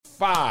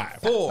5,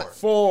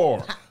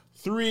 4,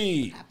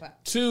 3,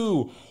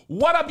 2.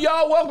 What up,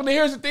 y'all? Welcome to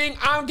Here's the Thing.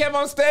 I'm Kev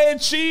on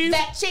stage. She's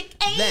that chick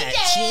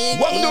Angel.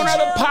 Welcome to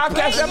another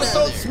podcast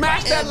episode.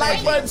 Smash that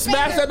like button.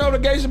 Smash that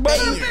notification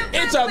button.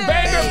 It's a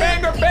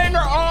banger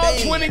all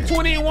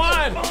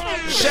 2021.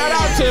 Shout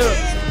out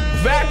to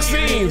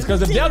vaccines, because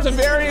the Delta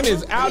variant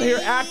is out here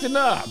acting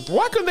up.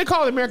 Why couldn't they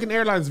call it American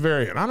Airlines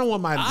variant? I don't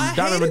want my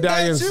diamond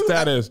medallion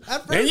status.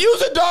 And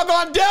use a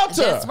doggone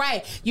Delta. That's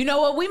right. You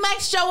know what? We might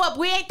show up.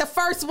 We ain't the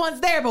first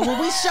ones there, but when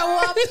we show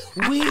up,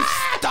 we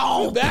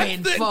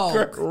stomping,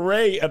 folks.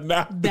 Great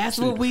announcement. That's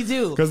what we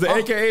do. Because the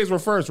AKAs were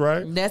first,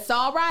 right? That's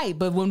all right.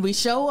 But when we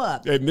show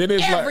up, and then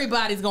it's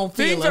everybody's going to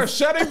feel things are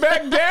shutting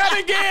back down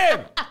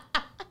again.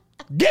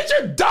 Get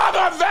your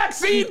doggone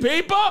vaccine,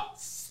 people.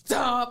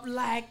 Stop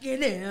like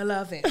an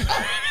elephant.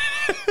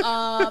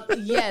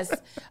 Yes,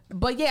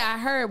 but yeah, I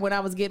heard when I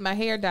was getting my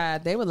hair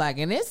dyed, they were like,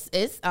 and it's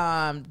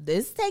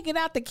taking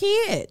out the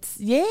kids.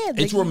 Yeah,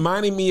 it's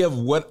reminding me of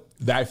what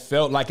I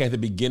felt like at the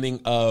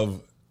beginning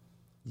of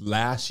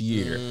last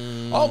year.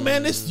 Oh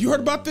man, you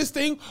heard about this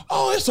thing?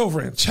 Oh, it's over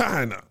in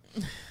China.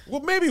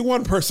 Well, maybe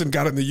one person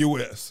got in the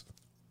U.S.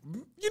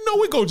 You know,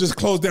 we go just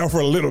close down for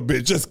a little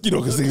bit, just,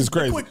 because things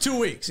crazy. Quick 2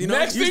 weeks.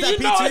 Next thing you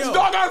know, it's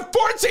doggone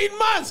 14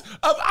 months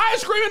of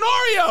ice cream and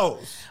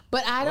Oreos.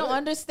 But I don't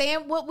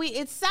understand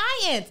it's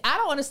science. I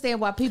don't understand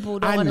why people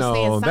don't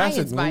understand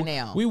science by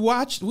now. We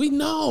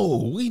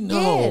know.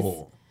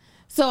 Yes.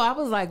 So I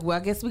was like, well, I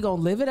guess we're going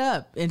to live it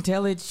up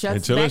until it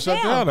shuts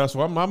down. That's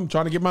why I'm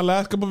trying to get my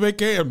last couple of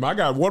vacations. I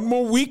got one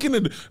more weekend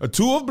and a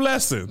tour of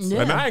blessings.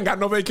 Yeah. And I ain't got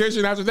no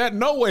vacation after that.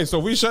 No way. So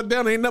we shut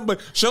down. Ain't nothing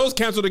but shows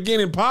canceled again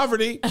in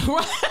poverty.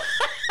 I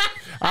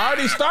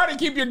already started.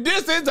 Keep your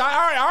distance.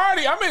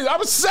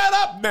 I'm set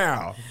up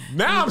now.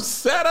 Now I'm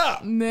set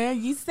up.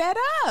 Man, you set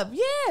up.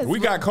 Yes. We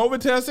got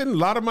COVID testing. A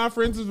lot of my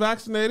friends is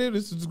vaccinated.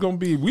 This is going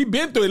to be, we've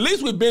been through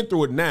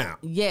it now.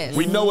 Yes.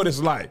 We know what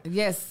it's like.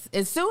 Yes.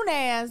 As soon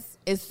as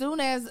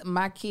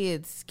my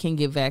kids can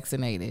get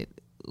vaccinated,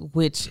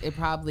 which they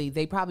probably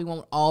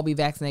won't all be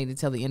vaccinated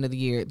till the end of the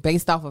year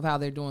based off of how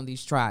they're doing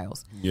these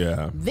trials.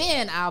 Yeah.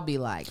 Then I'll be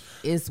like,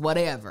 it's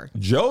whatever.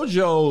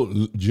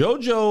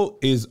 JoJo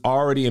is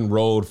already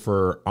enrolled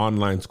for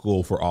online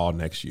school for all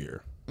next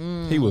year.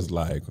 He was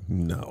like,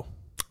 no.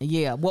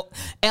 Yeah, well,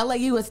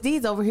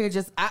 LAUSD's over here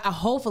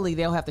hopefully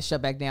they'll have to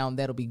shut back down.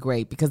 That'll be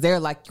great because they're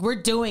like,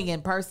 we're doing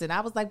in person.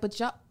 I was like, but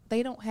y'all,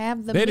 they don't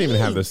have the They didn't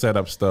even have the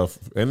setup stuff.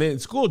 And then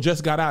school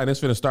just got out and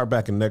it's going to start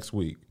back in next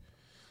week.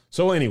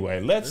 So anyway,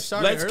 let's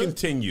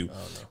continue. Oh, no.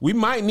 We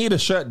might need a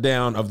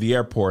shutdown of the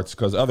airports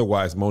because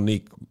otherwise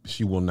Monique,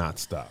 she will not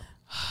stop.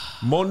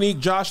 Monique,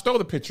 Josh, throw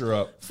the picture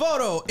up.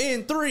 Photo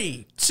in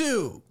 3,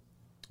 2.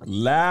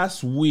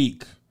 Last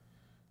week,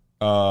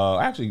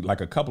 actually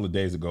like a couple of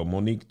days ago,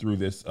 Monique threw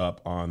this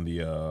up on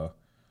the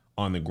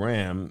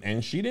gram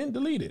and she didn't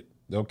delete it.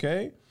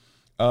 Okay.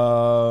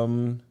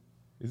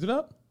 Is it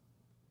up?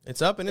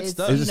 It's up and it's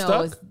stuck. Is it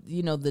stuck? It's,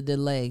 the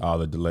delay. Oh,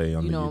 the delay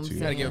on the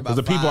YouTube. Because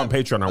the 5, people on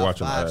Patreon are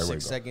watching. 5,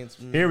 6 seconds.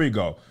 Here we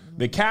go.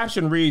 The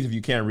caption reads, if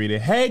you can't read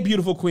it, hey,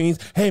 beautiful queens.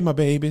 Hey, my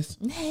babies.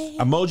 Hey.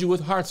 Emoji with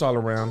hearts all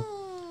around.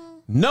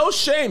 No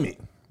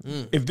shaming.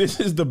 If this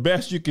is the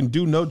best you can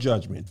do, no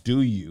judgment.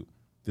 Do you?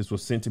 This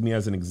was sent to me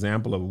as an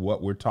example of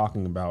what we're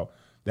talking about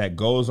that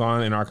goes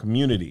on in our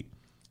community.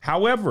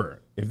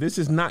 However, if this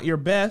is not your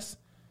best,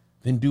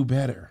 then do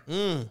better.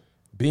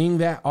 Being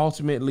that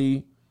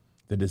ultimately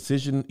the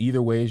decision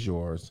either way is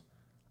yours.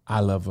 I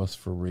love us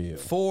for real.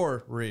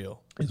 For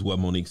real. Is what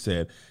Monique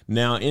said.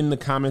 Now, in the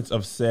comments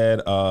of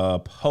said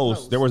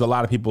post, there was a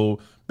lot of people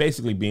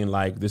basically being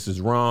like, this is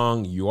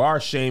wrong. You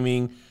are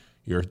shaming.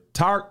 You're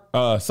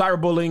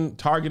cyberbullying,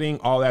 targeting,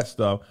 all that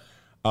stuff.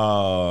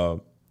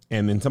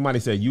 And then somebody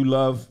said, you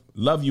love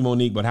you,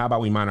 Monique, but how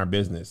about we mind our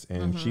business?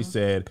 And she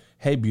said,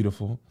 hey,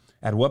 beautiful.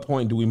 At what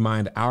point do we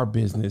mind our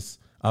business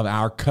of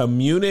our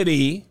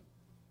community,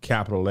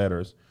 capital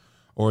letters,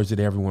 or is it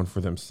everyone for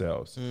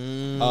themselves?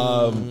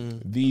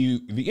 The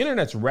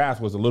internet's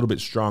wrath was a little bit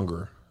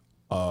stronger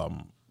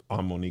on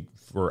Monique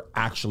for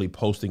actually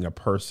posting a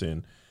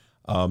person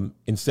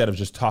instead of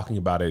just talking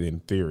about it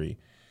in theory.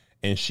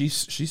 And she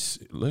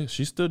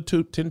stood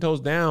 10 toes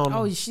down.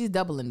 Oh, she's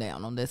doubling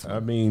down on this one. I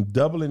mean,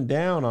 doubling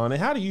down on it.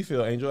 How do you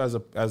feel, Angel, as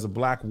a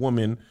black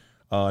woman,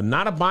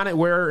 not a bonnet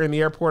wearer in the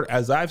airport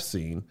as I've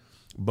seen,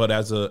 but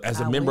as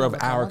a member of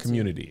our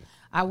community?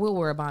 I will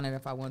wear a bonnet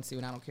if I want to,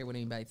 and I don't care what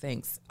anybody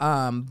thinks.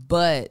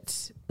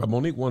 But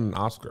Monique won an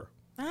Oscar.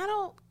 I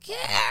don't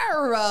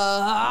care.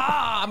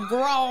 I'm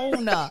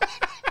grown. I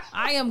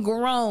am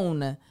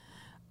grown.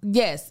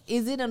 Yes.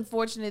 Is it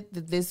unfortunate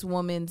that this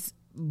woman's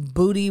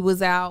booty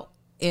was out?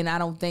 And I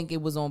don't think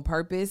it was on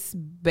purpose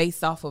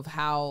based off of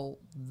how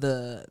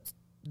the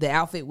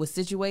outfit was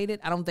situated.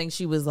 I don't think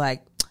she was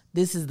like,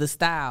 this is the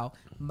style.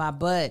 My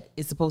butt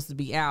is supposed to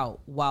be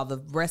out while the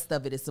rest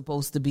of it is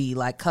supposed to be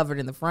like covered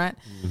in the front.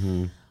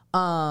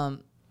 I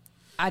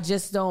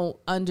just don't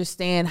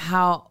understand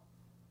how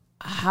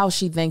how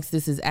she thinks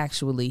this is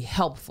actually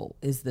helpful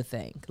is the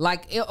thing.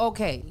 Like,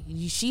 okay,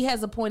 she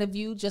has a point of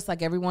view, just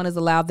like everyone is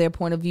allowed their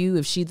point of view.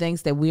 If she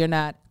thinks that we are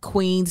not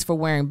queens for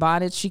wearing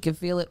bonnets, she can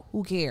feel it.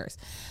 Who cares?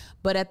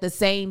 But at the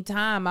same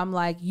time, I'm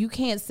like, you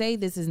can't say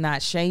this is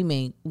not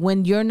shaming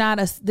when you're not.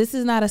 This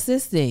is not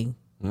assisting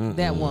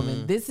that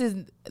woman. This is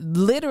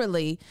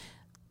literally,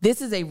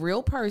 this is a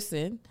real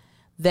person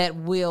that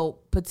will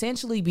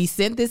potentially be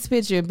sent this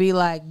picture and be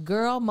like,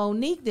 girl,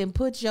 Monique didn't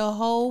put your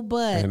whole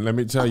butt. And let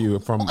me tell you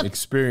from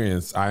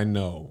experience, I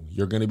know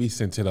you're going to be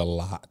sent it a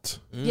lot.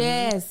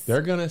 Yes.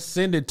 They're going to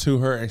send it to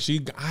her and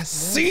I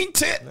seen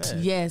it.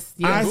 Yes.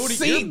 I Yes.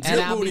 seen And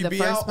it. I'll be the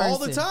first all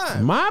the person.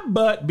 time. My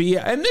butt be,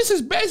 and this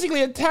is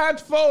basically a tagged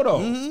photo.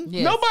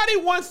 Yes. Nobody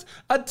wants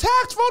a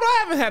tagged photo. I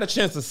haven't had a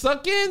chance to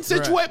suck in,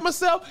 situate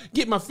myself,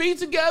 get my feet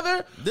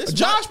together.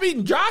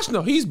 Josh,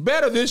 no, he's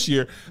better this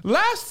year.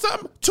 Last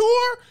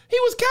tour, he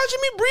was catching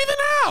me breathing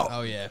out.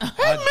 Oh yeah.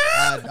 Hey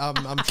man, I'm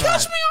trying.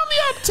 catch me on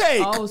the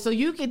uptake. Oh, so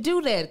you can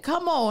do that.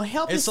 Come on,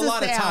 help It's your a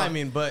lot of sister out.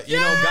 timing, but you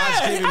know,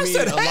 God's giving I me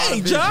said, a lot hey,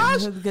 of vision.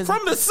 Josh, Because-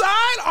 from the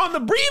side on the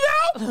breathe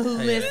out,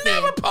 Listen.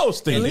 never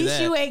posting. At do least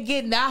that. you ain't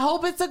getting. I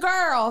hope it's a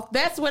girl.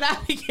 That's what I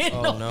be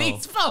getting on no.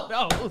 these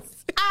photos.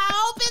 I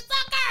hope it's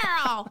a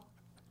girl.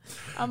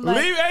 I'm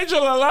like, Leave Angel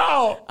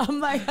alone. I'm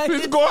like, She's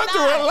it's going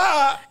through a not.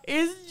 lot.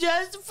 It's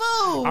just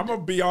food. I'm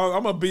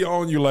gonna be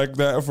on you like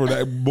that for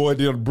that boy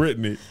did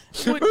Brittany.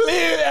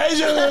 Leave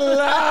Angel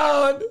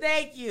alone.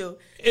 Thank you.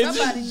 It's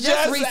Somebody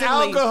just recently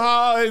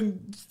alcohol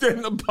and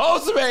the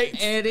Postmates.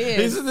 It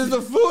is. This is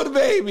a food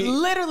baby.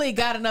 literally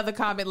got another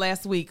comment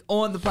last week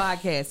on the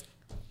podcast.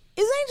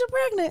 Is Angel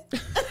pregnant?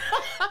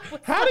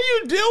 How do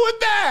you deal with I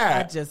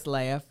that? just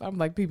laugh. I'm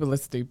like, people are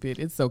stupid.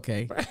 It's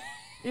okay.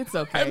 It's I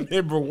okay.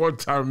 remember one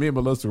time me and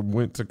Melissa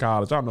went to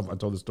college. I don't know if I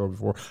told the story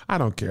before. I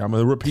don't care. I'm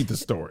gonna repeat the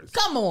stories.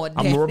 Come on,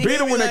 I'm gonna Daddy.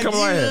 repeat it when they come you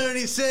on here.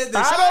 literally said this.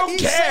 I don't keep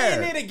care.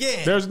 saying it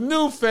again. There's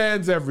new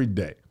fans every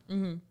day.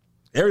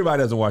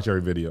 Everybody doesn't watch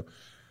every video.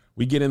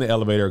 We get in the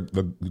elevator,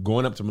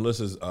 going up to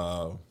Melissa's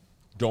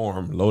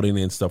dorm, loading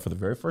in stuff for the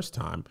very first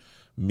time.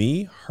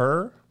 Me,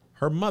 her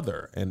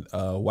mother, and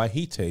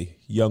Wahite,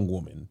 young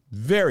woman,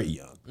 very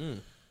young.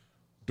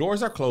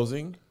 Doors are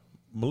closing.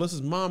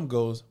 Melissa's mom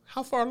goes,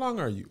 "How far along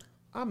are you?"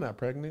 "I'm not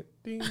pregnant."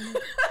 Ding.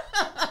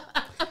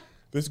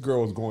 This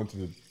girl was going to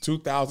the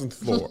 2000th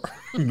floor.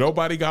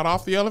 Nobody got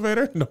off the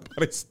elevator.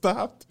 Nobody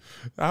stopped.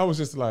 I was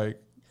just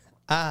like,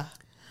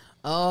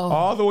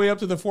 all the way up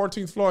to the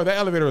 14th floor. The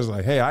elevator was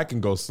like, hey, I can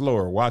go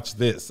slower. Watch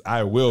this.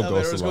 I will go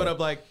Elevator was slower. going up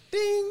like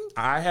ding.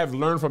 I have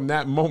learned from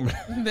that moment.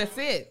 That's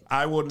it.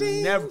 I will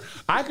never.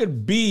 I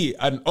could be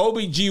an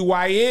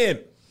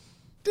OBGYN.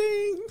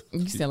 Ding.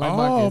 You sound like Oh,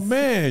 Marcus.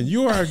 man,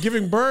 you are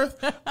giving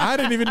birth? I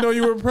didn't even know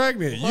you were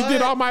pregnant. You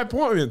did all my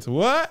appointments.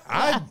 What?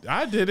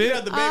 I did it. You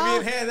had the baby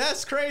in hand.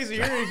 That's crazy.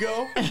 Here you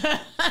go.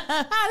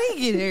 How did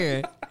he get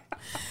here?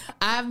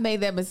 I've made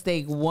that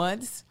mistake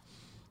once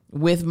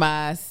with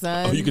my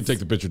son. Oh, you can take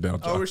the picture down,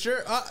 John. Oh, we're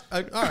sure. All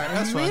right,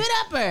 that's Leave fine.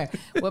 it up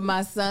her with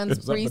my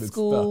son's Somebody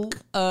preschool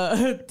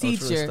It's really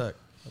teacher. stuck.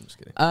 I'm just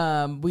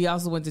kidding. We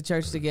also went to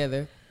church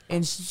together,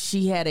 and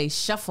she had a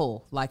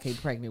shuffle like a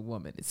pregnant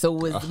woman. So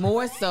it was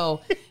more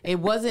so. It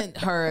wasn't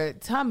her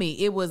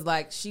tummy. It was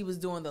like she was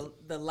doing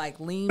the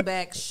like lean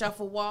back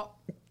shuffle walk,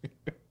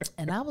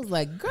 and I was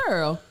like,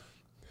 "Girl,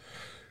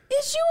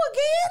 it's you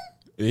again."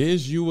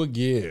 Is you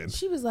again?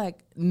 She was like,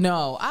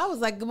 no. I was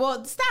like,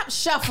 well, stop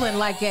shuffling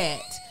like that.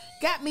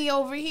 Got me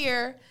over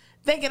here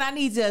thinking I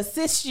need to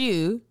assist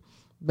you.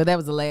 But that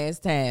was the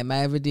last time I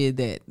ever did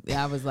that.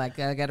 I was like,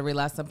 I got to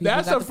realize some people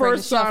That's got the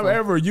first time shuffle.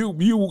 ever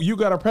you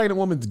got a pregnant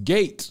woman's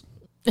gait.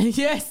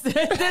 Yes,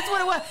 that's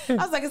what it was.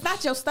 I was like, it's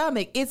not your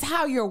stomach. It's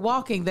how you're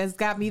walking that's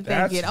got me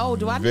thinking, That's oh,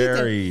 do I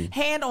very- need to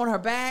hand on her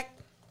back?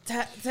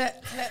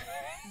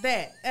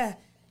 That.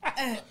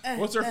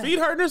 Was her feet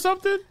hurting or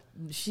something?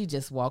 She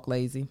just walk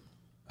lazy.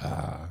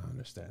 I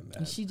understand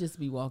that. She just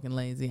be walking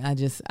lazy.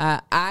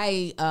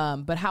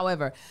 But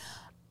however,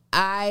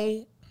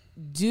 I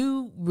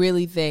do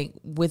really think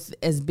with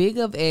as big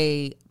of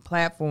a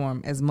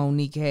platform as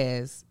Monique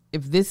has,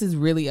 if this is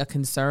really a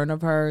concern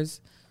of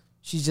hers,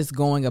 she's just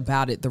going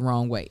about it the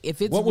wrong way.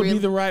 If it's What would really,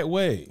 be the right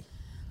way?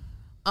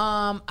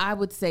 I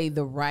would say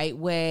the right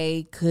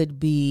way could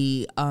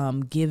be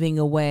giving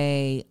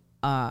away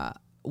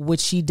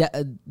what she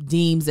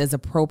deems as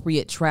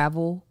appropriate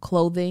travel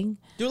clothing.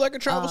 Do like a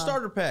travel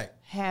starter pack.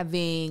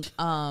 Having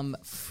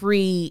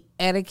free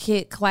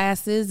etiquette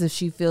classes if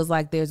she feels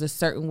like there's a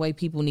certain way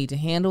people need to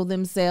handle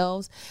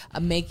themselves,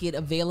 make it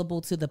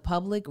available to the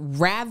public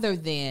rather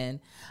than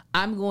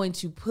I'm going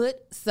to put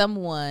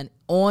someone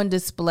on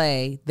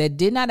display that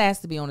did not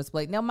ask to be on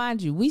display. Now,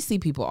 mind you, we see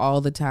people all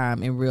the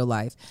time in real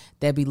life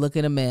that be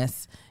looking a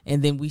mess,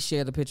 and then we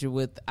share the picture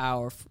with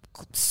our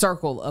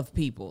circle of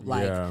people.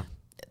 Like, Yeah.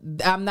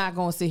 I'm not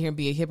going to sit here and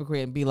be a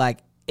hypocrite and be like,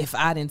 if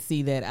I didn't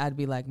see that, I'd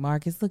be like,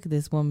 Marcus, look at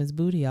this woman's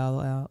booty all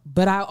out.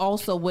 But I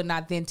also would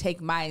not then take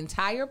my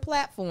entire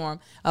platform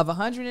of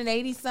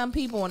 180 some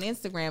people on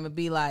Instagram and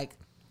be like,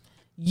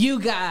 you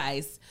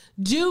guys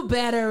do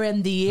better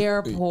in the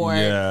airport.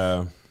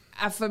 Yeah.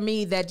 for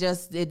me, that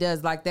just, it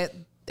does like that.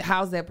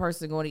 How's that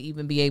person going to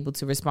even be able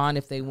to respond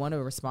if they want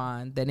to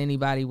respond, that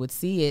anybody would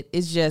see it?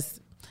 It's just,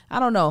 I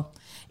don't know.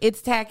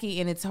 It's tacky,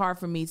 and it's hard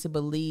for me to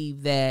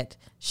believe that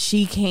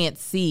she can't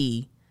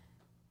see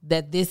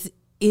that this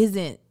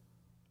isn't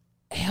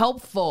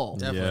helpful.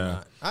 Definitely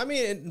not. I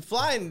mean, in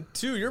flying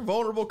too, you're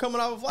vulnerable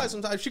coming off a flight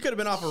sometimes. She could have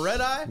been off a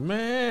red eye.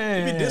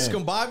 Man. You'd be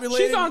discombobulated.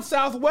 She's on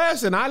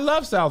Southwest, and I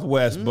love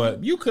Southwest,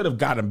 but you could have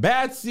gotten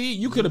bad seat.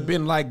 You could have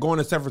been like going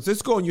to San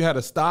Francisco, and you had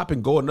to stop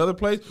and go another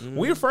place. When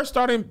we first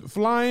started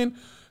flying,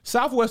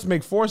 Southwest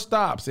make 4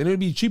 stops, and it'd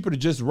be cheaper to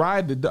just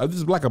ride. This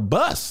is like a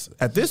bus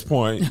at this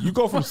point. You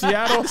go from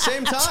Seattle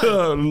Same time.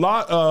 to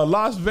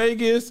Las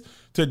Vegas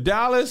to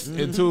Dallas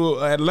and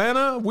to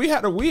Atlanta. We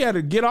had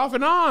to get off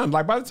and on.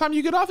 Like by the time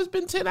you get off, it's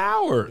been 10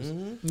 hours.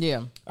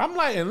 Yeah. I'm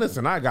like, and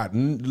listen,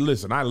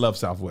 I love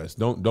Southwest.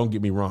 Don't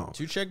get me wrong.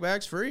 2 check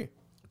bags free.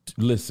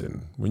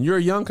 Listen, when you're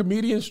a young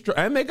comedian,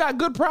 and they got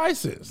good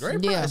prices.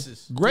 Great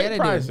prices. Great Yeah,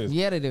 prices.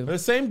 Yeah, they do. The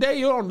same day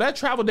you're on, that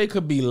travel day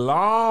could be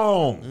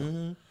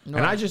long. And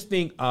I just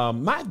think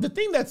the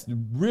thing that's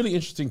really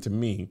interesting to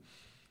me,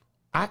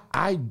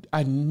 I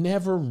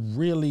never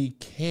really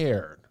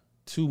cared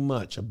too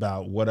much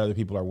about what other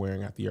people are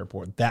wearing at the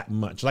airport that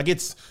much. Like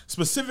it's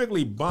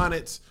specifically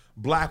Bonnets,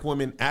 black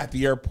women at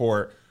the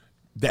airport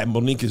that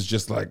Monique is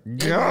just like,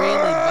 It really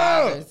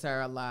bothers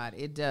her a lot.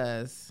 It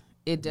does.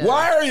 It does.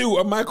 why are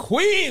you, my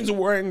queens,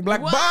 wearing black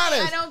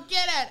bonnets? I don't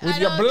get it. With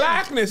your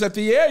blackness at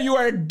the air, you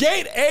are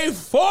gate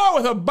A4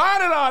 with a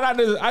bonnet on.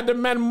 I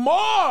demand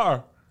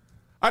more.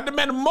 I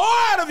demand more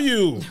out of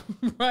you.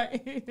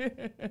 Right.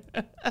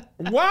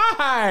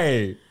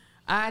 Why?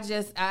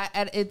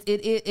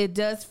 It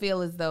does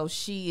feel as though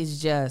she is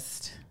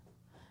just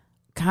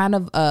kind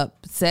of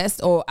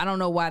obsessed, or I don't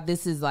know why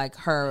this is like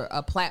her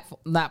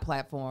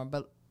platform.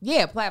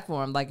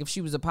 Like if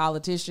she was a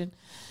politician.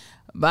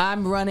 But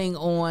I'm running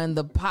on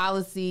the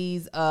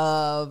policies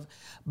of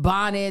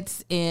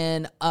bonnets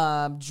and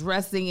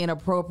dressing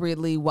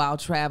inappropriately while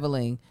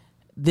traveling.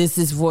 This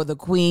is for the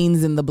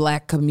queens in the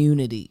black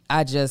community.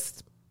 I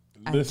did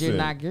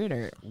not get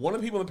her. One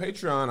of the people on the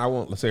Patreon, I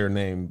won't say her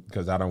name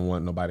because I don't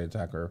want nobody to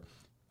attack her.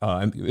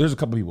 And there's a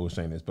couple people who are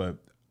saying this, but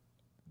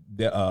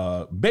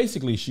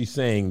basically she's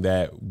saying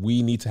that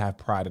we need to have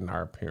pride in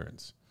our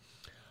appearance.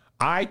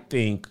 I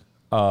think,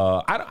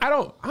 I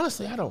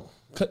don't.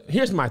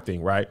 Here's my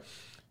thing, right?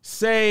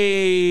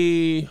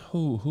 Say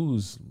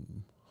who's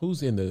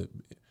in the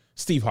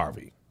Steve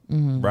Harvey,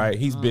 right?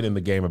 He's been in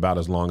the game about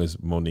as long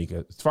as Monique.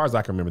 As far as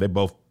I can remember, they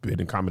both been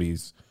in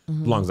comedies as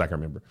long as I can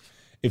remember.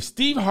 If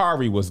Steve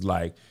Harvey was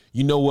like,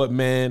 you know what,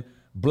 man,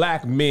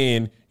 black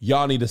men,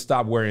 y'all need to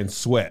stop wearing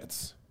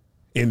sweats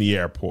in the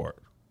airport.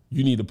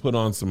 You need to put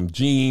on some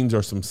jeans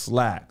or some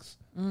slacks.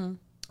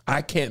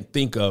 I can't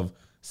think of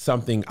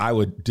something I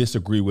would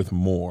disagree with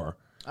more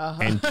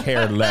and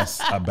care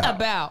less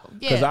about.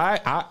 Because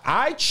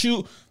I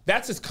choose,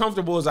 that's as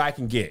comfortable as I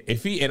can get.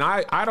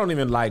 I don't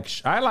even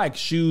I like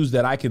shoes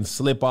that I can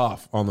slip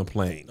off on the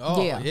plane.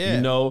 Oh, yeah.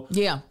 You know?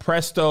 Yeah.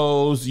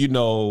 Prestos,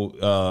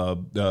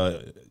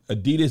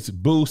 Adidas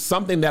boots,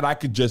 something that I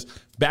could just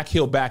back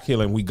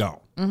heel, and we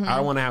go. I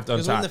don't want to have to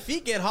Because untie. when the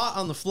feet get hot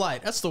on the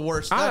flight, that's the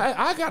worst.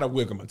 I got to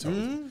wiggle my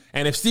toes.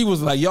 And if Steve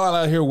was like, y'all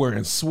out here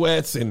wearing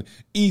sweats and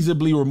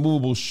easily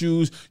removable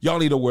shoes, y'all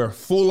need to wear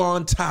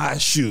full-on tie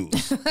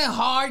shoes.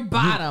 Hard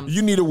bottoms.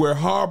 You need to wear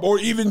hard, or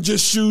even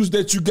just shoes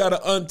that you got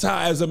to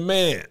untie as a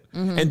man.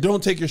 And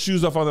don't take your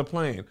shoes off on the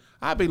plane.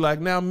 I'd be like,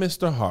 now,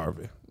 Mr.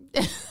 Harvey.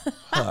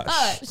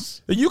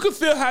 Hush. You can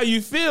feel how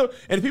you feel.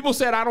 And if people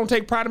said I don't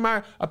take pride in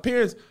my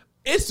appearance,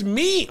 it's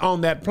me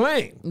on that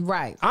plane.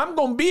 Right. I'm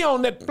going to be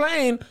on that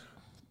plane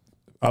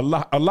a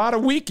lot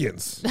of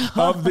weekends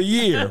of the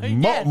year.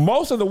 Yes.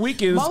 Most of the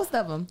weekends. Most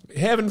of them.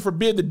 Heaven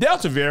forbid the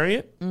Delta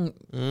variant.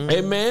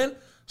 Amen.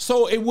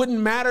 So it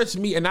wouldn't matter to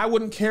me, and I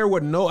wouldn't care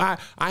what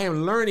I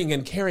am learning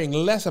and caring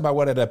less about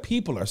what other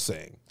people are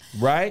saying.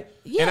 Right?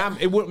 Yeah.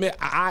 And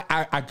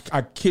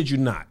I kid you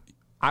not.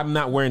 I'm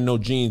not wearing no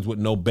jeans with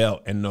no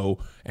belt and no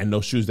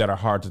shoes that are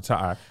hard to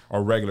tie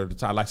or regular to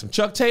tie. Like some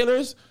Chuck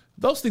Taylors,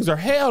 those things are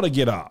hell to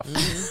get off.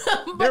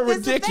 They're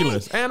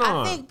ridiculous. And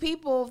I think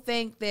people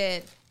think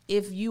that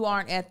if you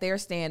aren't at their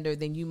standard,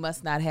 then you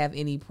must not have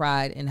any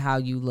pride in how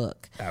you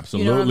look.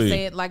 Absolutely. You know what I'm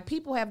saying? Like,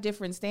 people have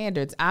different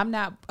standards. I'm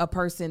not a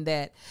person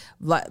that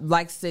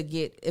likes to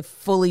get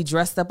fully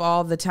dressed up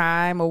all the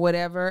time or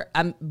whatever.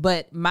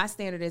 But my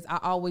standard is I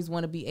always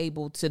want to be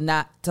able to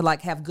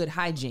have good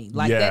hygiene.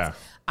 Like,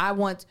 I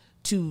want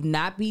to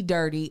not be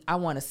dirty. I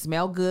want to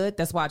smell good.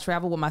 That's why I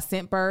travel with my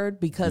scent bird,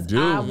 because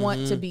I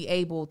want to be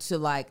able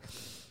to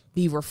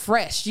be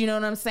refreshed. You know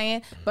what I'm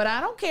saying? But I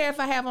don't care if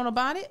I have on a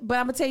bonnet. But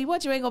I'm gonna tell you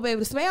what, you ain't gonna be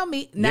able to smell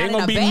me. Not in a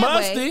bad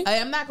way.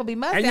 I'm not gonna be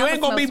musty. And you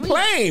ain't gonna be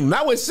plain.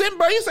 Not with scent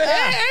bird. You say,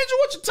 hey, Angel,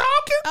 what you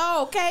talking?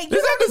 Oh, okay. Is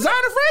that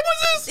designer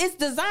fragrances? It's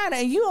designer,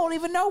 and you don't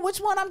even know which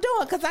one I'm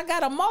doing because I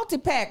got a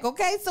multi-pack,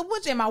 okay? So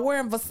which, am I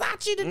wearing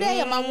Versace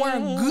today? Am I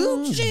wearing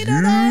Gucci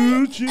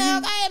today?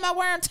 Am I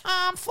wearing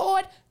Tom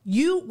Ford?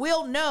 You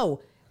will know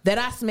that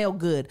I smell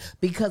good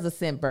because of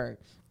Scentbird.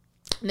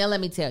 Now,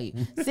 let me tell you,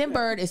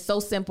 Scentbird is so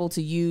simple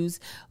to use.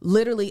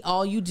 Literally,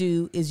 all you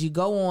do is you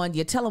go on,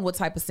 you tell them what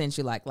type of scent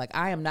you like. Like,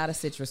 I am not a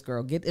citrus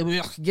girl. Get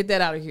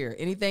that out of here.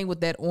 Anything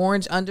with that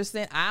orange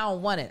underscent, I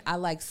don't want it. I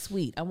like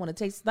sweet. I want to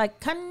taste like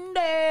candy.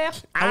 I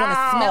want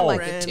to smell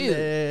like it,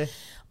 too.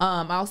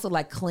 I also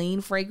like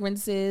clean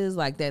fragrances,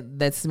 like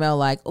that smell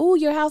like, oh,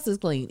 your house is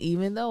clean,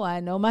 even though I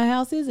know my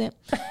house isn't.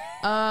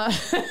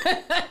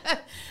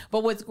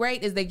 But what's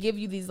great is they give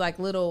you these like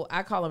little,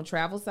 I call them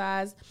travel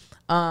size,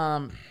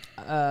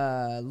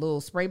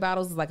 little spray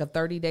bottles. Is like a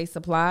 30-day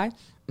supply.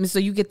 And so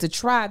you get to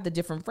try the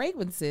different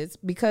fragrances,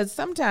 because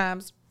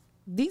sometimes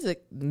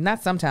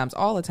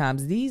all the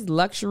times, these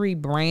luxury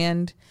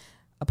brand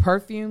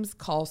perfumes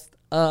cost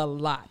a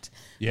lot.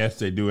 Yes,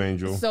 they do,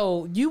 Angel.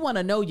 So you want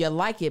to know you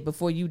like it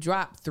before you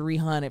drop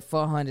 $300,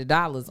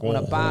 $400 on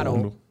a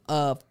bottle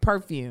of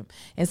perfume.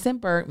 And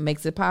Scentbird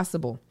makes it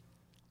possible.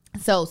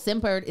 So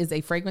Scentbird is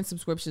a fragrance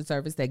subscription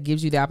service that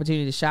gives you the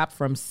opportunity to shop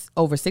from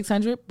over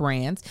 600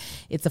 brands.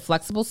 It's a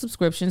flexible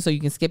subscription, so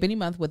you can skip any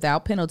month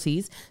without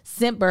penalties.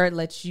 Scentbird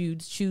lets you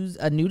choose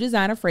a new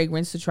designer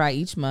fragrance to try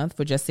each month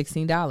for just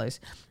 $16.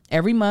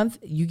 Every month,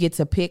 you get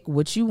to pick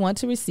what you want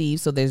to receive,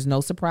 so there's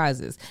no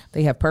surprises.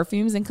 They have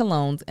perfumes and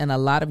colognes and a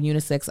lot of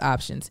unisex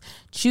options.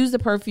 Choose the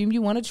perfume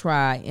you want to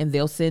try, and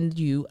they'll send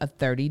you a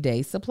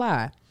 30-day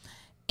supply.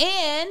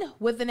 And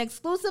with an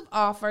exclusive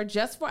offer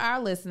just for our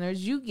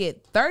listeners, you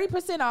get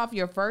 30% off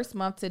your first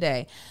month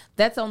today.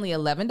 That's only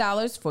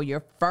 $11 for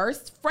your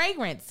first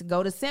fragrance.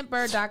 Go to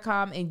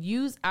Scentbird.com and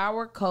use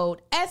our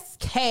code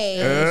SK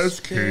for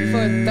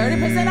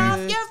 30% off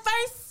your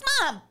first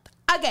month.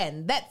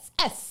 Again, that's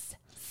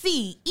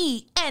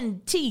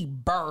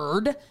SCENT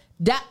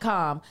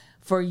bird.com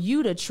for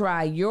you to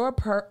try your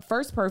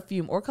first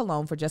perfume or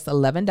cologne for just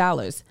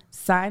 $11.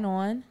 Sign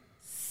on.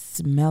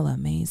 Smell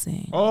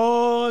amazing.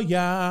 Oh,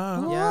 yeah.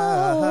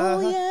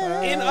 Oh,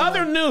 yeah. In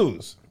other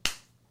news,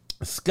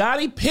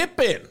 Scottie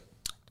Pippen.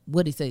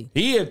 What'd he say?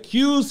 He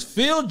accused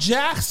Phil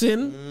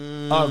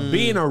Jackson of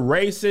being a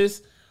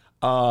racist.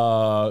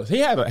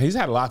 He's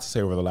had a lot to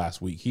say over the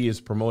last week. He is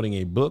promoting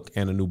a book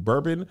and a new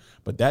bourbon,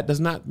 but that does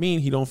not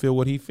mean he don't feel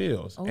what he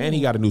feels. Oh. And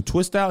he got a new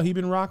twist out he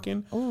been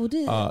rocking. Oh,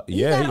 did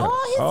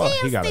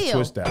he got a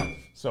twist out.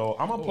 So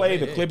I'm gonna play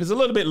the clip. It's a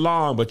little bit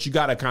long, but you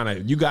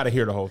gotta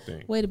hear the whole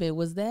thing. Wait a minute,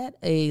 was that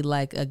a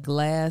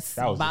glass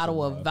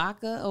bottle of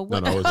vodka or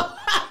what? No,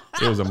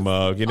 it was a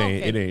mug. It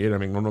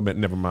ain't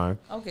never mind.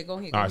 Okay, go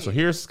ahead. All right, so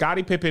here's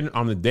Scottie Pippen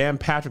on the Dan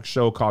Patrick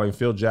Show calling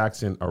Phil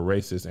Jackson a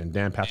racist, and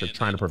Dan Patrick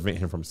trying to prevent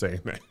him from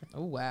saying that.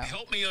 Oh, wow.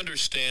 Help me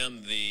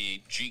understand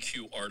the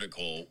GQ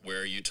article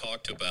where you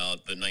talked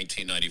about the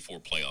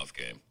 1994 playoff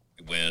game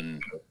when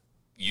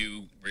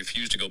you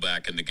refused to go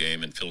back in the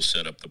game and Phil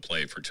set up the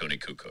play for Tony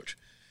Kukoc.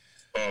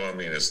 Well, I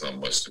mean, it's not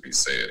much to be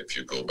said if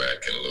you go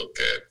back and look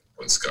at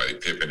when Scottie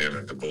Pippen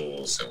entered the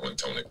Bulls and when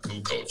Tony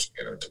Kukoc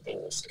entered the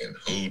Bulls and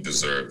who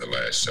deserved the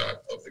last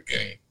shot of the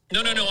game.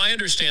 No, I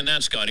understand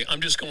that, Scottie. I'm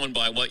just going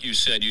by what you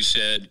said. You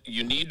said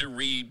you need to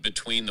read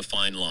between the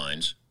fine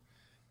lines,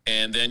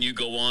 and then you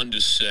go on to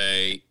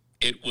say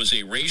it was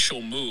a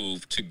racial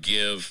move to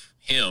give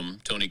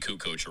him, Tony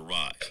Kukoc, a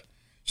ride.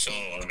 So,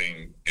 I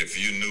mean, if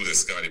you knew that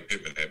Scottie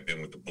Pippen had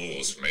been with the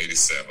Bulls from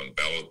 87,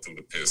 battled through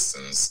the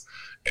Pistons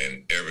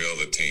and every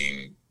other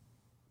team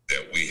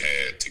that we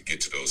had to get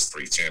to those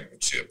 3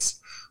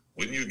 championships,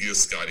 wouldn't you give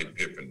Scottie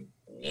Pippen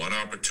one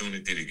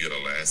opportunity to get a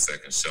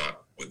last-second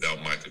shot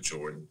without Michael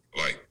Jordan?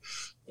 Like,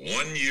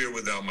 1 year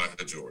without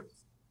Michael Jordan.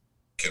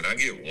 Can I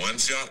get one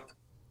shot?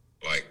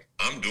 Like,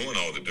 I'm doing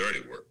all the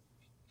dirty work.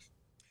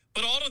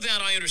 But all of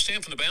that I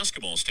understand from the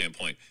basketball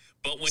standpoint.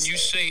 But when you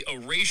say a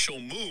racial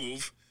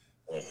move...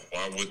 Well,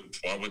 why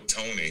would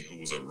Tony, who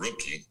was a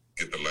rookie,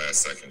 get the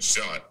last-second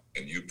shot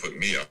and you put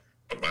me out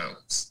of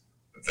bounds?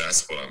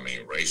 That's what I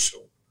mean,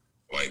 racial.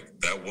 Like,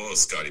 that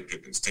was Scottie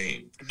Pippen's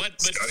team.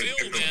 But Scottie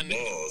Phil Pippen then,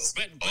 was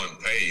on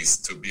pace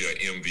to be an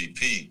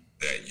MVP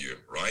that year,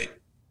 right?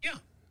 Yeah.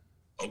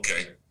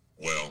 Okay.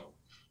 Well,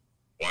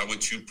 why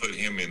would you put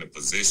him in a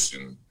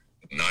position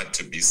not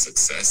to be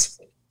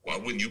successful? Why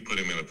wouldn't you put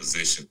him in a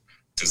position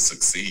to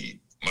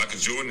succeed? Michael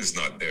Jordan is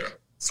not there.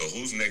 So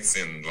who's next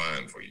in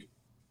line for you?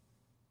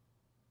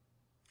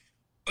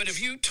 But have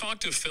you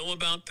talked to Phil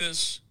about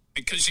this?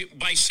 Because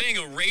by saying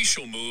a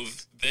racial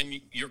move,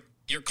 then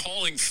you're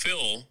calling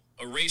Phil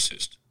a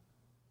racist.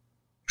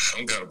 I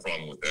don't got a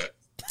problem with that.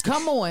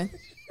 Come on.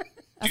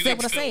 I said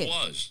what I said. Phil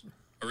was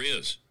or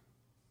is?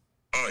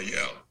 Oh,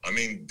 yeah. I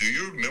mean, do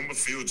you remember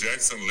Phil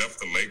Jackson left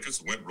the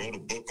Lakers, wrote a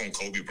book on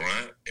Kobe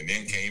Bryant, and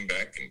then came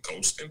back and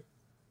coached him?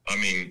 I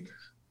mean,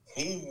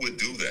 who would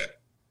do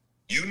that?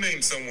 You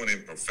name someone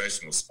in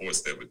professional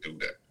sports that would do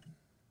that.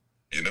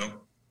 You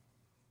know?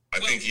 I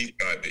think he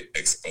tried to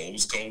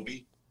expose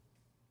Kobe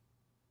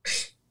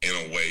in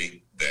a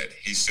way that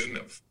he shouldn't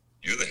have.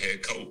 You're the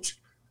head coach,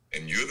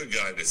 and you're the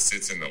guy that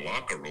sits in the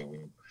locker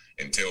room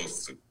and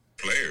tells the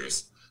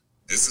players,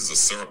 this is a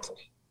circle,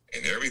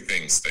 and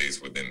everything stays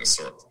within the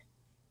circle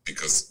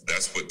because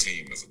that's what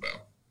team is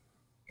about.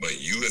 But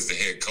you as the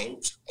head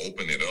coach,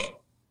 open it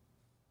up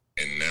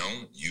And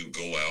now you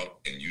go out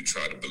and you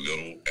try to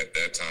belittle, at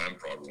that time,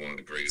 probably one of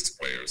the greatest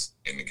players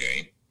in the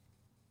game.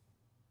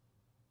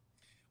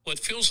 Well, it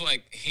feels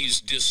like he's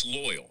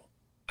disloyal.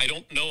 I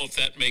don't know if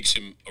that makes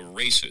him a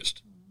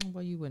racist.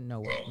 Well, you wouldn't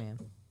know what, man.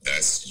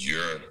 That's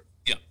your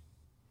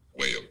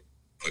way of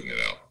putting it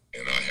out,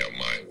 and I have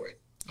my way.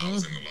 I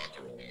was in the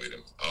locker room with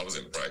him. I was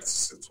in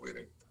practices with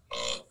him.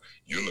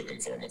 You're looking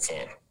for him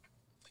afar.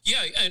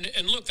 Yeah,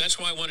 and look, that's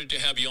why I wanted to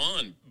have you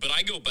on. But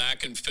I go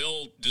back, and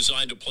Phil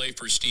designed a play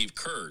for Steve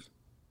Kerr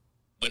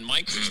when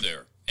Mike was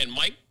there. And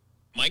Mike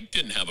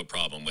didn't have a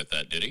problem with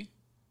that, did he?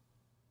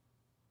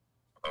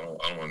 I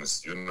don't want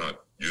to.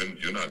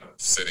 You're not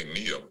setting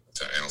me up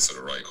to answer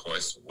the right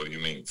question. What do you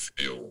mean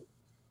Phil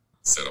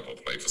set up a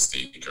play for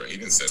Steve Kerr? He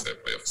didn't set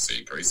that play for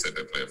Steve Kerr. He set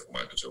that play for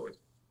Michael Jordan.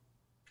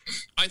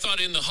 I thought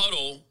in the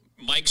huddle,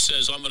 Mike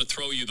says, "I'm going to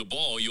throw you the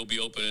ball. You'll be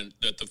open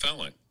at the foul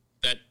line."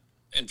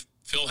 And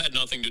Phil had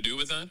nothing to do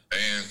with that?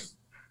 And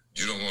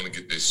you don't want to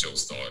get this show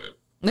started.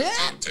 Yeah.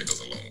 It'll take us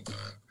a long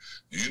time.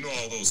 Do you know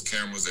all those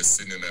cameras that's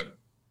sitting in that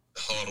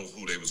huddle,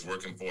 who they was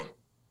working for?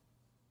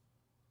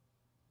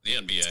 The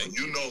NBA. So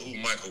you know who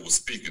Michael was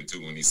speaking to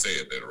when he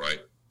said that,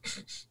 right?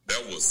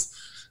 that was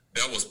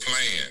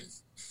planned.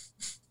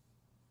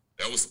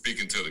 That was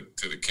speaking to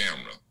the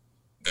camera.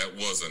 That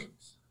wasn't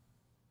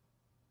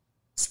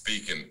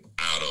speaking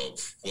out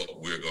of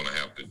what we're going to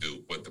have to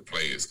do, what the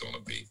play is going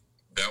to be.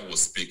 That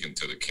was speaking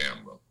to the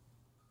camera.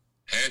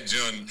 Had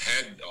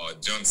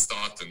John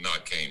Stockton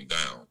not came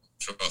down,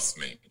 trust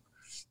me.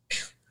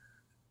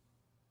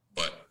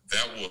 But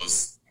that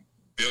was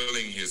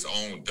building his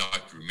own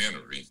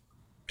documentary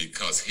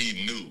because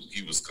he knew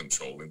he was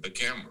controlling the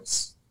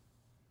cameras.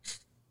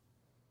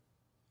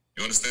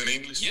 You understand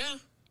English? Yeah.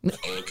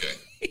 Okay.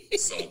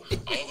 So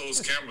all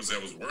those cameras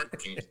that was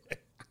working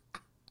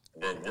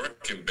were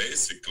working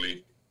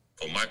basically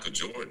for Michael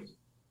Jordan,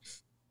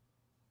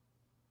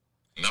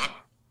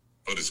 not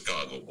for the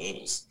Chicago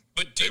Bulls.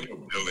 But they were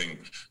building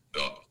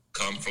the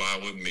Come Fly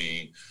With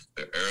Me,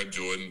 the Air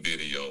Jordan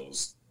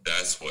videos.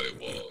 That's what it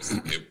was.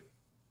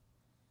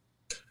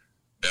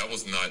 That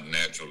was not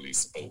naturally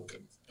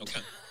spoken.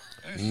 Okay.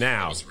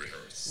 Now, That was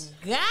rehearsed.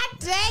 God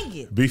dang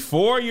it.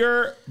 before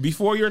your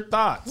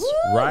thoughts,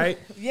 Woo! right?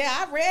 Yeah,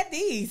 I read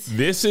these.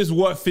 This is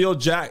what Phil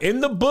in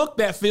the book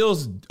that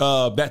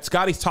that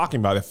Scottie's talking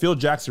about, that Phil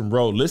Jackson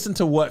wrote. Listen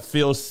to what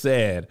Phil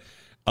said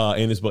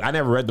in his book. I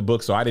never read the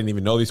book, so I didn't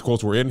even know these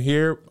quotes were in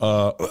here.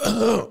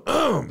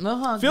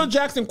 Phil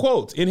Jackson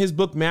quotes in his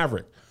book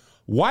Maverick: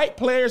 "White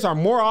players are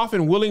more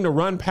often willing to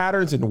run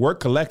patterns and work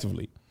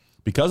collectively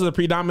because of the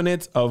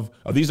predominance of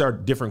these are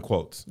different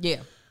quotes. Yeah.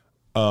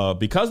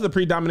 Because of the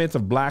predominance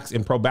of blacks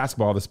in pro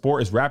basketball, the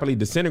sport is rapidly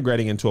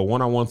disintegrating into a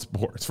one-on-one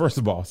sport." First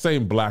of all,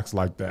 saying blacks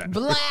like that.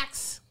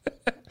 Blacks.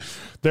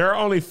 "There are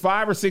only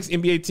 5 or 6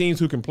 NBA teams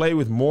who can play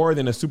with more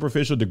than a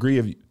superficial degree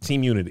of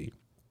team unity.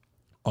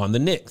 On the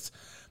Knicks,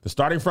 the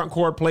starting front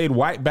court played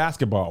white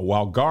basketball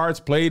while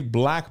guards played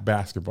black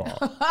basketball."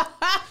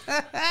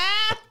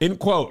 End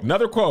quote.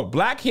 Another quote: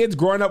 "Black kids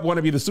growing up want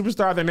to be the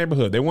superstar of their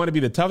neighborhood. They want to be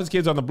the toughest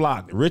kids on the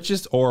block, the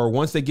richest, or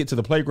once they get to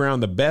the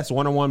playground, the best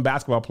one-on-one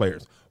basketball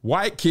players.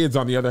 White kids,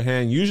 on the other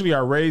hand, usually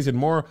are raised in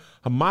more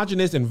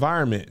homogenous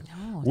environment,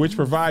 which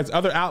provides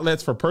other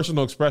outlets for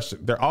personal expression.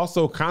 They're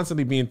also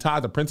constantly being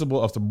taught the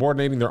principle of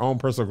subordinating their own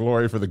personal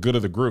glory for the good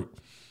of the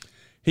group."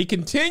 He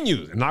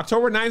continues, in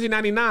October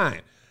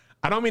 1999,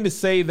 "I don't mean to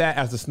say that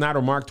as a snide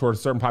remark toward a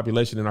certain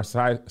population in our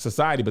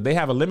society, but they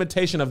have a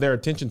limitation of their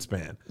attention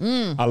span.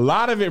 A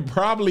lot of it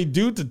probably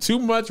due to too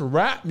much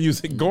rap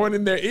music going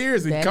in their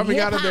ears and That coming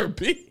out of hip-hop.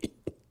 their being."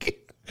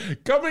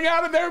 Coming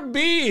out of their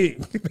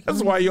being.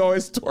 That's why you're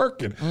always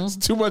twerking. It's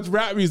too much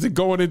rap music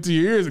going into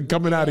your ears and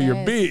coming out of your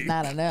It's being.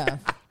 not enough.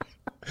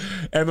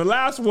 And the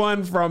last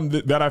one from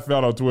that I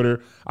found on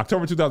Twitter,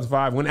 October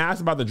 2005, "When asked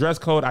about the dress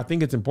code, I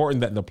think it's important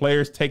that the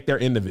players take their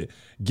end of it.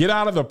 Get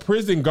out of the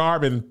prison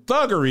garb and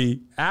thuggery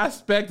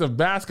aspect of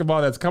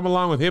basketball that's come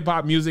along with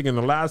hip-hop music in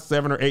the last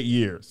 7 or 8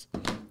 years."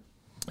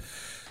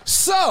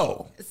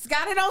 So,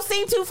 Scottie don't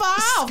seem too far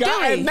off, do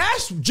he? and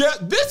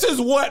this is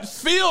what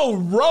Phil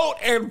wrote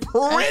and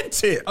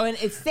printed. Oh, and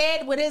it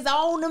said with his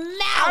own mouth.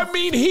 I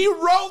mean, he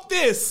wrote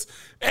this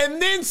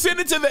and then sent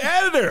it to the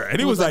editor. And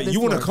he was like, this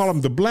 "You want to works. call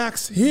them the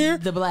blacks here?"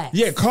 The blacks.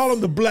 Yeah, call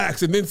them the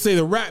blacks. And then say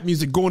the rap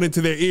music going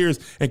into their ears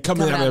and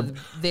coming Coming out out of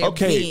of their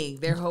being,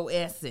 their whole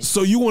essence.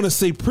 So you want to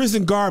say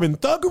prison garb and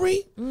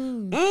thuggery?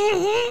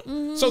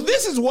 Mm-hmm. So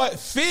this is what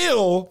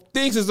Phil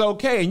thinks is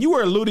okay. And you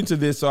were alluding to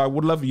this, so I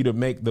would love for you to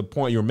make the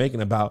point you're making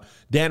about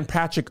Dan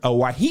Patrick, a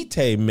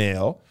Wahite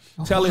male,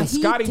 telling Wahite.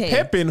 Scottie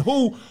Pippen,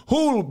 who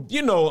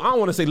you know, I don't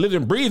want to say lived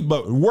and breathed,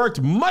 but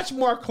worked much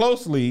more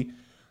closely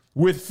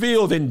with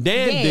Phil than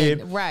Dan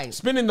did, right.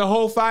 Spending the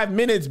whole 5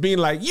 minutes being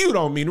like, "You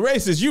don't mean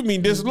racist, you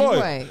mean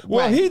disloyal." Right,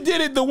 well, right. he did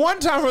it the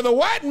one time for the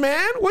white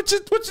man. What you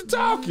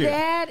talking?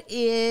 That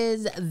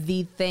is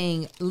the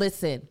thing.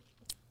 Listen,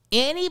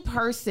 Any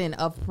person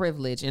of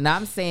privilege, and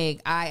I'm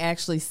saying I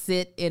actually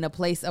sit in a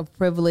place of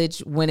privilege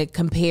when it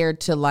compared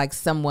to like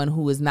someone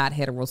who is not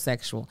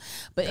heterosexual.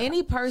 But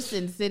any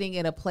person sitting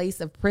in a place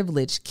of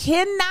privilege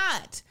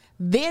cannot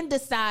then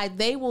decide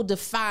they will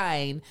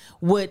define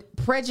what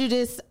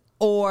prejudice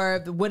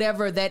or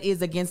whatever that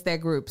is against that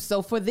group.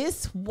 So for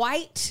this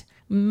white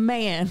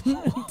man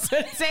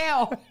to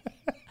tell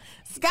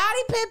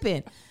Scottie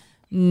Pippen,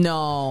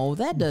 no,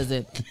 that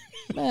doesn't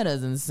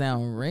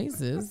sound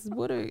racist.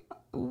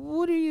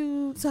 What are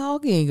you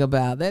talking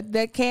about?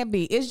 That can't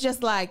be. It's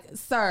just like,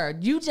 sir,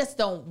 you just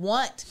don't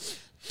want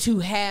to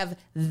have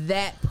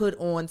that put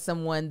on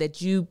someone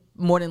that you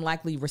more than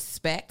likely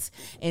respect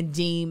and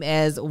deem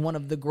as one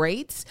of the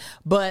greats.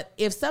 But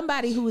if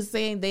somebody who is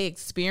saying they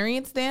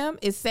experienced them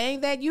is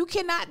saying that, you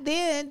cannot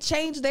then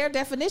change their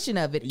definition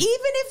of it, even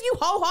if you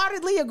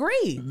wholeheartedly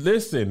agree.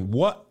 Listen,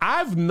 what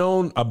I've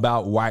known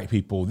about white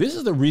people, this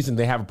is the reason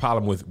they have a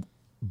problem with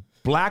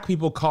black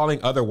people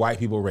calling other white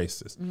people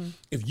racist.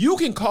 If you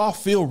can call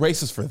Phil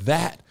racist for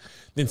that,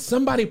 then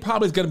somebody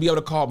probably is going to be able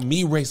to call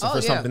me racist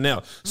for something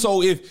else.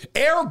 So if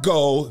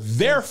ergo,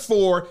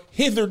 therefore,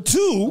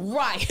 hitherto,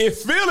 right.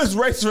 If Phil is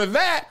racist for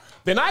that,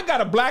 then I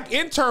got a black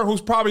intern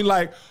who's probably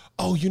like,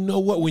 oh, you know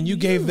what? When you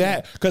gave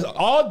that, because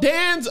all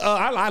Dan's,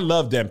 I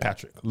love Dan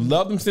Patrick.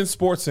 Loved him since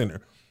SportsCenter.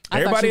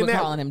 I thought you were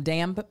calling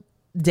him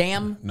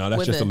Damn. No,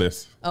 that's just a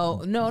lisp.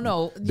 Oh,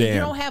 no. Damn. You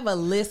don't have a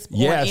lisp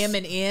Yes, or M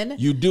and N.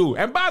 You do.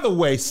 And by the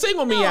way,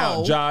 single me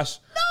out, Josh.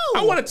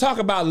 No. I want to talk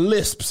about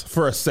lisps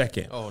for a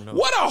second. Oh, no.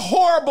 What a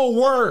horrible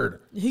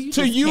word You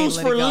to just use can't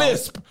let for it go.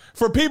 lisp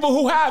for people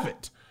who have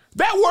it.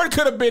 That word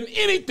could have been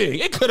anything.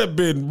 It could have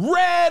been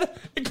red.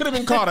 It could have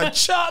been called a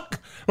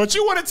chuck. But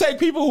you want to take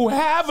people who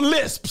have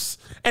lisps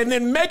and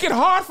then make it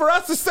hard for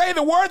us to say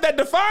the word that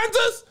defines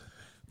us?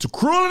 To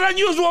cruel and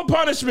unusual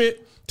punishment.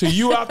 To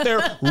you out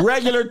there,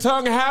 regular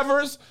tongue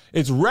havers,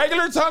 it's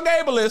regular tongue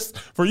ableists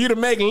for you to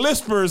make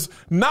lispers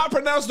not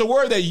pronounce the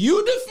word that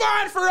you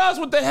defined for us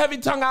with the heavy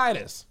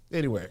tongueitis.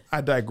 Anyway,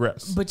 I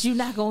digress. But you're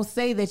not going to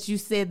say that you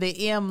said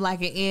the M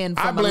like an N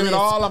from I blame it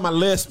all on my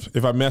lisp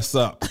if I mess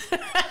up.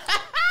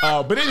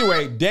 But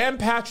anyway, Dan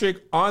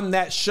Patrick on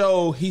that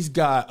show, he's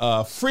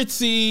got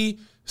Fritzy,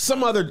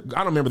 some other, I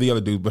don't remember the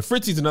other dude, but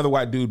Fritzy's another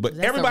white dude. But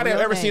That's everybody a I've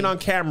real ever name. seen on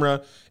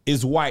camera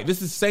is white.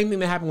 This is the same thing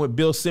that happened with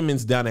Bill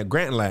Simmons down at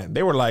Grantland.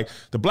 They were like,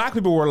 the black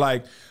people were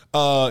like,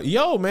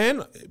 yo,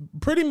 man,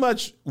 pretty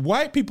much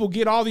white people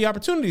get all the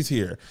opportunities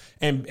here.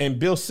 And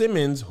Bill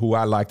Simmons, who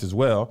I liked as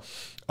well,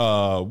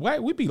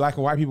 we be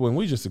liking white people and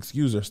we just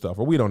excuse their stuff,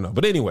 or we don't know.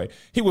 But anyway,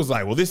 he was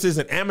like, well, this is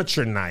an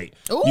amateur night,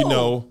 you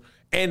know.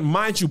 And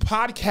mind you, the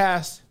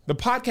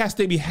podcast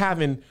they be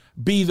having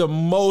be the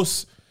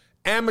most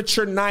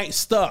amateur night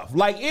stuff.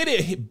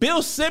 Like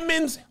Bill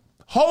Simmons'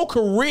 whole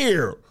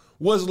career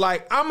was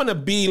like, I'm going to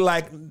be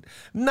like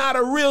not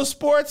a real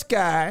sports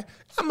guy.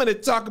 I'm going to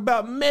talk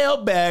about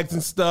mailbags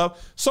and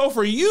stuff. So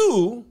for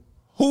you,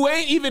 who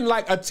ain't even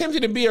like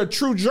attempting to be a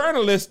true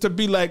journalist, to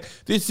be like,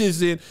 this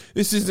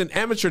is an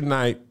amateur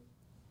night,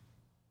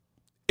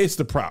 it's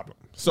the problem.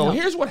 So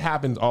here's what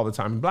happens all the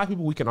time. And black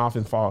people, we can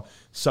often fall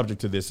subject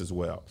to this as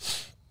well.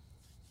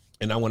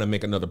 And I want to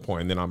make another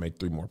point, and then I'll make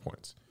 3 more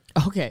points.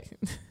 Okay.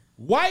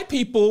 White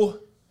people,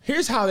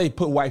 here's how they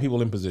put white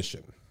people in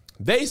position.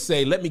 They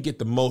say, let me get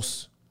the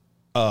most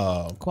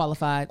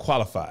qualified,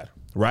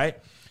 right?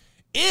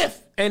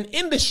 If an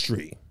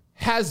industry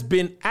has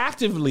been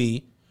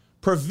actively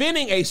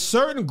preventing a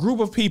certain group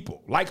of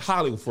people, like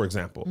Hollywood, for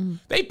example,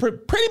 they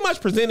pretty much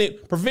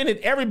prevented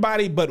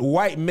everybody but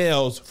white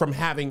males from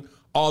having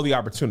all the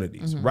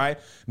opportunities, right?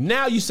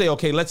 Now you say,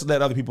 okay, let's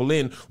let other people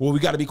in. Well, we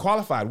got to be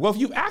qualified. Well, if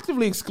you've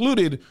actively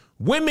excluded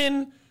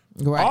women,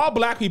 all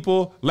black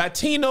people,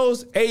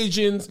 Latinos,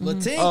 Asians,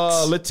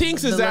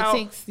 Latinx is out,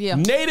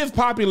 native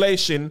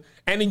population,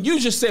 and then you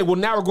just say, well,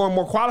 now we're going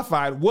more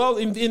qualified. Well,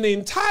 in the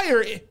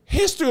entire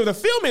history of the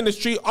film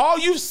industry, all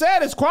you've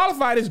said is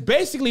qualified is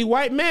basically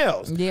white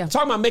males. Yeah. I'm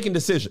talking about making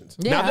decisions.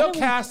 Yeah, now, they'll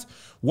cast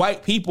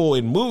white people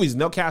in movies, and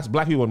they'll cast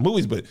black people in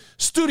movies, but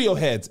studio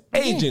heads,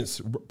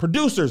 agents,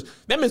 producers,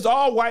 them is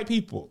all white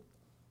people.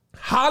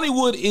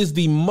 Hollywood is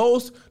the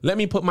most let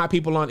me put my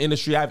people on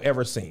industry I've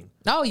ever seen.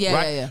 Oh, yeah,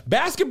 right? yeah.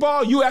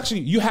 Basketball, you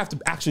have to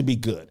actually be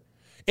good.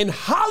 In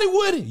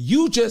Hollywood,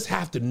 you just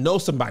have to know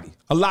somebody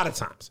a lot of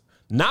times.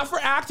 Not for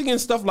acting and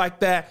stuff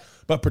like that,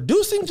 but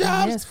producing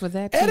jobs, yes, for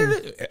that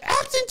too.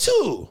 Acting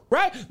too,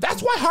 right?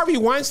 That's why Harvey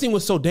Weinstein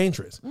was so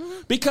dangerous,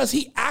 because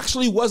he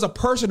actually was a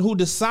person who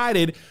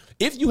decided,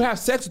 if you have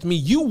sex with me,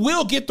 you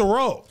will get the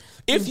role.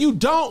 If you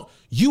don't,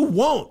 you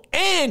won't.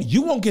 And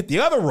you won't get the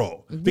other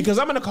role, because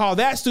I'm going to call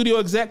that studio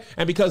exec,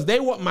 and because they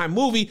want my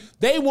movie,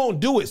 they won't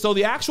do it. So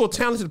the actual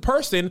talented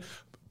person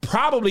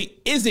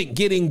probably isn't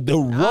getting the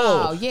role.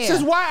 Oh, yeah. This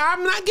is why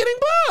I'm not getting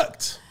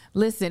booked.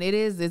 Listen,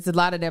 it's a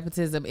lot of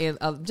nepotism. And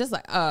just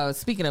like,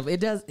 speaking of,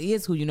 it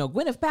is who you know.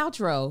 Gwyneth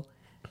Paltrow,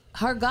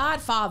 her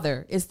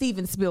godfather is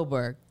Steven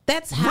Spielberg.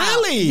 That's how.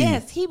 Really?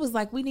 Yes, he was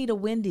like, we need a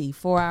Wendy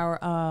for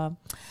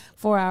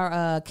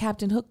our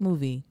Captain Hook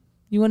movie.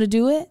 You want to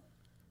do it?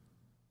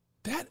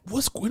 That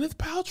was Gwyneth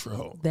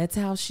Paltrow. That's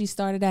how she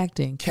started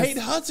acting. Kate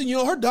Hudson,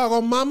 her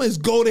doggone mama is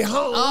Goldie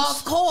Hawn.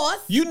 Of course.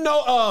 You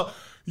know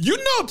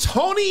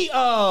Tony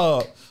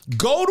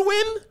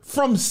Goldwyn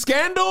from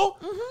Scandal?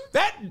 Mm-hmm.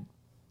 That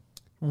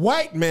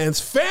white man's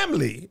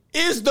family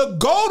is the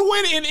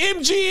Goldwyn in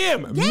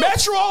MGM. Yes.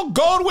 Metro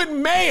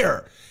Goldwyn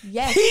Mayer.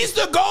 Yes. He's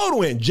the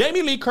Goldwyn.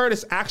 Jamie Lee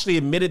Curtis actually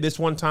admitted this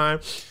one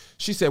time.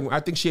 She said, I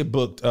think she had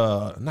booked,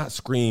 not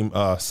Scream,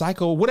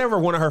 Psycho, whatever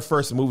one of her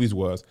first movies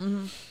was.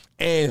 Mm-hmm.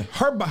 And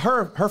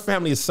her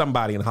family is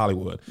somebody in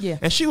Hollywood. Yeah.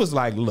 And she was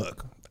like,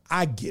 look,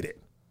 I get it.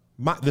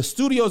 The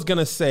studio's going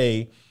to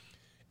say,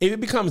 if it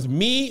becomes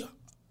me,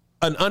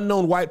 an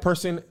unknown white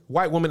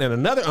woman, and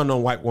another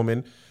unknown white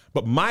woman,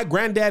 but my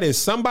granddad is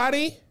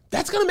somebody,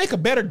 that's going to make a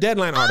better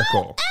Deadline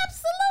article.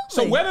 Absolutely.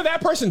 So whether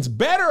that person's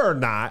better or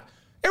not,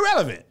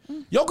 irrelevant.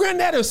 Your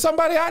granddad is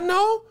somebody I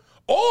know,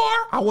 or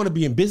I want to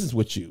be in business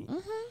with you.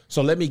 Mm-hmm.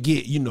 So let me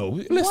get,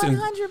 listen,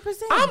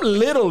 100%. I'm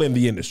little in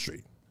the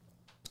industry.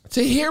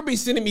 To hear me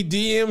sending me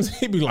DMs,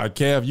 he'd be like,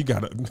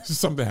 Kev,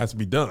 something has to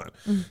be done.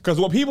 Because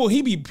when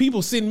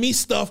people send me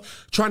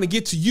stuff trying to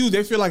get to you,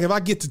 they feel like if I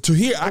get to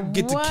here, I can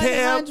get to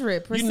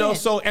Kev.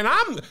 100%. And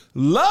I'm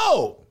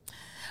low.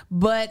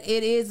 But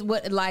it is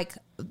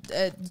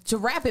to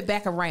wrap it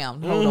back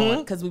around, hold on,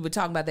 because we were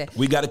talking about that.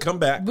 We got to come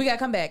back.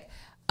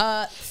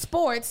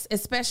 Sports,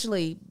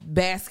 especially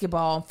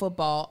basketball and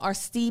football, are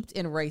steeped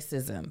in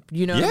racism.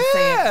 You know what I'm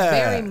saying?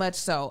 Very much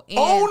so. And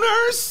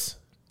owners.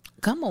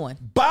 Come on.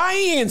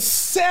 Buying,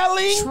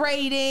 selling,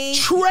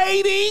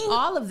 trading,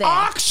 all of that.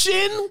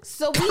 Auction,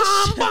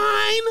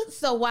 combine.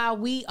 So while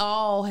we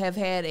all have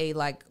had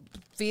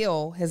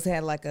Phil has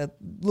had a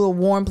little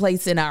warm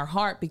place in our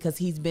heart because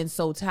he's been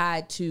so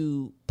tied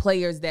to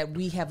players that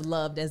we have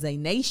loved as a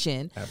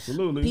nation.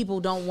 Absolutely. People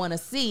don't want to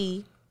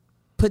see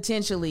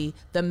potentially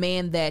the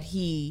man that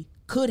he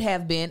could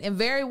have been, and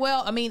very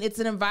well, it's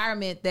an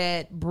environment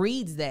that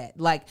breeds that,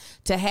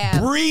 to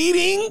have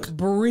breeding.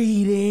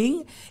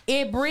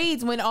 It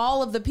breeds when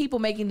all of the people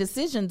making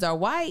decisions are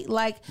white.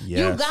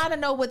 You gotta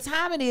know what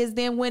time it is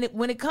then when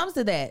it comes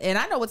to that. And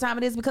I know what time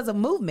it is because of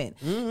movement.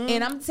 Mm-hmm.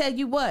 And I'm tell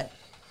you what,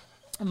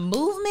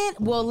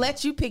 movement will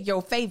let you pick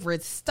your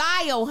favorite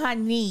style,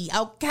 honey.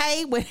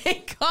 Okay, when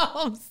it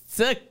comes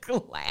to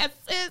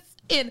glasses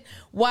and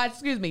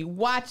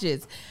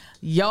watches,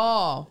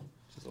 y'all.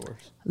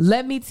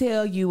 Let me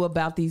tell you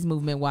about these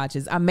movement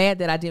watches. I'm mad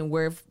that I didn't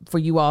wear it for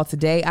you all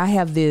today. I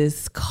have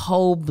this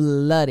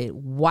cold-blooded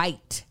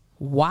white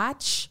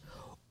watch.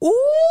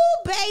 Ooh,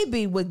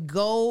 baby, with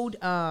gold.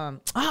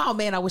 Oh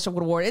man, I wish I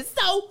would have worn it. It's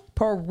so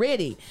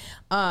pretty.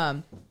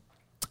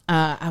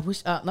 I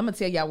wish. Let me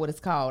tell y'all what it's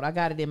called. I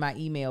got it in my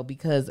email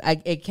because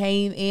it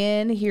came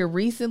in here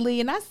recently,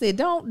 and I said,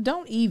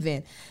 don't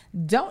even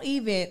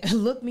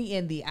look me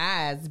in the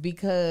eyes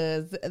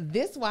because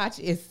this watch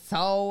is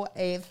so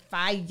a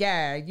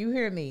fire. You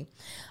hear me?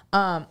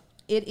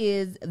 It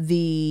is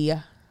the.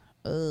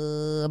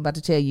 I'm about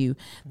to tell you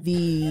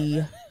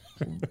the.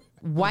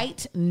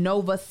 White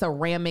Nova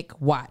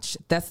ceramic watch.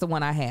 That's the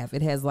one I have.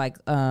 It has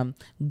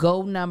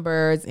gold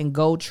numbers and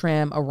gold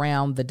trim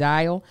around the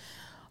dial.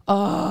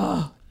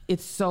 Oh,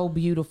 it's so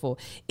beautiful.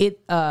 They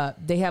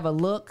have a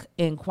look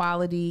and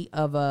quality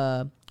of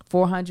a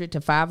 $400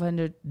 to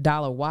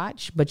 $500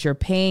 watch, but you're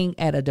paying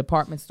at a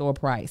department store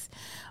price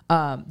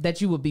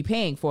that you would be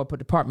paying for a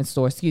department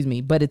store,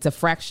 but it's a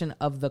fraction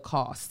of the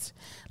cost.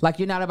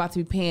 You're not about to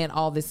be paying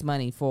all this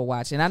money for a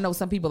watch. And I know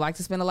some people like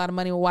to spend a lot of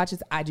money on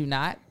watches. I do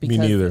not. Me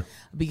neither.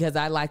 Because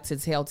I like to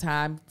tell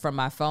time from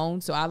my phone.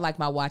 So I like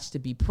my watch to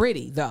be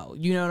pretty, though.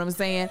 You know what I'm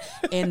saying?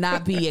 And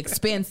not be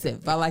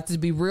expensive. I like to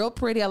be real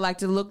pretty. I like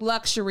to look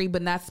luxury,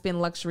 but not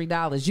spend luxury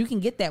dollars. You can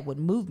get that with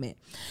movement.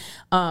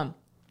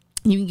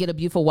 You can get a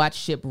beautiful watch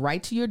shipped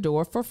right to your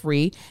door for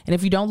free. And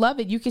if you don't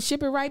love it, you can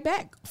ship it right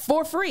back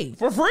for free.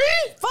 For free?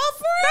 For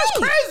free. That's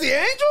crazy,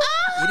 Angel.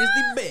 It is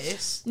the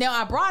best. Now,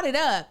 I brought it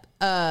up,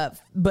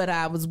 but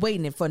I was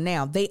waiting it for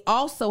now. They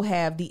also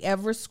have the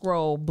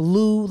Everscroll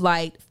blue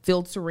light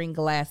filtering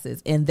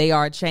glasses, and they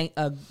are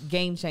a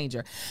game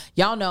changer.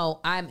 Y'all know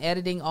I'm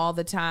editing all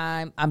the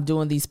time. I'm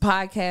doing these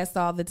podcasts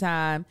all the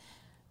time.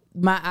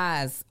 My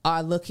eyes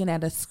are looking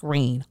at a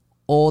screen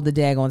all the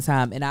daggone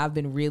time, and I've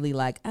been really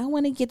I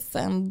want to get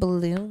some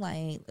blue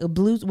light.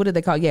 What do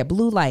they call? Yeah,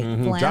 blue light.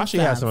 Mm-hmm. Joshy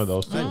has some of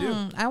those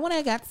too. I want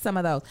to got some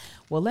of those.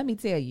 Well, let me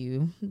tell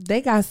you,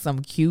 they got some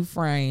cute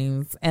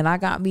frames, and I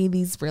got me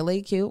these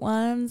really cute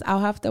ones. I'll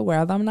have to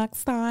wear them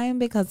next time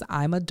because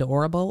I'm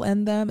adorable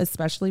in them,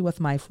 especially with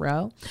my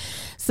fro.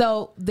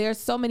 So there's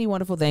so many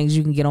wonderful things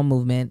you can get on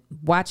Movement.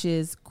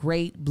 Watches,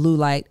 great blue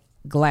light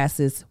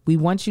glasses. We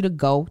want you to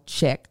go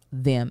check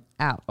them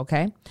out,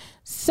 okay?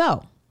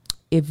 So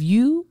if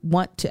you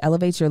want to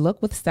elevate your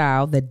look with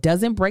style that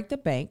doesn't break the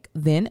bank,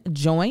 then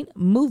join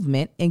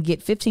Movement and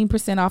get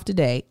 15% off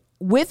today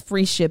with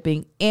free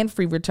shipping and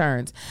free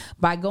returns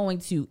by going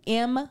to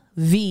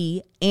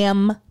mvmt.com/crew.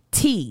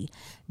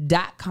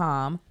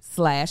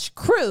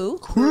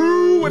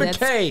 Crew with a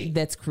K.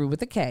 That's crew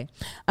with a K.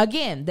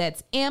 Again,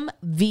 that's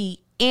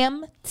mvmt.com/crew.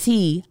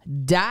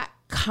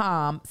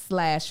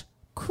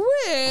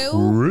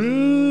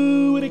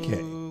 Crew with a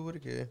K. What a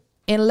K.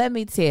 And let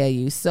me tell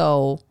you,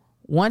 so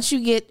once you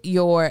get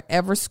your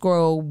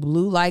Everscroll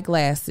blue light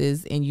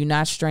glasses and you're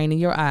not straining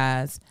your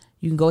eyes,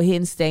 you can go ahead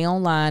and stay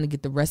online and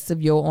get the rest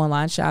of your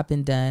online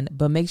shopping done,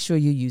 but make sure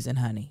you're using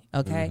Honey,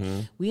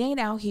 okay? We ain't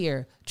out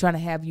here trying to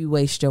have you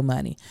waste your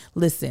money.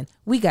 Listen,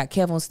 we got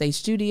Kev on Stage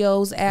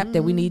Studios app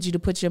that we need you to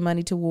put your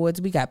money towards.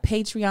 We got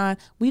Patreon.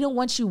 We don't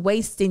want you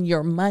wasting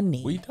your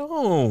money. We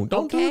don't.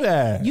 Don't Okay? do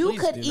that. You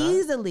Please could do not.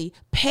 easily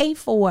pay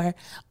for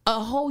a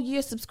whole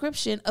year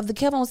subscription of the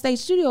Kev on Stage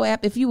Studio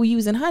app if you were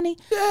using Honey,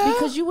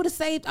 because you would have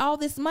saved all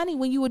this money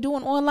when you were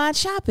doing online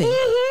shopping.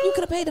 You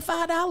could have paid the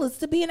 $5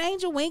 to be an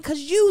Angel Wing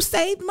because you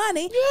saved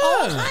money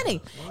on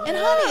Honey. And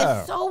Honey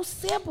is so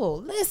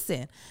simple.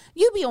 Listen,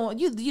 you be on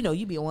you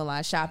be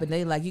online shopping.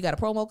 They like, you got a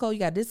promo code, you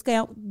got a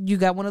discount, you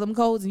got one of them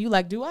codes, and you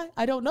like, do I?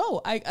 I don't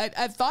know. I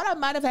thought I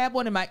might have had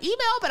one in my email,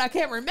 but I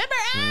can't remember.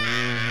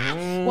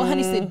 Well,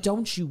 Honey said,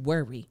 don't you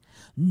worry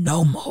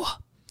no more.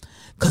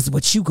 Because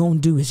what you going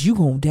to do is you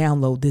going to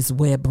download this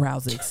web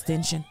browser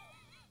extension.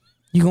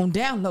 You going to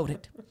download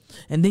it.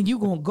 And then you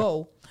going to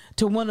go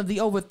to one of the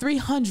over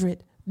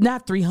 30,000.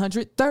 That's the number.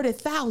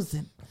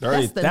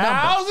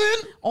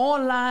 30,000?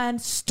 Online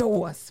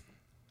stores.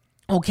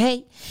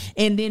 Okay?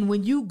 And then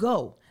when you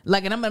go,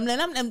 like, and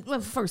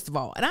I'm first of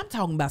all, and I'm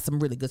talking about some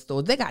really good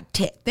stores. They got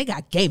tech. They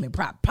got gaming,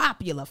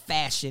 popular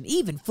fashion,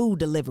 even food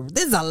delivery.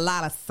 There's a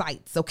lot of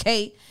sites,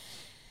 okay?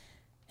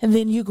 And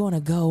then you're going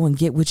to go and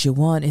get what you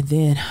want, and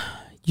then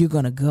you're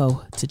going to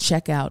go to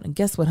check out. And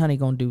guess what Honey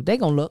going to do? They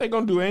going to look. They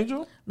gonna do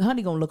Angel? The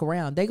Honey going to look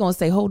around. They going to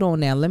say, hold on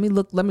now. Let me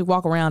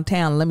walk around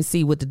town and let me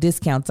see what the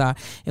discounts are.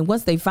 And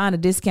once they find a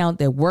discount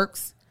that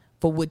works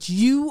for what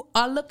you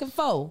are looking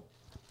for,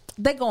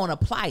 they're going to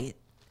apply it.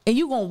 And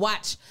you're going to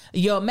watch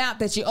your amount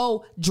that you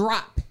owe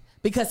drop.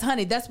 Because,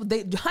 Honey, that's what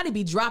Honey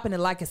be dropping it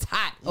like it's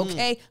hot,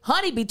 okay?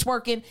 Honey be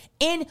twerking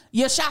in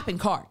your shopping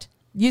cart.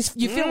 You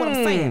feel what I'm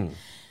saying?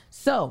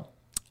 So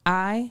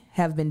I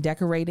have been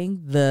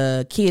decorating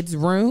the kids'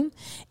 room,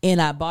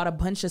 and I bought a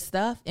bunch of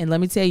stuff. And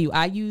let me tell you,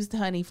 I used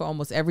Honey for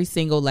almost every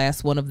single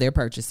last one of their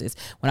purchases.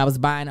 When I was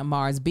buying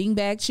Amar's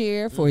beanbag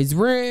chair for his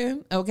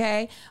room,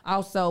 okay?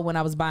 Also, when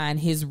I was buying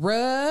his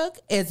rug,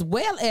 as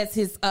well as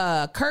his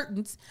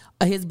curtains,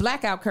 his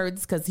blackout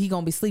curtains, because he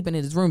going to be sleeping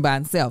in his room by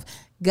himself.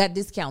 Got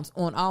discounts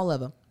on all of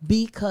them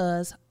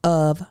because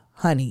of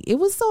Honey. It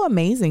was so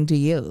amazing to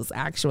use,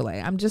 actually.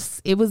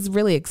 It was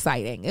really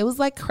exciting. It was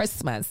like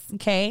Christmas,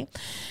 okay?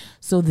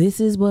 So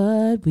this is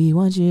what we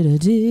want you to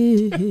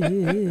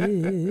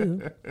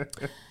do.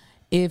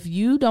 If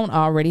you don't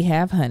already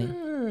have Honey,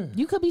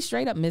 you could be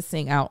straight up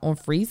missing out on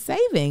free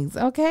savings,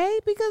 okay?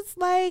 Because,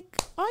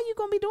 like, all you're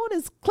going to be doing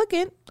is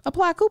clicking,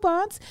 apply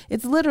coupons.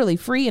 It's literally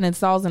free and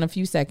installs in a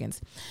few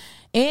seconds.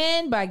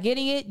 And by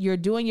getting it, you're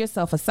doing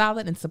yourself a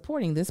solid and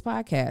supporting this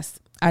podcast.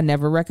 I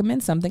never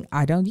recommend something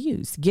I don't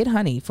use. Get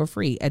Honey for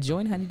free at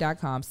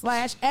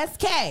joinhoney.com/SK.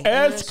 SK.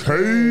 That's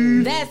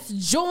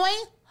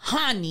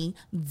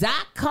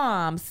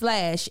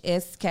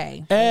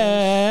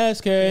joinhoney.com/SK.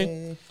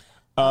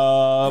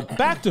 SK.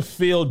 Back to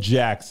Phil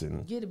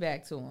Jackson. Get it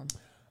back to him.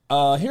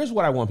 Here's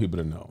what I want people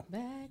to know.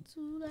 Back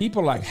to the...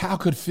 People are like, how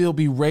could Phil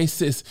be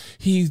racist?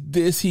 He's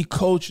this, he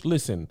coached.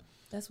 Listen,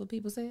 That's what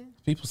people say?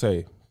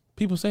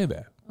 people say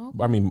that.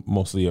 I mean,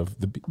 mostly of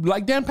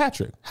like Dan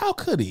Patrick. How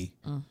could he?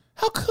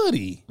 How could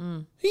he?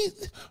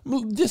 He's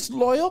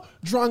disloyal,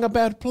 drawing a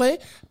bad play,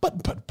 but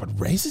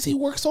racist. He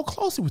works so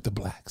closely with the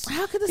blacks.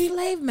 How could the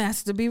slave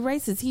master be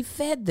racist? He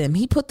fed them.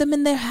 He put them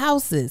in their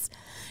houses.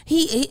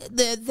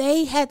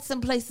 They had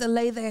some place to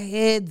lay their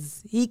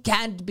heads. He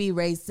can't be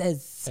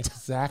racist.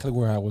 Exactly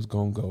where I was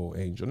gonna go,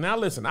 Angel. Now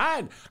listen,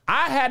 I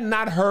had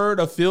not heard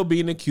of Phil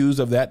being accused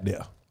of that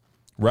there.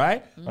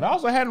 Right? But I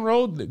also hadn't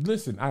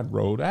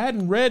I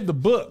hadn't read the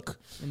book.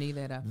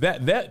 Neither had I.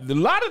 That a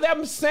lot of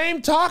them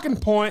same talking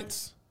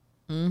points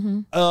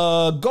go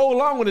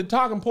along with the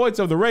talking points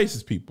of the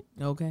racist people.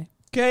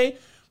 Okay?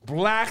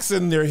 Blacks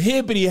and their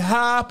hippity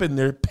hop and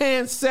their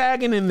pants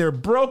sagging and their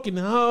broken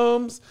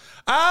homes.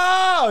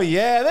 Oh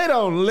yeah, they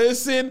don't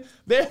listen.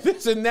 They're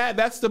this and that.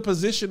 That's the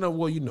position of,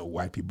 well,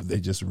 white people,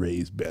 they just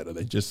raised better.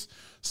 They just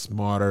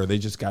smarter. They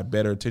just got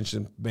better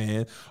attention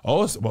span.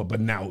 But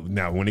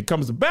now when it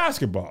comes to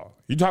basketball,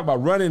 you talk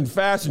about running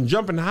fast and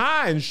jumping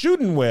high and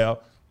shooting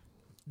well.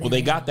 Well,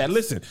 they got that.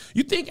 Listen,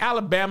 you think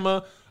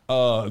Alabama,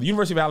 the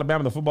University of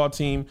Alabama, the football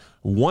team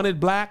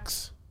wanted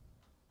blacks?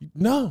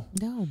 No,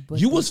 but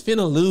you was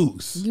finna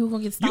lose. You were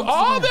gonna get stomped.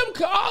 All the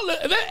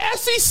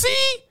SEC.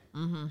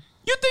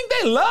 You think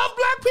they love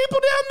black people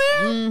down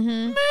there?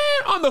 Man,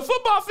 on the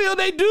football field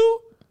they do.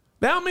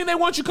 That don't mean they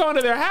want you coming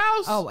to their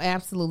house. Oh,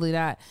 absolutely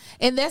not.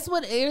 And that's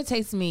what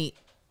irritates me.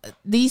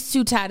 These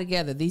two tie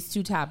together. These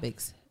two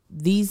topics.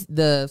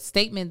 The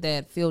statement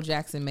that Phil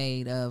Jackson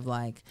made of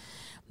like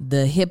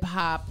the hip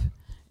hop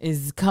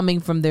is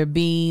coming from their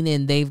being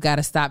and they've got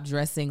to stop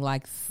dressing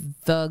like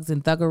thugs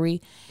and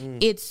thuggery.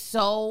 It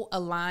so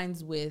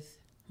aligns with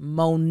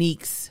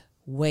Monique's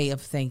way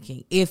of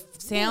thinking. It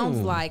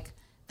sounds like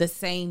the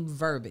same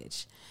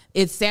verbiage.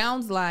 It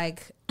sounds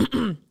like,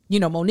 you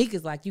know, Monique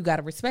is like, you got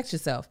to respect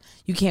yourself.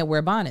 You can't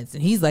wear bonnets.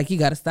 And he's like, you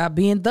got to stop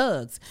being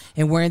thugs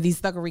and wearing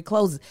these thuggery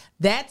clothes.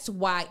 That's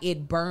why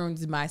it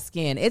burns my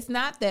skin. It's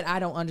not that I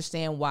don't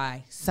understand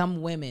why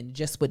some women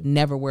just would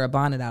never wear a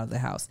bonnet out of the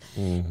house.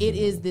 Mm-hmm. It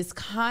is this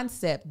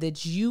concept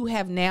that you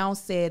have now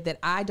said that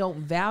I don't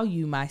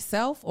value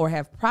myself or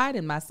have pride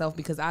in myself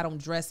because I don't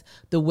dress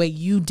the way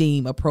you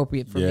deem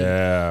appropriate for me.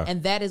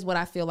 And that is what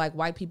I feel like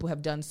white people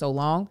have done so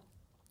long.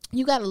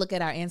 You got to look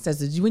at our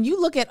ancestors. When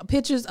you look at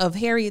pictures of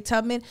Harriet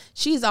Tubman,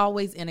 she's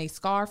always in a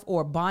scarf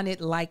or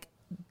bonnet-like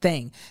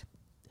thing.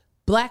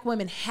 Black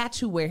women had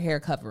to wear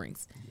hair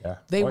coverings. Yeah.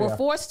 They were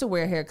forced to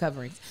wear hair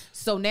coverings.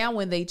 So now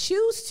when they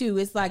choose to,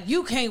 it's like,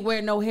 you can't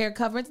wear no hair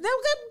coverings. No,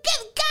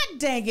 God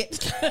dang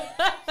it.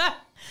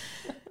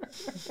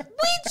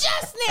 We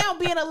just now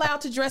being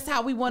allowed to dress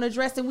how we want to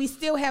dress, and we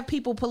still have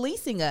people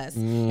policing us.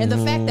 And the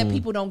fact that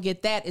people don't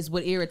get that is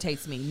what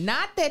irritates me.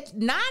 Not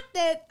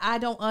that I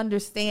don't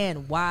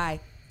understand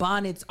why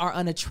bonnets are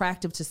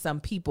unattractive to some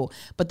people,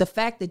 but the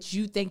fact that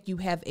you think you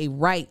have a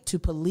right to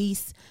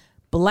police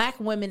Black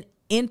women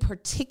in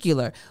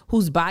particular,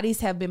 whose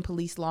bodies have been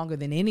policed longer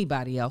than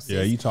anybody else's.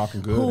 Yeah, you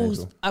talking good, whose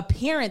Angel.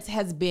 Appearance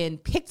has been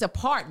picked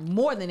apart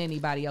more than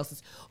anybody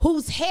else's.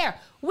 Whose hair,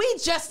 we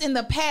just in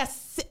the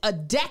past a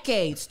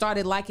decade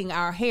started liking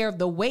our hair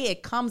the way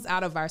it comes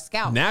out of our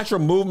scalp. Natural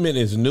movement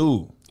is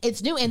new.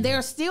 It's new, and there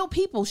are still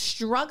people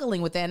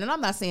struggling with that. And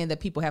I'm not saying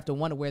that people have to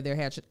want to wear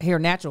their hair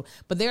natural,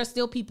 but there are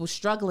still people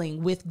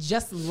struggling with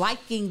just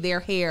liking their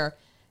hair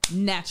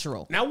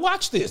natural. Now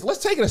watch this.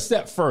 Let's take it a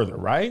step further,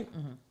 right?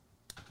 Mm-hmm.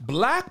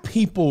 Black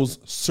people's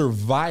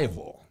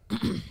survival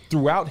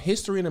throughout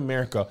history in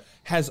America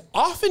has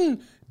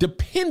often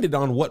depended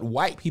on what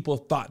white people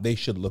thought they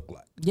should look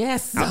like.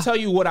 Yes. I'll tell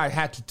you what I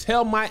had to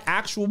tell my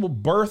actual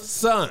birth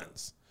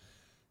sons.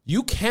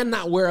 You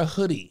cannot wear a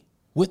hoodie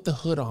with the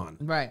hood on.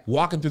 Right.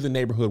 Walking through the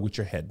neighborhood with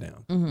your head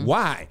down. Mm-hmm.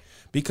 Why?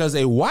 Because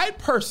a white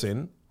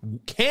person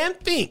can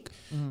think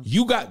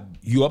you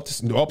up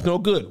to no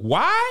good.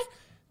 Why?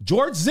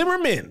 George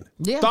Zimmerman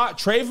thought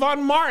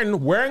Trayvon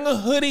Martin wearing a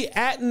hoodie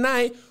at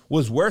night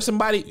was where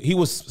he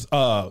was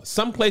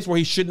someplace where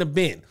he shouldn't have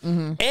been.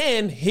 Mm-hmm.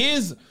 And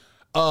his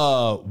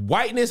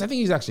whiteness, I think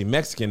he's actually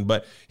Mexican,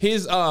 but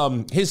his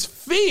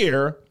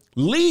fear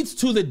leads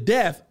to the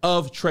death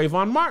of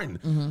Trayvon Martin.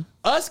 Mm-hmm.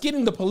 Us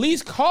getting the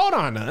police called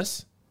on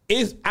us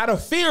is out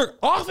of fear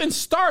often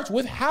starts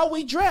with how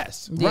we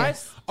dress,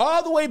 right?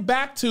 All the way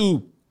back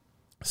to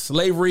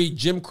slavery,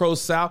 Jim Crow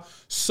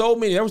South,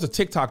 there was a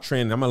TikTok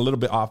trend. I'm a little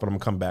bit off, but I'm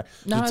gonna come back.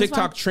 The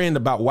TikTok trend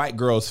about white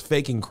girls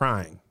faking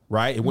crying,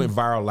 right? It went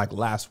viral like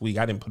last week.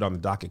 I didn't put it on the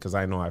docket because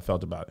I didn't know how I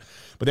felt about it.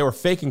 But they were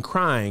faking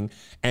crying,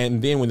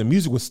 and then when the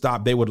music would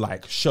stop, they would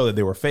like show that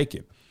they were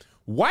faking.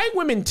 White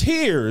women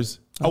tears,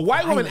 a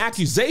white woman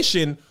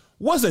accusation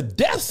was a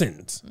death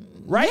sentence,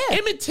 right? Yeah.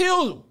 Emmett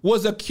Till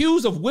was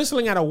accused of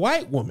whistling at a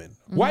white woman,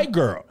 white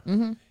girl.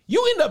 Mm-hmm.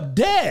 You end up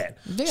dead.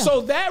 Yeah.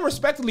 So that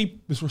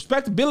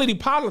respectability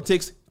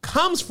politics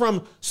comes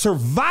from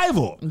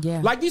survival.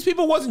 Yeah. Like these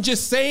people wasn't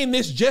just saying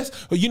this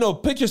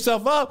pick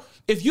yourself up.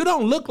 If you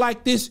don't look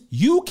like this,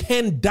 you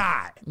can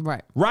die.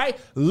 Right?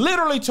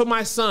 Literally to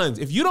my sons,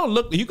 if you don't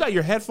look, you got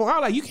your headphones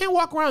on, like you can't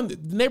walk around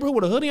the neighborhood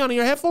with a hoodie on and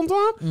your headphones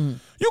on. Mm.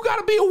 You got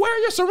to be aware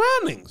of your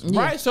surroundings,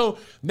 right? So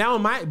now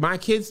my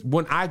kids,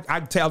 when I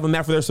tell them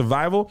that for their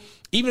survival,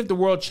 even if the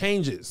world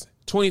changes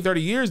 20,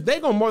 30 years, they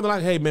gonna more than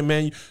like, hey,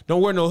 man,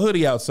 don't wear no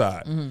hoodie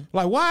outside. Mm-hmm.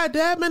 Like, why,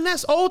 Dad? Man,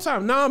 that's old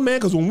time. Nah, man,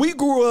 because when we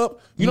grew up,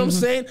 you know what I'm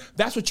saying?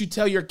 That's what you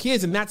tell your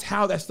kids, and that's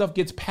how that stuff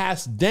gets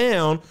passed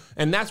down,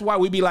 and that's why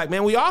we be like,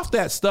 man, we off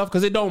that stuff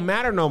because it don't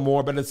matter no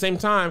more, but at the same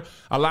time,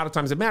 a lot of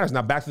times it matters.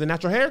 Now, back to the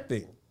natural hair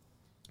thing.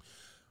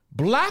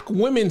 Black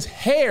women's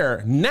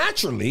hair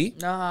naturally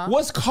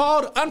was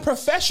called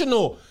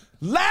unprofessional.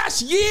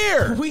 Last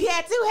year, we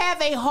had to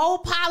have a whole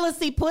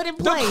policy put in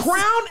place. The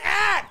Crown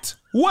Act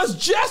was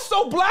just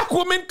so black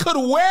women could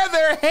wear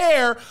their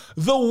hair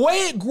the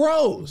way it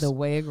grows. The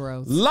way it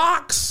grows.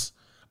 Locks,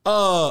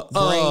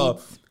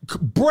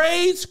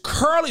 braids,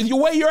 curly, the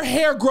way your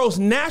hair grows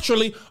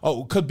naturally.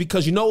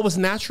 Because you know what was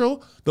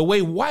natural? The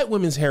way white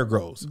women's hair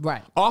grows.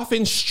 Right.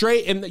 Often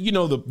straight, and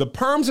the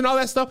perms and all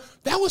that stuff,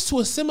 that was to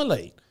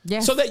assimilate.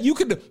 Yes. So that you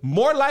could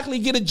more likely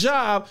get a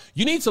job,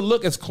 you need to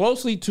look as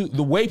closely to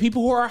the way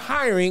people who are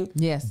hiring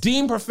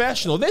deem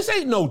professional. This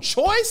ain't no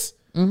choice.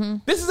 Mm-hmm.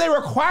 This is a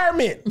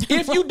requirement.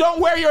 If you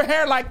don't wear your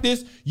hair like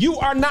this, you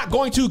are not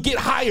going to get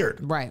hired.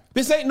 Right.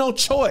 This ain't no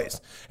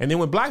choice. And then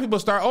when black people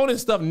start owning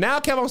stuff, now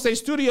Kev on Stage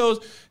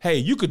Studios, hey,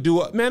 you could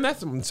do it. Man, I'm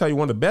going to tell you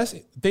one of the best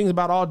things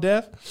about All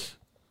Deaf.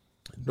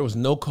 There was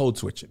no code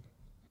switching.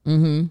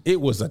 Mm-hmm.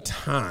 It was a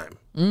time.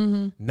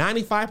 Mm-hmm.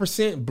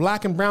 95%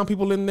 black and brown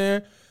people in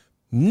there.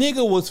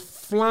 Nigga was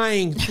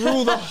flying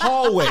through the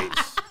hallways.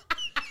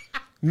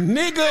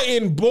 Nigga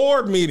in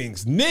board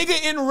meetings.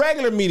 Nigga in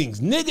regular meetings.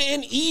 Nigga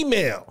in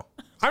email.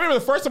 I remember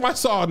the first time I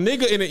saw a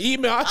nigga in an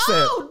email, I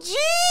said, oh,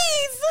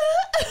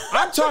 jeez.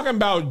 I'm talking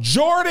about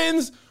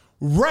Jordans,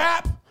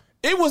 rap,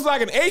 It was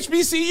like an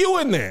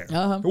HBCU in there.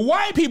 The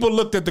white people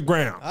looked at the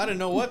ground. I didn't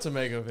know what to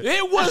make of it.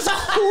 It was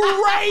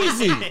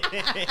crazy.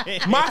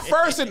 My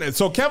first,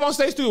 so Kev on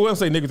stage too. We don't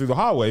say nigga through the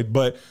hallway,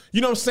 but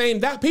you know what I'm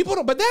saying? That people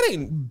don't, but that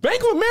ain't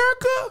Bank of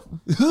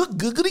America.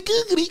 Googly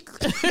googly.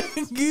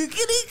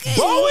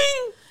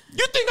 Boeing?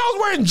 You think I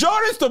was wearing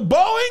Jordans to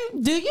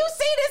Boeing? Do you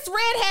see this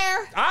red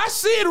hair? I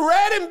see it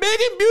red and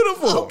big and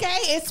beautiful. Okay,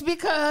 it's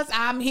because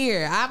I'm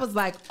here. I was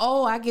like,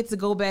 oh, I get to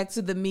go back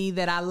to the me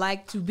that I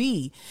like to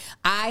be.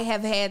 I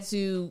have had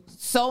to,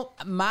 so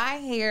my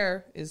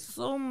hair is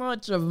so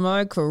much of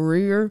my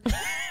career.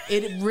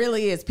 It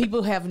really is.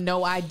 People have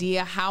no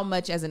idea how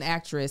much as an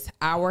actress,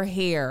 our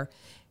hair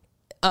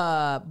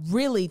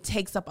really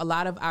takes up a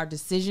lot of our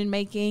decision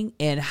making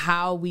and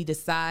how we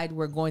decide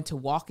we're going to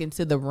walk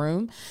into the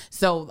room.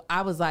 So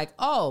I was like,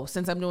 oh,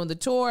 since I'm doing the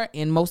tour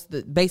and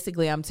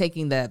basically I'm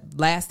taking the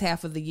last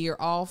half of the year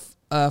off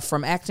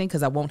from acting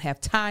because I won't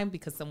have time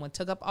because someone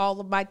took up all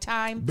of my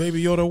time.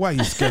 Baby Yoda, why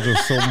you schedule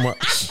so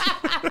much?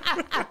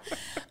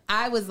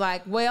 I was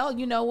like, well,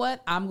 you know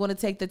what? I'm going to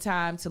take the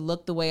time to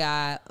look the way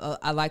I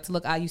like to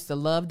look. I used to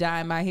love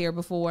dyeing my hair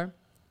before.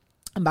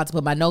 I'm about to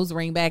put my nose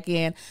ring back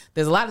in.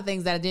 There's a lot of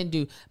things that I didn't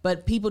do,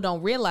 but people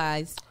don't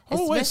realize.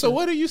 Oh wait, so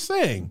what are you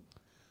saying?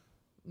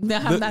 No,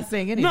 I'm not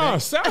saying anything. No,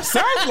 sounds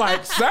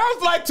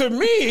like to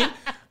me,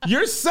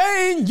 you're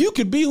saying you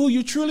could be who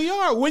you truly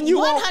are when you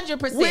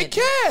 100%. with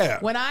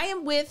Kev. When I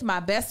am with my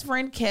best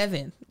friend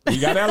Kevin. We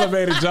got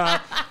elevated, John.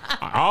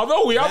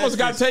 Although we almost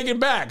got taken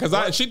back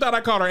because she thought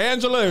I called her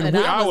Angela and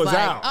I was like,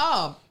 out.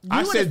 Oh,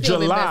 I said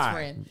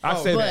July.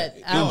 I said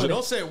but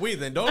don't say we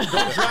then. Don't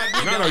drag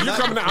me. No, you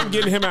coming out. I'm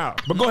getting him out.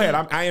 But go ahead.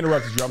 I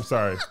interrupted you. I'm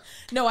sorry.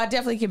 No, I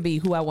definitely can be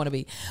who I want to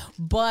be.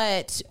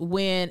 But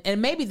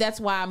and maybe that's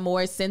why I'm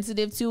more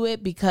sensitive to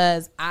it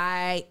because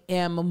I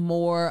am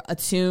more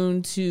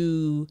attuned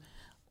to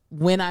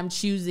when I'm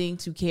choosing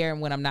to care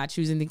and when I'm not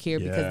choosing to care,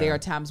 because there are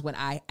times when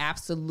I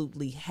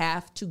absolutely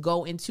have to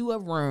go into a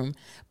room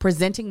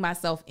presenting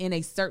myself in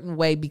a certain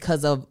way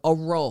because of a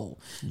role.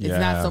 It's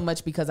not so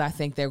much because I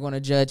think they're going to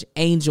judge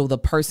Angel, the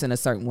person, a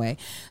certain way.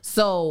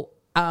 So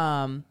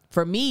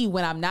for me,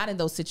 when I'm not in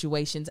those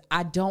situations,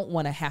 I don't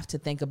want to have to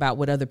think about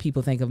what other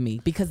people think of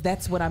me because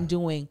that's what I'm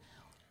doing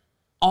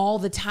all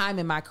the time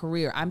in my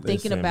career. I'm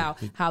thinking about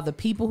how the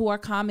people who are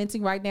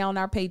commenting right now on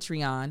our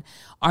Patreon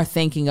are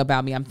thinking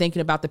about me. I'm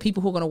thinking about the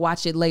people who are going to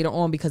watch it later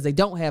on because they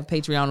don't have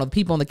Patreon, or the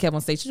people on the Kev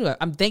on Stage too.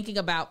 I'm thinking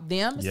about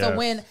them. Yes. So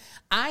when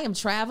I am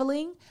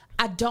traveling,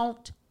 I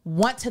don't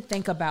want to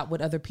think about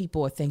what other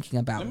people are thinking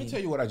about me. Let me tell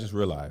you what I just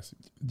realized.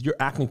 Your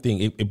acting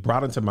thing, it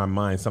brought into my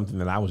mind something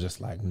that I was just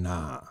like,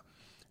 nah.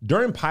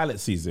 During pilot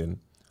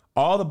season,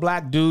 all the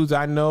black dudes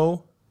I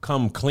know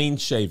come clean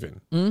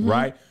shaven,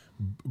 right?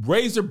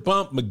 Razor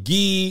bump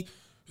McGee,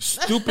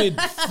 stupid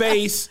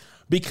face,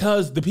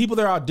 because the people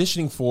they're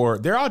auditioning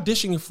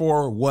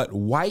for what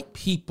white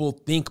people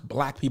think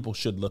black people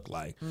should look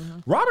like.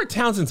 Robert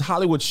Townsend's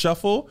Hollywood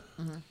Shuffle,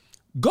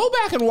 go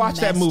back and watch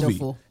that movie.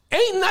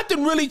 Ain't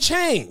nothing really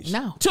changed.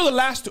 No. Till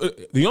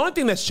the only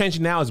thing that's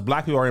changing now is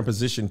black people are in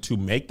position to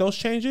make those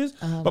changes.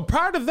 But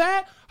prior to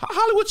that,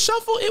 Hollywood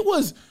Shuffle, it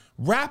was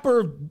rapper.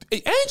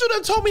 Angel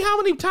done told me how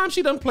many times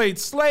she done played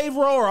slave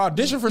role or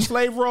auditioned for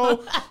slave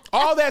role.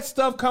 All that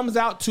stuff comes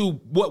out to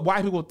what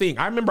white people think.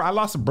 I remember I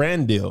lost a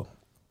brand deal,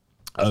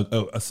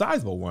 a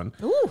sizable one,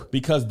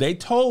 because they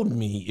told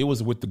me it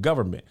was with the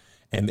government.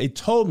 And they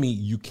told me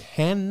you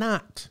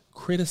cannot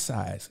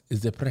criticize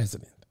the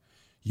president.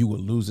 You will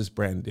lose this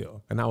brand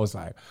deal. And I was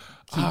like,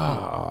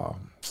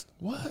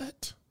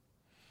 what?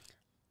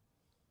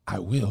 I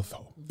will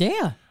though.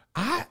 Yeah.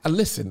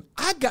 Listen,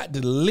 I got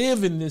to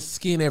live in this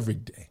skin every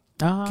day.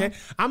 Okay.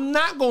 I'm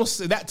not going to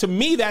say that. To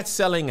me, that's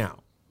selling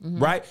out,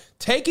 right?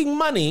 Taking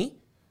money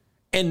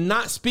and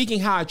not speaking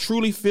how I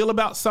truly feel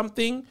about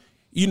something,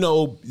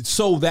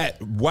 so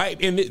that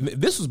white, and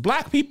this was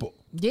black people.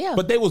 Yeah.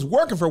 But they was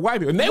working for white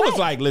people. And they was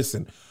like,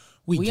 listen,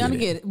 we get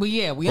it.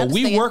 We understand.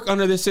 We work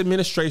under this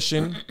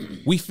administration.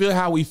 We feel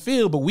how we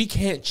feel, but we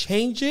can't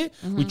change it.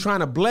 We're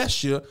trying to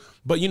bless you.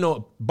 But,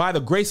 by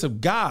the grace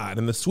of God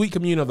and the sweet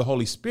communion of the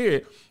Holy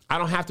Spirit, I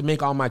don't have to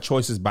make all my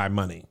choices by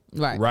money.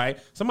 Right?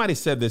 Somebody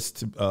said this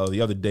the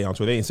other day on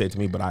Twitter. They didn't say it to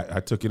me, but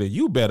I took it.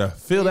 You better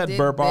feel that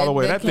burp all the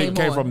way. That thing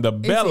came from the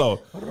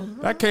bellow.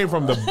 That came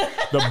from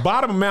the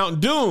bottom of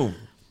Mount Doom.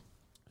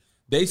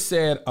 They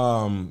said,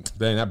 dang,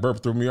 that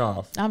burp threw me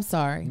off. I'm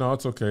sorry. No,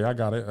 it's okay. I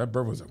got it. That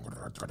burp was...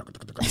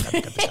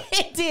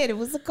 It did. It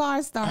was a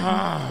car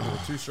starting.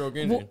 Two-stroke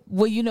engine.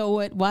 Well, you know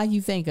what? Why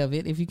you think of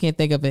it if you can't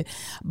think of it.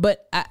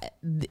 But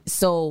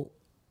so,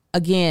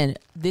 again,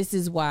 this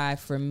is why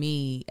for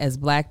me, as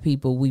black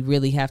people, we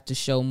really have to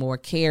show more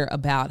care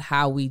about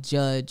how we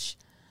judge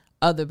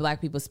other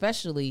black people,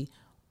 especially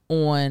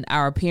on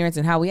our appearance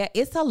and how we act.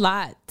 It's a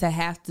lot to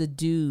have to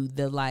do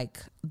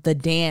the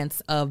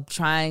dance of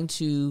trying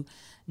to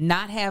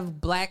not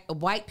have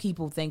white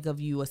people think of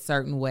you a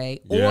certain way,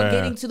 or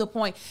getting to the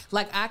point,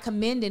 like, I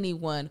commend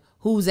anyone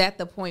who's at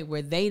the point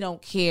where they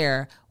don't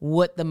care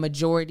what the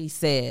majority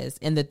says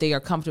and that they are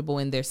comfortable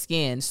in their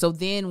skin. So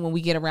then when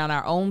we get around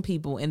our own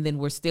people and then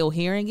we're still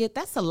hearing it,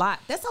 that's a lot.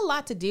 That's a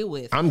lot to deal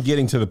with. I'm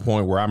getting to the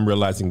point where I'm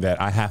realizing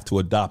that I have to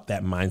adopt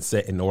that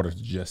mindset in order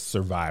to just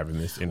survive in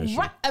this industry.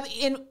 Right. I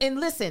mean, and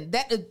listen,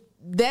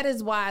 that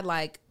is why,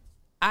 like,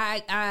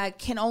 I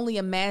can only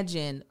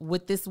imagine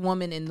what this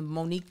woman in the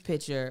Monique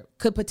picture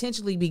could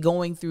potentially be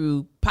going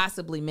through,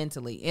 possibly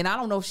mentally. And I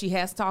don't know if she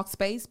has talk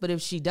space, but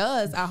if she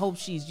does, I hope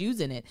she's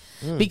using it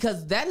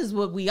because that is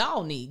what we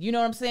all need. You know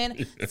what I'm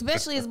saying?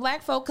 Especially as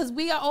Black folk, because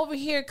we are over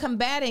here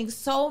combating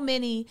not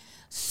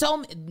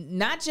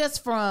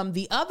just from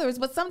the others,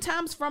 but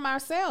sometimes from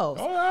ourselves.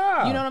 Oh,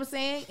 yeah. You know what I'm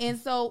saying? And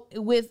so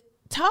with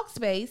talk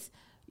space,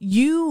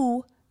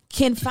 you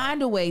can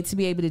find a way to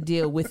be able to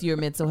deal with your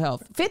mental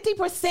health.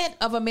 50%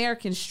 of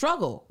Americans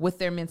struggle with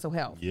their mental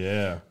health.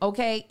 Yeah.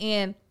 Okay.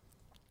 And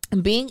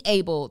being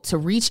able to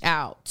reach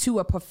out to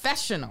a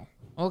professional,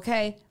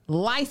 okay,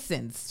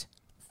 licensed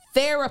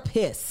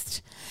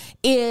therapist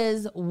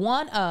is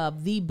one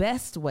of the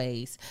best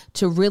ways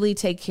to really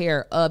take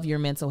care of your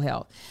mental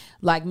health.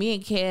 Like me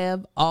and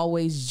Kev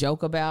always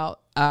joke about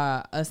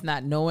us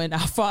not knowing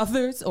our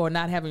fathers or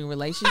not having a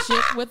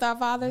relationship with our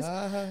fathers.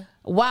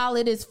 While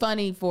it is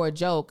funny for a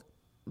joke,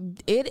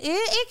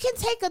 it can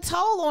take a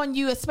toll on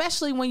you,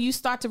 especially when you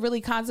start to really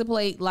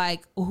contemplate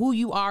like who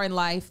you are in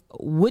life,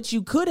 what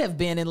you could have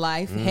been in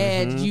life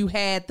had you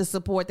had the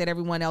support that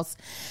everyone else,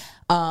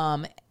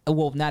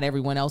 well, not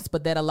everyone else,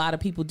 but that a lot of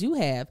people do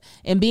have.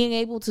 And being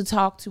able to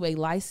talk to a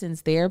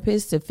licensed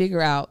therapist to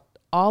figure out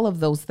all of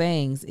those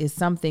things is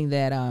something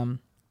that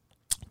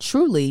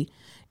truly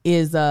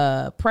is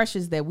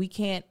precious that we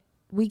can't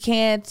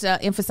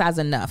emphasize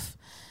enough.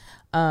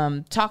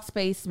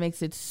 Talkspace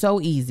makes it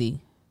so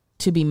easy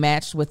to be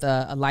matched with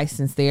a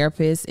licensed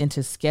therapist and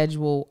to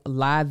schedule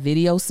live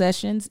video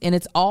sessions, and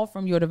it's all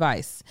from your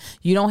device.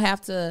 You don't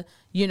have to,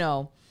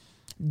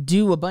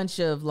 do a bunch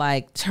of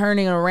like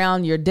turning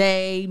around your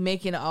day,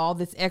 making all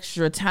this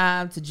extra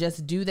time to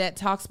just do that.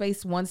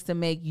 Talkspace wants to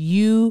make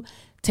you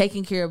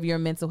taking care of your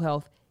mental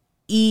health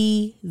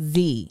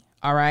easy.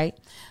 All right.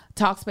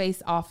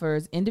 Talkspace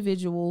offers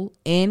individual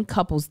and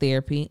couples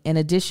therapy in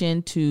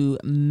addition to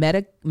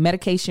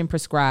medication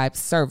prescribed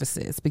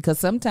services, because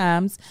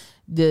sometimes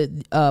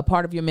the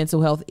part of your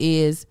mental health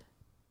is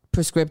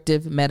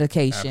prescriptive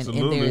medication.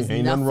 Absolutely. And there's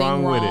Ain't nothing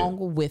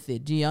wrong with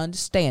it. Do you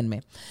understand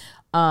me?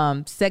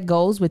 Set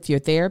goals with your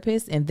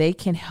therapist and they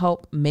can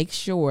help make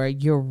sure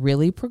you're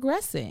really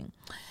progressing.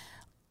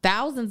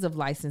 Thousands of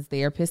licensed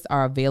therapists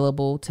are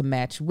available to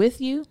match with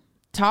you.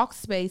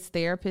 Talkspace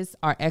therapists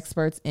are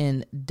experts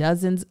in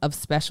dozens of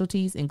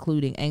specialties,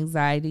 including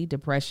anxiety,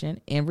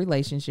 depression, and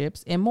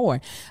relationships, and more.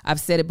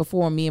 I've said it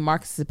before on me and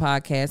Marcus's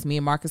podcast. Me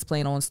and Marcus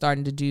plan on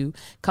starting to do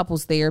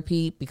couples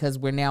therapy because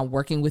we're now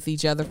working with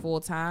each other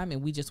full time,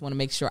 and we just want to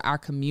make sure our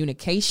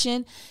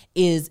communication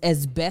is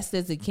as best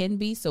as it can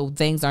be so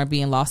things aren't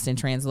being lost in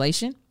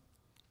translation.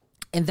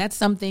 And that's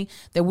something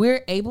that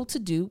we're able to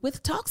do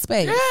with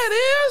Talkspace. Yeah,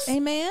 it is.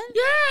 Amen.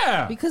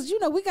 Yeah. Because,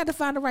 we got to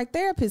find the right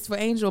therapist for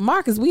Angel and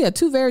Marcus. We are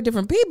two very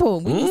different people.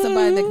 We need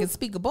somebody that can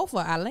speak both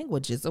of our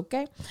languages,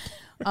 okay?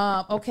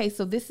 Okay,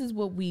 so this is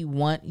what we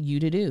want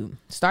you to do.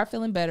 Start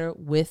feeling better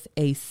with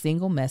a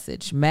single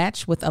message.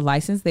 Match with a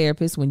licensed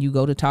therapist when you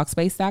go to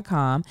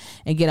Talkspace.com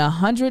and get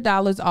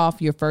 $100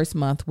 off your first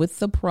month with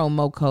the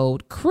promo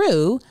code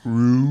CREW.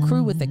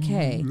 CREW with a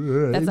K.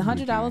 That's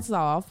 $100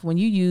 off when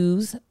you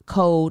use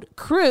code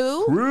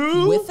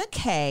CREW with a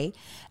K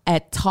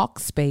at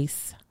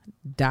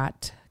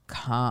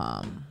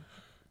Talkspace.com.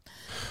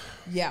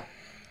 Yeah.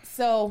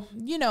 So,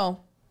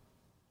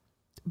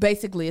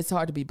 basically it's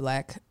hard to be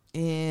Black.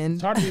 And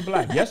It's hard to be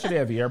Black. Yesterday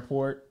at the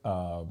airport,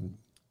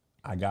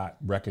 I got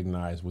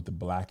recognized with the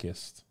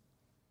blackest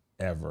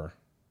ever.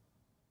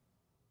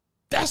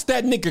 That's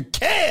that nigga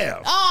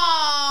Kev.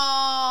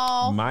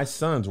 oh, My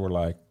sons were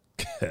like,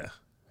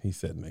 he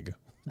said nigga.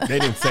 They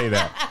didn't say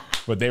that,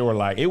 but they were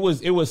like, it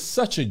was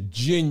such a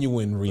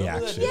genuine Remember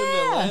that reaction. dude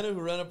in Atlanta who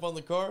ran up on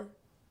the car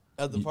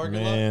at the parking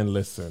lot? Man,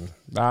 listen,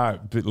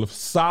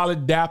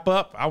 solid dap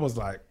up. I was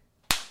like,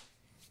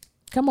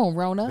 come on,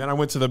 Rona. then I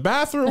went to the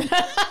bathroom.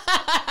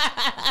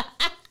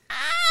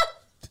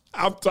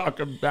 I'm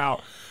talking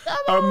about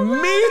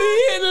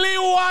immediately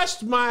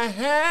washed my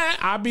hand.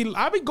 I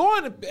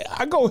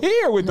go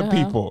here with the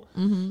people.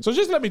 So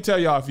just let me tell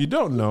y'all, if you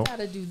don't know,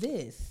 Gotta do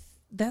this.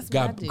 That's what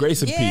I God do.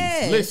 grace and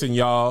Yes. peace. Listen,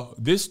 y'all,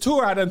 this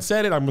tour, I done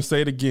said it, I'm gonna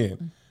say it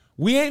again.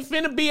 We ain't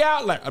finna be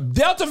out like a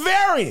Delta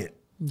variant.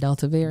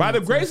 Delta variant. By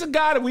the grace of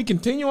God, if we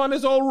continue on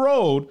this old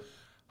road,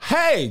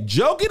 hey,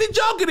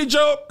 jokety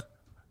joke.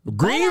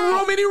 Green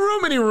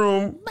roomity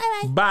room.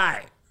 Bye-bye.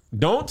 Bye.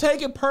 Don't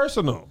take it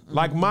personal,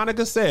 like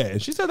Monica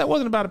said. She said that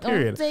wasn't about a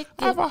period. Don't take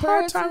I have it a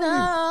hard time with you.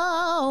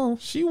 personal.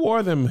 She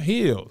wore them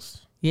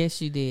heels. Yes,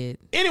 she did.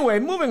 Anyway,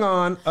 moving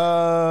on.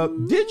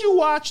 Did you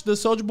watch the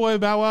Soulja Boy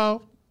Bow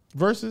Wow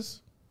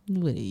versus?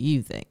 What do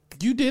you think?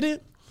 You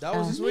didn't? That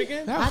was this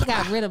weekend? I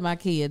got rid of my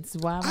kids.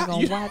 Why am I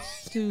gonna watch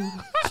two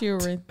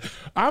Curing.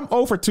 I'm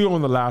 0 for 2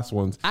 on the last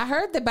ones. I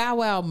heard the Bow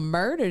Wow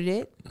murdered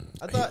it.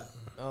 I thought.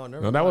 Oh,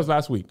 never. No, that was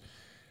last week.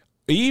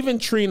 Eve and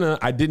Trina,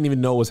 I didn't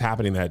even know was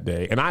happening that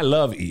day. And I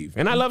love Eve.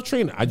 And I love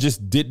Trina. I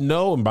just didn't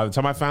know. And by the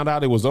time I found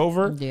out it was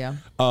over, Yeah.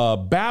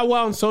 Bow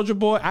Wow and Soulja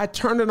Boy, I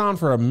turned it on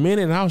for a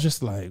minute and I was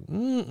just like,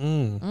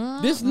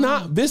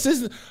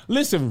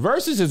 listen,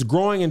 Verzuz is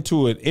growing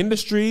into an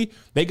industry.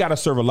 They got to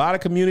serve a lot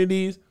of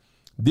communities.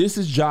 This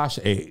is Josh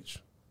age.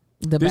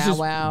 The Bow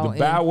Wow. The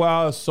Bow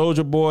Wow,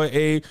 Soulja Boy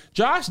age.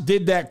 Josh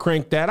did that,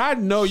 crank that. I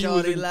know you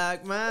was Shorty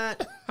like mine.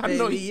 I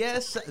know Baby,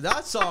 yes.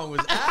 That song was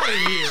out of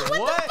here.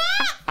 What?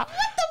 What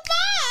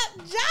the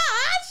fuck,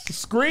 Josh?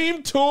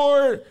 Scream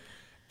Tour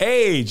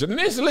age. And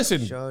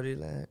listen, Shorty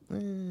like.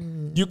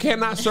 you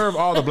cannot serve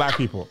all the black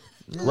people,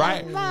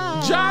 right?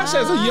 Josh,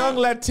 as a young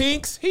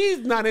Latinx, he's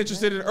not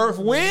interested in Earth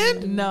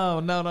Wind. No.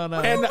 And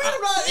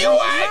Right. you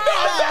ain't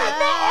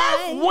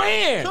no Earth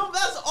Wind. No,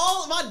 that's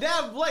all my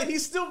dad played. He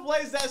still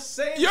plays that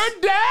same. Your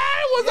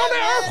dad was on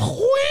the Earth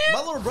Wind. My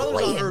little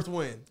brother's on Earth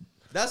Wind.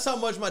 That's how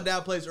much my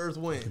dad plays Earth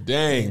Wind.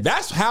 Dang,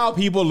 that's how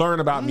people learn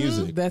about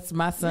music. That's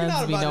my You're sons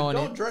not be about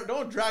knowing to, it.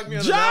 don't drag me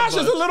under Josh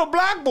that is a little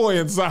black boy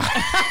inside.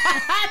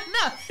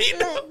 No. He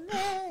know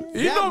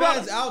That about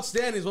band's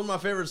Outstanding is one of my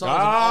favorite songs of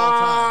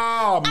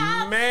all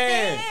time. Oh,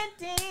 man.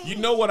 You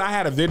know what? I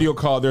had a video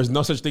called There's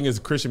No Such Thing as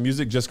Christian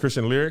Music, Just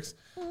Christian Lyrics.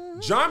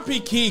 John P.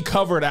 Key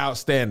covered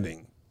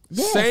Outstanding.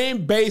 Yes.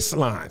 Same bass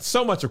line.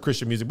 So much of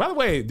Christian music. By the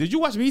way, did you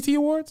watch BT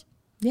Awards?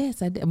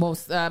 Yes, I did.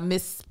 Most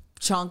Miss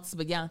Chunks,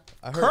 but yeah.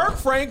 Kirk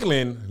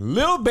Franklin,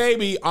 Lil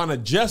Baby on a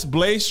Just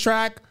Blaze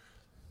track.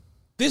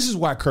 This is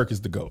why Kirk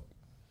is the GOAT.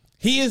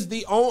 He is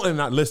the only,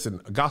 and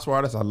listen, gospel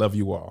artists, I love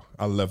you all.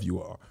 I love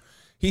you all.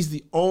 He's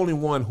the only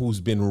one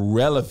who's been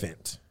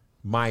relevant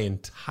my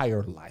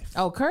entire life.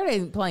 Oh, Kurt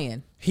ain't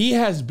playing. He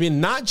has been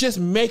not just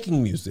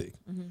making music,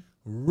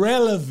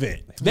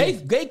 relevant.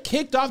 They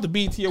kicked off the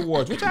BT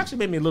Awards, which actually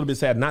made me a little bit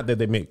sad. Not that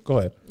they make. Go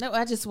ahead. No,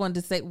 I just wanted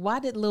to say, why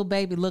did Lil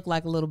Baby look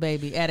like a little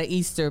baby at an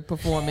Easter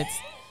performance?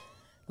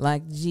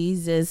 Like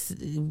Jesus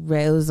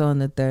rose on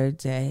the third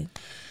day.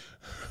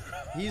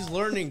 He's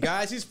learning,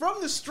 guys. He's from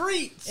the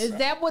streets. Is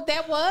that what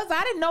that was?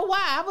 I didn't know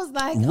why. I was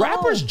like,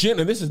 Rappers, oh.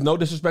 and this is no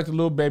disrespect to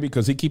Lil Baby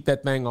because he keep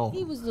that thing on.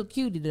 He was a little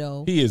cutie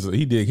though. He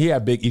did. He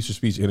had big Easter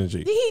speech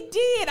energy. He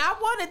did. I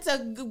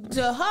wanted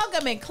to hug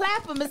him and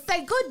clap him and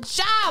say, "Good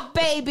job,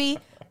 baby.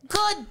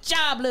 Good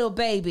job, little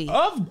baby."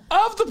 Of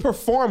the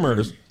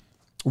performers,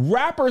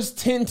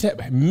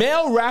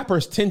 male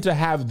rappers tend to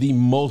have the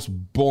most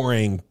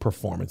boring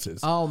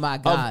performances. Oh my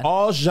God. Of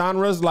all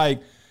genres, like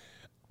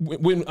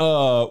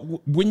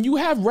when you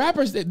have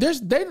rappers, they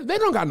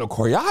don't got no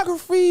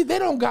choreography. They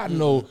don't got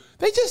no.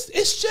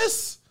 It's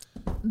just.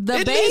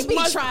 The Baby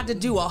tried to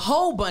do a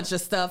whole bunch of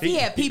stuff. He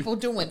had people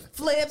doing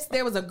flips.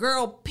 There was a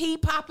girl pee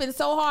popping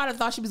so hard I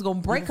thought she was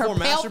gonna break her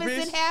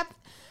pelvis in half.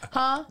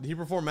 Huh? Did he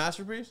perform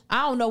Masterpiece?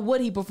 I don't know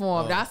what he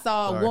performed. I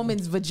saw sorry. a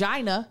woman's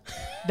vagina.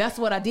 That's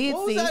what I did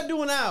What see. was that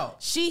doing out?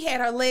 She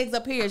had her legs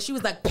up here. She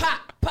was like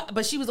pop, pop,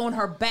 but she was on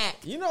her back.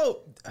 You know,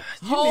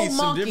 you Whole need some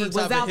monkey different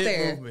was type out of hip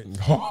there. movement.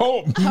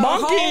 Monkey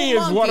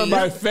whole is one of monkey.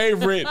 my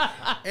favorite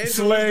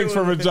slangs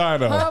for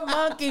vagina. Her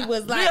monkey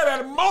was like, Yeah,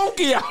 that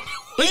monkey out.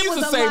 We It used to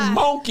was a say lot.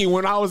 monkey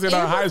when I was in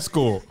high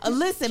school.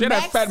 Listen, She had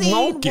that fat Maxine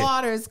monkey.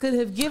 Waters could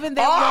have given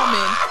that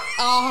woman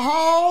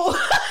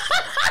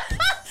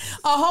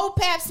a whole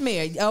pap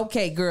smear.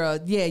 Okay, girl.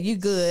 Yeah, you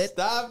good.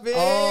 Stop it.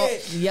 Oh,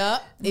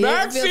 yup.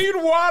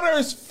 Maxine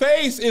Waters'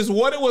 face is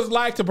what it was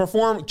like to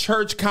perform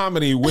church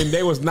comedy when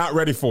they was not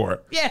ready for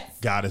it. Yes.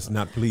 God is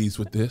not pleased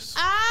with this.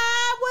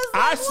 I was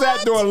I like, sat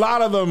what? through a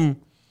lot of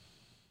them.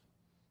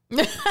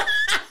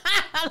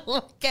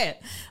 Look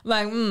at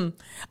I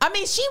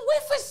mean, she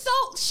went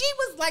for she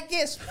was like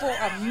this for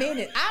a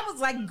minute. I was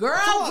like, girl,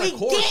 That's a lot we of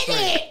core get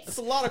strength. it. That's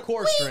a lot of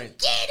core We strength.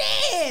 get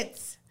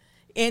it.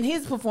 And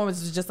his performance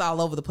was just all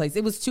over the place.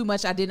 It was too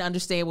much. I didn't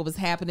understand what was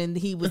happening.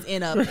 He was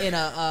in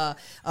a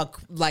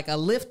like a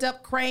lift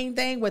up crane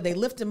thing where they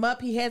lift him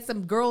up. He had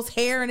some girl's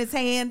hair in his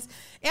hands.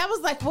 And I was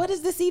like, what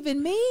does this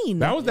even mean?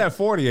 That was that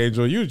 40,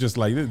 Angel. You were just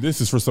like,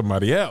 this is for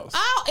somebody else.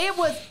 Oh,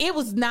 it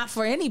was not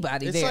for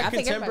anybody It's there. like I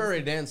think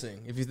contemporary dancing,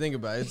 if you think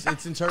about it.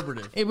 It's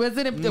interpretive. it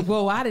wasn't.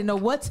 Well, I didn't know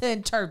what to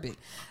interpret.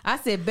 I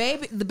said,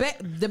 baby,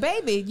 the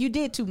baby, you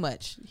did too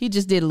much. He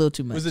just did a little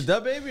too much. Was it Da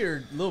Baby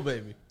or Lil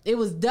Baby? It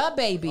was the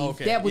baby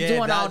Okay. that was Yeah,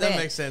 doing that- all that. that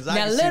makes sense. I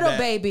Now, can see little that.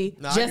 baby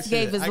No, I can just see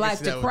gave that. his I can life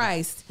see that to with you.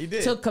 Christ, He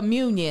did. took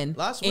communion,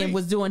 Last and week.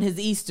 was doing his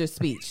Easter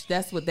speech.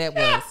 That's what that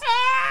was.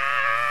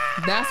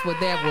 That's what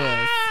that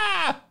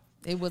was.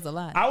 It was a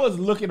lot. I was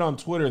looking on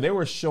Twitter. They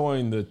were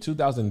showing the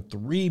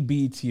 2003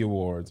 BT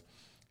Awards.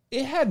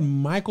 It had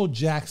Michael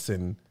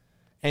Jackson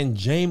and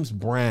James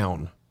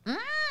Brown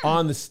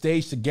on the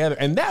stage together.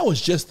 And that was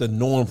just the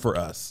norm for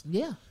us.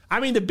 Yeah. I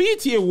mean, the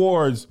BT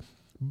Awards,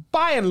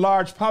 by and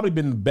large, probably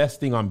been the best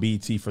thing on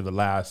BT for the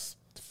last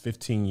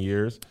 15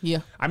 years. Yeah.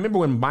 I remember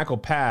when Michael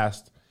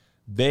passed,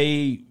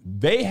 they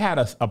had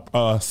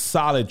a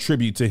solid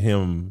tribute to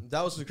him.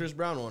 That was the Chris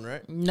Brown one,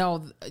 right?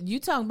 No, you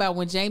talking about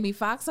when Jamie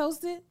Foxx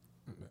hosted?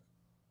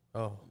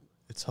 Oh,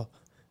 it's all.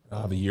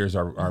 The years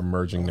are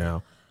merging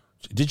now.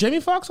 Did Jamie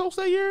Foxx host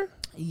that year?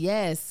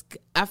 Yes,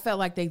 I felt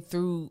like they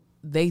threw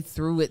it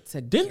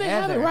together. Didn't they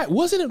have it right?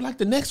 Wasn't it like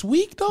the next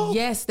week though?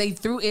 Yes, they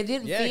threw it.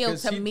 Didn't feel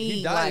to me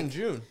he died like in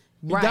June.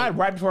 He died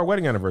right before our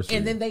wedding anniversary.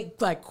 And then they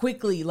like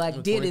quickly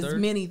like did as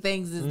many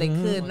things as they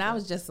could, and I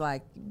was just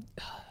like,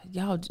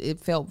 y'all,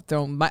 it felt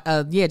thrown.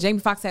 Jamie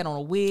Foxx had on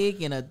a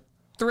wig and a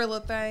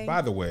Thriller thing.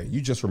 By the way,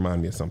 you just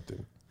remind me of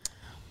something.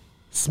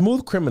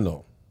 Smooth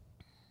Criminal.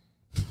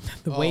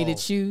 The weighted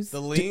shoes.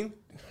 The lean.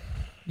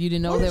 You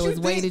didn't know there was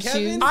weighted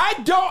shoes? I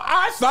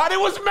thought it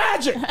was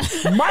magic.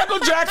 Michael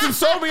Jackson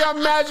sold me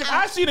on magic.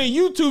 I seen a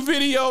YouTube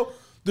video.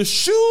 The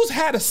shoes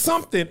had a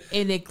something.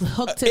 And it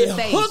hooked to the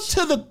stage. Hooked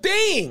to the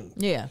thing.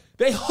 Yeah.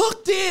 They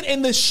hooked in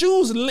and the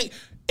shoes,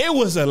 it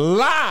was a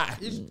lie.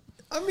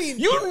 I mean.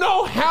 You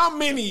know how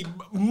many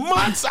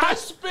months I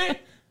spent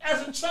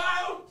as a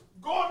child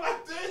going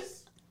like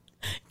this?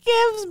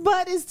 Kev's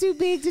butt is too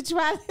big to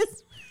try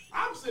this.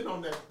 I'm sitting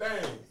on that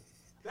thing.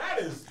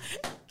 That is...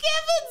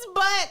 Kevin's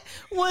butt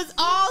was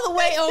all the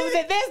way over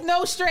there. There's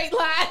no straight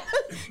line.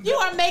 You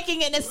are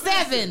making it a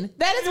 7.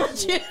 That is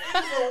what you... It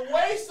is a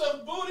waste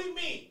of booty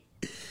meat.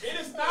 It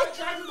is not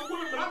attractive to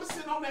women, but I'm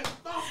sitting on that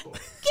thumper.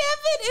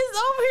 Kevin is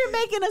over here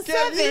making a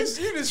 7.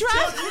 You just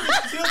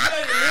tilted your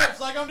lips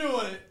like I'm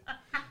doing it.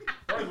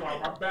 First of all,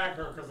 my back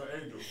hurt because of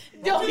Angel.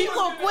 No, you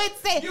gonna quit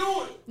saying.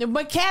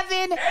 But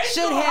Kevin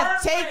should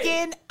have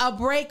taken a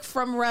break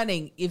from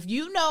running. If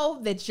you know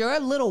that you're a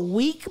little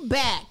weak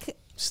back...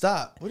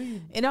 Stop. What are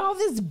you... And all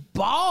this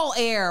ball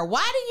air.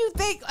 Why do you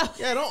think...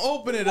 Yeah, don't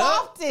open it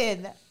up.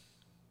 Often.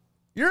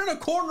 You're in a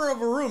corner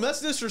of a room.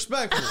 That's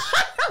disrespectful.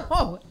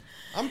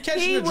 I'm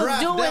catching a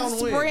draft downwind. He was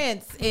doing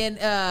sprints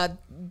and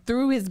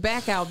threw his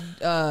back out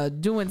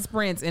doing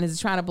sprints and is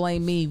trying to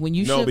blame me when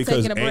you should have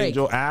taken a break.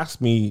 Angel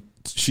asked me,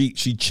 she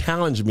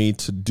challenged me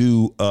to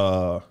do,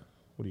 what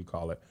do you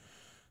call it?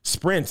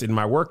 Sprints in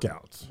my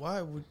workouts.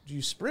 Why would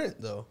you sprint,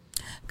 though?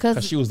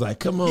 Because she was like,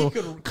 come on.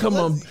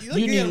 You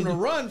need him to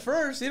run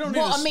first. You don't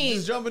need to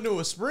just jump into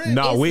a sprint.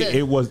 No,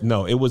 it was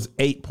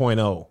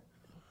 8.0.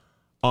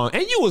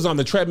 And you was on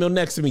the treadmill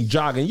next to me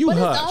jogging. You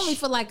hushed. It's only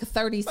for like a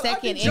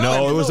 30-second.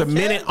 No, it was a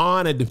minute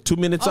on and 2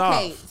 minutes off.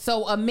 Okay,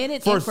 so a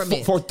minute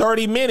increment. For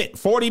 30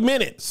 minutes, 40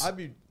 minutes.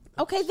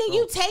 Okay, then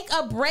you take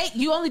a break.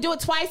 You only do it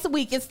twice a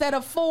week instead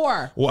of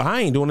 4. Well, I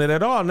ain't doing it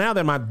at all now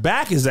that my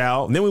back is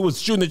out. And then we was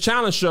shooting the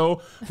challenge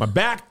show. My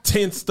back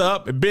tensed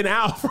up and been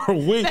out for a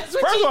week. That's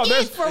what you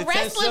did for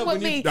wrestling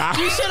with me.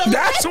 You should have.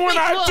 That's when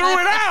I threw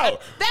it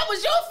out. That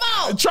was your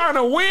fault. Trying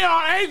to win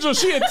on Angel,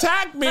 she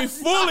attacked me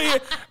fully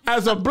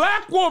as a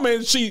black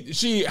woman.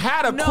 She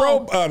had a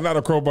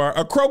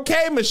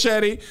croquet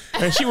machete,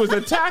 and she was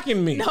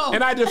attacking me.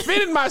 And I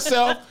defended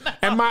myself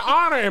and my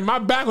honor, and my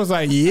back was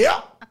like,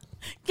 yep.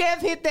 Kev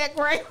hit that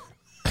great.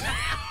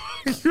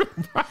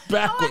 My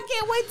back I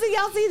can't wait till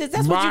y'all see this.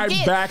 That's what you get.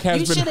 My back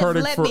has been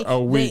hurting for a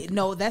week.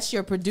 No, that's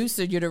your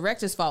producer, your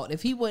director's fault.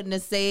 If he wouldn't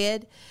have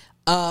said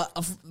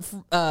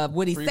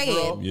what he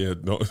said, yeah,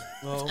 no.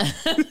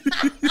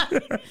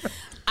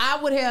 I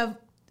would have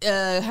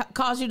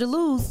caused you to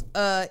lose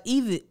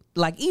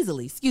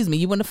easily. Excuse me,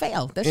 you wouldn't have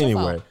failed. That's your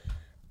fault.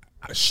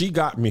 She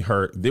got me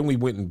hurt. Then we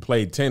went and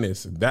played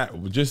tennis. That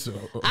was just...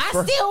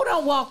 I still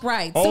don't walk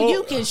right, so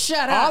you can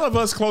shut up. All of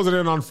us closing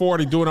in on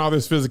 40, doing all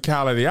this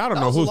physicality. I don't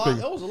know who's...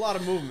 That was a lot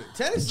of movement.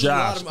 Tennis is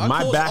Josh, a lot of...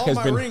 I closed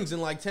all my rings in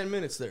like 10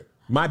 minutes there.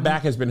 My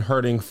back has been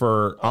hurting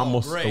for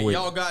almost a week.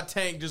 Y'all got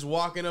Tank just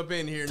walking up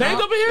in here. Tank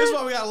up in here? This is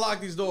why we got to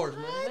lock these doors,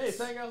 man. Hey,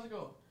 Tank, how's it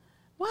going?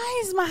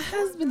 Why is my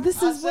husband...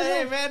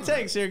 Hey, man,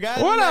 Tank's here,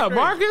 guys. What up,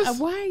 Marcus?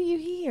 Why are you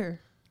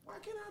here? Why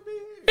can't I be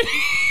here?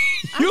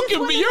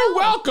 You're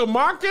welcome,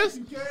 Marcus.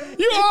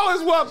 You're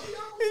always welcome.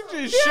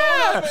 She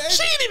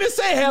didn't even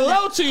say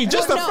hello to you.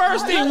 Just the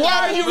first thing.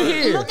 Why are you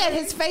here? Look at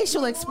his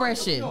facial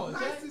expression.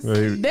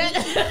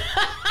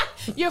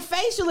 Your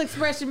facial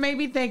expression made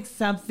me think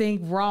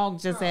something wrong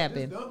just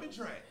happened.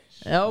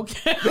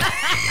 Okay.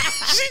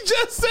 She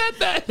just said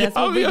that. That's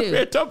what we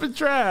do. Dumping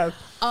trash.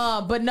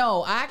 But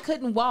no, I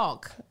couldn't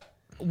walk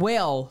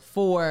well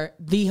for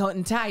the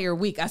entire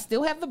week. I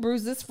still have the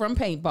bruises from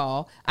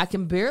paintball. I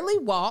can barely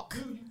walk.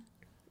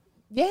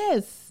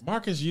 Yes.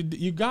 Marcus,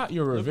 you got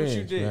your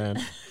revenge,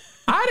 man.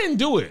 I didn't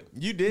do it.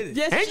 You did it.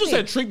 Yes, Angel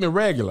said treatment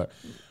regular.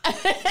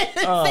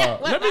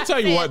 Let me tell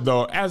you what,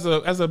 though. As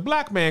a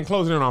black man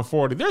closing in on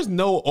 40, there's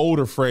no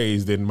older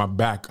phrase than my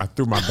back. I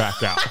threw my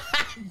back out.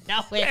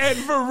 And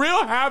for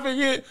real, having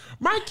it.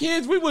 My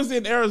kids, we was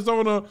in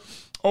Arizona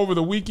over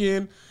the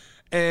weekend.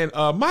 And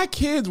my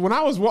kids, when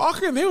I was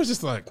walking, they was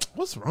just like,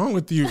 what's wrong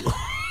with you?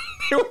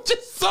 They were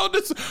just so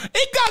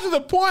it got to the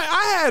point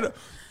I had...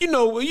 You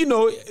know,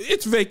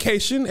 it's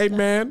vacation,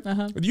 amen.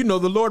 You know,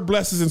 the Lord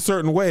blesses in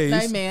certain ways.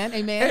 Amen.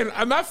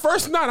 And my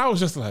first night, I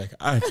was just like,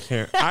 I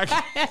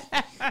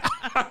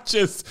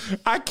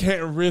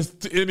can't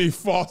risk any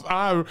false.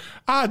 I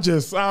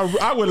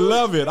would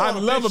love it. I'd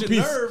love a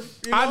piece.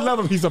 I'd love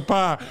a piece of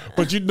pie.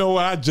 But you know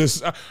what? I'm at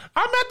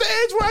the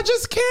age where I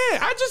just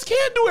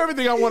can't do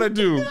everything I want to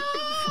do.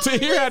 to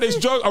hear how this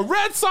joke, a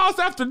red sauce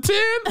after 10?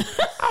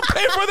 I'll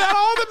pay for that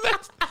all the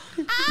next.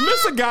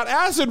 Listen, got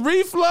acid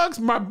reflux,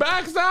 my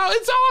back's out.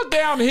 It's all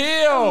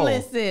downhill.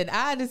 Listen,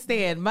 I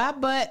understand. My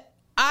butt,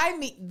 I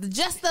need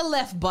just the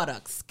left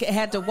buttocks.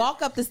 Had to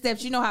walk up the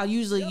steps. You know how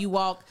usually you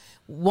walk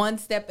one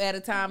step at a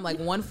time, like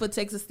one foot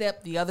takes a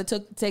step, the other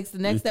takes the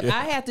next step.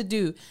 I had to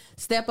do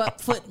step up,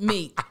 foot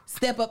meet,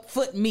 step up,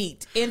 foot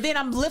meet, and then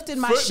I'm lifting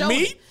my shoulder.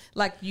 Meet?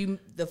 Like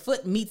the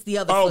foot meets the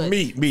other foot. Oh,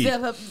 meet.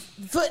 Step up,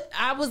 foot.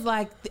 I was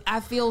like,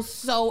 I feel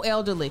so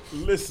elderly.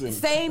 Listen.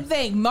 Same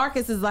thing.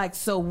 Marcus is like,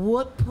 so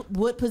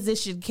what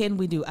position can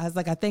we do? I was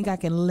like, I think I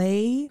can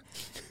lay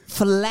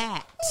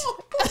flat.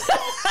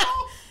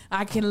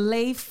 I can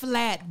lay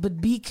flat,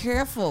 but be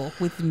careful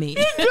with me.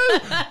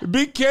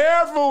 Be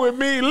careful with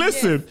me.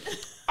 Listen,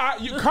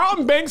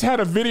 Carlton Banks had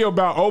a video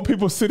about old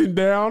people sitting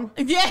down.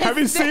 Yes, have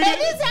you seen that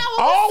it? is how I was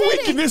all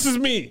sitting. week, this is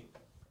me.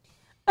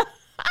 Kevin,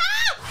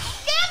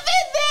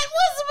 that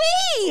was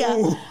me.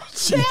 Ooh,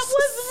 that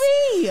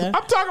was me. I'm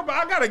talking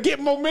about I gotta get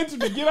momentum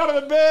to get out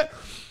of the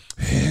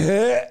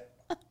bed.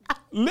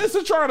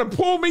 Lisa trying to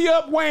pull me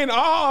up weighing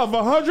all of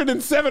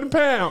 107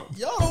 pounds.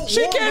 Y'all don't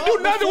She warm can't up do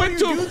nothing before with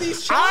you two. do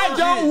these I don't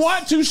challenges.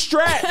 want to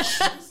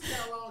stretch.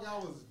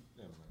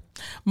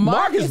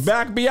 Marcus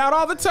back be out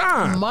all the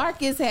time.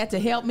 Marcus had to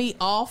help me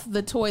off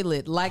the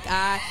toilet.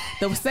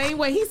 The same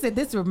way he said,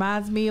 this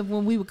reminds me of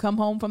when we would come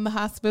home from the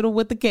hospital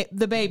with the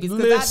babies.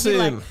 Because I'd be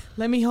like,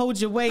 let me hold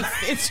your waist.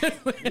 It's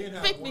just You didn't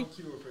have one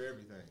cure for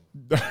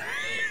everything.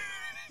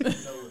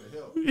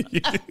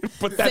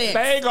 Put that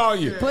thing on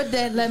you. Put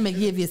that, let me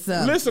give you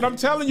some. Listen, I'm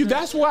telling you,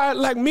 that's why,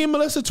 like me and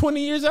Melissa, 20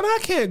 years, and I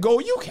can't go.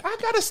 I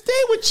gotta stay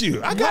with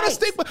you. I gotta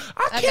stay.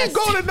 I can't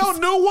go to no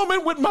new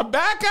woman with my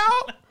back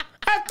out.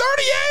 At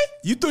 38,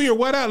 you threw your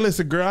what out?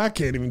 Listen, girl, I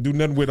can't even do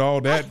nothing with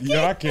all that.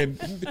 I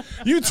can't.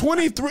 You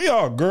 23,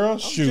 oh girl,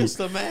 shoot. Just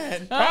a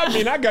man. I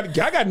mean, I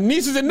got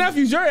nieces and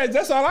nephews your age.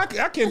 That's all I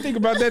can't think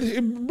about that.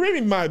 Bring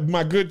me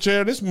my good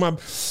chair.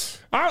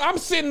 I'm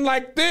sitting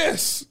like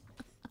this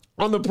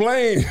on the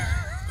plane.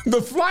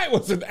 The flight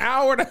was an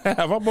hour and a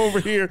half. I'm over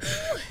here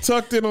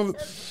tucked in on.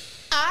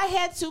 I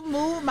had to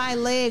move my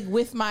leg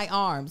with my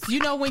arms. You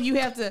know when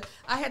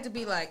I had to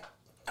be like,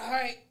 all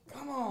right,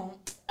 come on.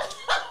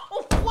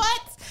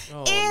 What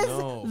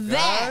is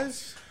that?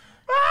 Guys?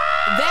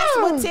 That's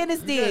what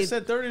tennis You guys did.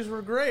 said 30s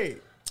were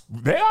great.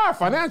 They are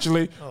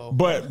financially,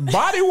 but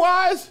body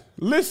wise,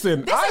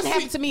 listen. This didn't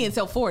happen to me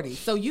until 40.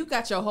 So you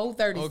got your whole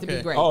 30s to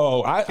be great.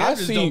 Oh, I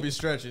Just see. don't be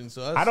stretching.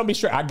 So I don't be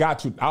stretching. I got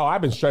to. Oh,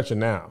 I've been stretching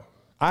now.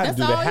 I That's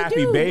do the all happy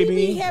you do. baby.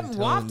 We be having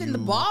wafting the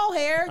ball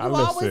hair. You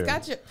always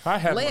got your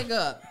leg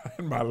up. I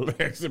had my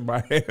legs in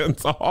my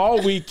hands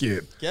all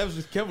weekend.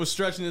 Kev was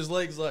stretching his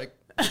legs like.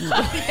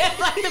 Like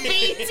the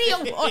BET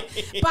award.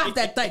 Pop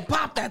that thing,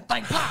 pop that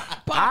thing,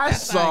 pop I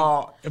that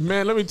saw,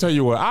 man, let me tell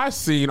you what. I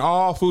seen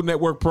all Food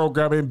Network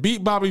programming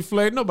beat Bobby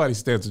Flay. Nobody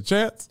stands a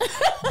chance.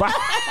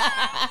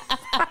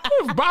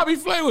 Bobby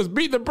Flay was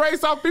beating the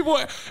brakes off people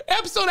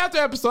episode after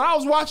episode. I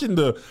was watching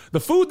the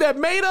Food That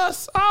Made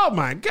Us. Oh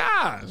my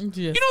gosh. Yes.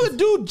 You know the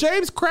dude,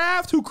 James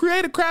Kraft, who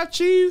created Kraft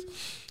cheese?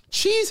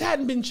 Cheese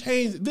hadn't been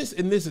changed. This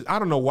is, I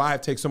don't know why I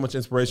take so much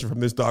inspiration from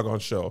this doggone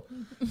show.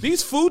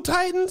 These food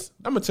titans,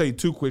 I'm going to tell you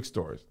two quick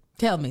stories.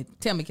 Tell me,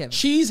 Kevin.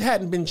 Cheese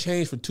hadn't been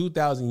changed for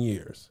 2,000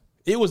 years.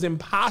 It was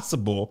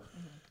impossible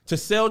to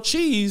sell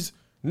cheese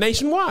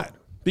nationwide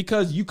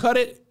because you cut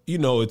it,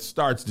 it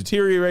starts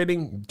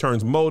deteriorating,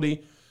 turns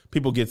moldy,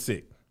 people get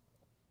sick.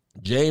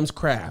 James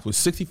Kraft, with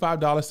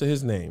 $65 to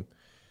his name,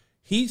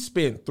 he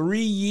spent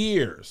 3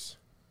 years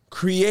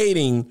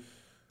creating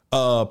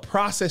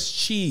processed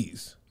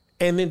cheese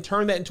and then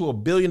turned that into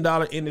 $1 billion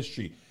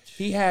industry.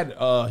 He had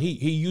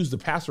he used the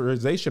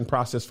pasteurization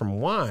process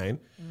from wine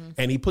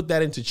and he put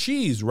that into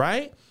cheese,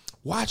 right?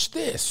 Watch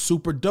this.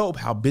 Super dope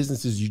how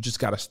businesses, you just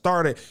got to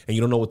start it and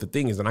you don't know what the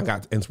thing is. And I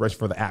got inspiration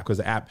for the app because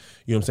the app,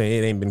 it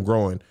ain't been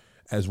growing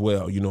as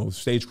well.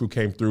 Stage Crew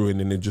came through and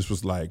then it just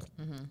was like,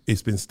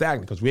 it's been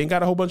stagnant because we ain't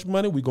got a whole bunch of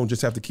money. We're going to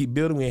just have to keep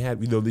building. We ain't had,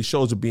 these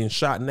shows are being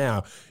shot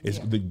now.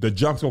 The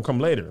jump's going to come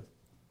later.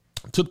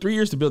 Took 3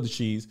 years to build the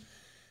cheese.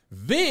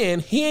 Then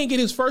he ain't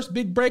get his first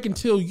big break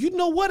until, you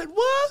know what it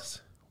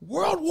was?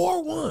 World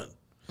War I.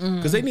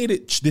 Because they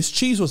needed, this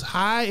cheese was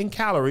high in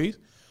calories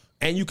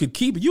and you could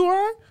keep it. You all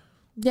right?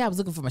 Yeah, I was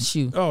looking for my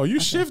shoe. Oh, you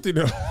shifted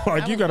it.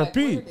 Like you got to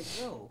pee. Where did it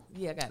go?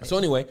 Yeah, I got it. So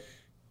anyway,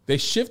 they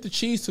shift the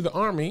cheese to the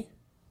Army,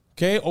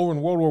 okay, over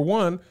in World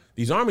War I.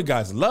 These Army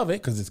guys love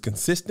it because it's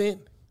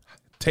consistent,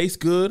 tastes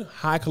good,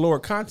 high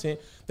caloric content.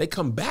 They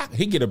come back.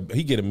 He get a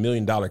 $1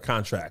 million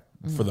contract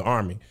for the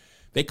Army.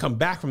 They come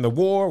back from the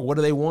war. What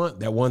do they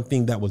want? That one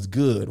thing that was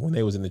good when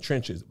they was in the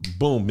trenches.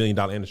 Boom, $1 million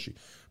industry.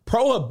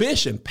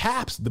 Prohibition,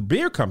 Pabst, the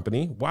beer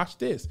company, watch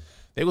this.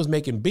 They was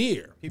making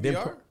beer.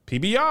 PBR?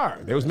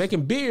 PBR. They was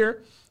making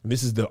beer. And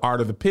this is the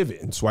art of the pivot.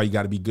 And that's why you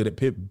got to be good at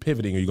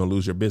pivoting or you're going to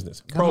lose your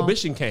business.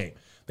 Prohibition came.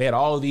 They had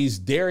all of these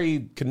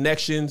dairy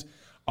connections.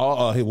 They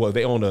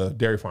owned a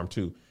dairy farm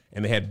too.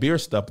 And they had beer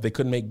stuff, but they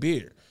couldn't make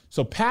beer.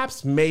 So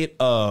Pabst made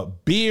a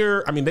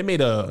beer. I mean, they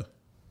made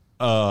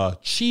a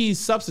cheese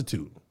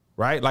substitute.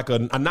 right? Like a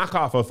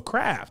knockoff of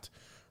Kraft,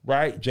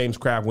 right? James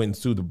Kraft went and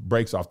sued the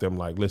brakes off them.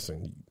 Like,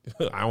 listen,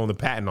 I own the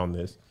patent on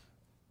this,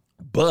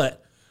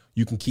 but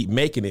you can keep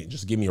making it.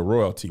 Just give me a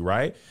royalty,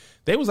 right?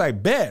 They was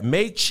like, bet,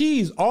 made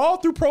cheese all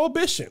through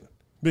Prohibition.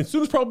 As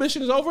soon as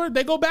Prohibition is over,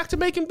 they go back to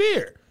making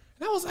beer.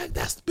 And I was like,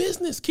 that's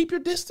business. Keep your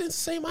distance.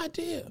 Same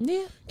idea.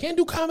 Yeah. Can't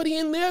do comedy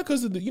in there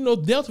because of the,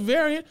 Delta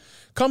variant.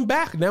 Come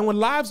back. Now when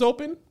live's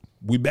open,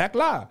 we back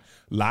live.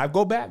 Live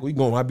go back. I'm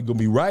gonna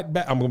be right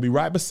back. I'm gonna be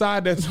right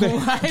beside that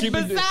stage.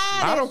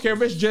 I don't care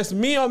if it's just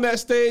me on that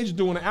stage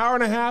doing an hour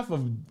and a half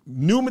of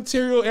new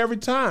material every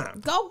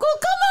time. Come on,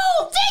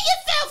 tell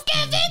yourself,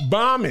 Kevin.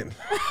 Bombing.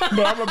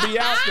 But I'm gonna be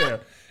out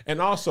there.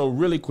 And also,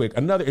 really quick,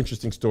 another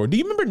interesting story. Do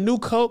you remember New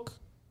Coke?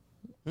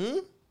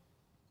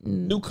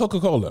 New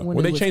Coca-Cola.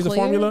 When they changed the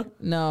formula?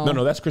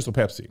 No, that's Crystal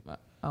Pepsi.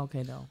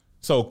 Okay, no.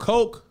 So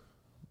Coke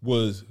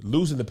was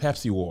losing the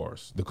Pepsi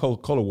wars, the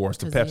Coca-Cola wars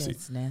to Pepsi.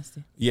 It's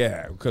nasty.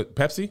 Yeah.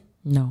 Pepsi?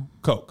 No.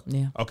 Coke?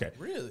 Yeah. Okay.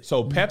 Really?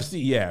 So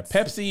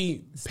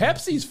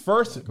Pepsi's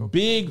first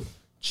big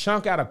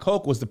chunk out of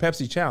Coke was the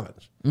Pepsi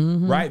Challenge,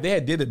 right? They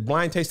had did a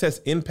blind taste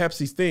test in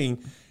Pepsi's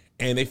thing,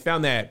 and they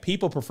found that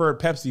people preferred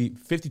Pepsi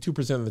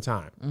 52% of the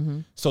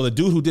time. So the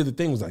dude who did the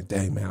thing was like,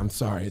 dang, man, I'm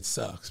sorry. It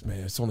sucks,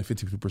 man. It's only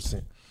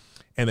 52%.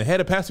 And the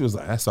head of Pepsi was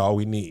like, that's all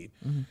we need.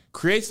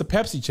 Creates the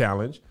Pepsi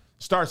Challenge,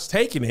 starts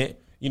taking it.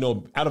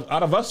 Out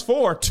of us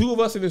four, 2 of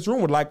us in this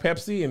room would like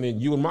Pepsi, and then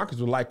you and Marcus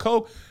would like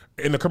Coke.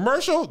 In the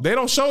commercial, they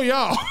don't show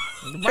y'all.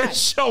 Right. They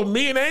show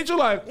me and Angel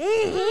like,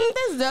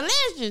 this is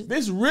delicious.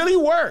 This really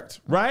worked,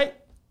 right?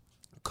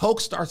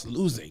 Coke starts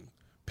losing.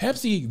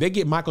 Pepsi, they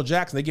get Michael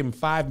Jackson, they give him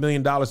 $5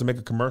 million to make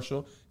a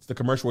commercial. It's the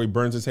commercial where he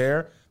burns his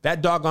hair.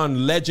 That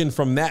doggone legend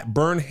from that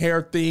burn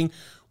hair thing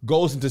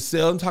goes into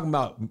sales. I'm talking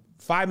about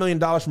 $5 million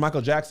from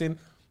Michael Jackson.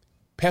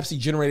 Pepsi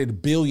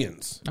generated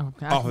billions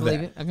off of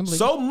that. I can believe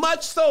so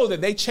much so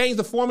that they changed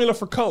the formula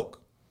for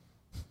Coke.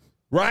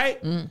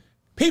 Right?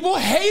 People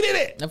hated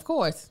it. Of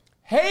course.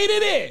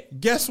 Hated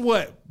it. Guess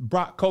what?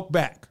 Brought Coke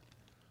back.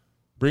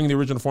 Bring the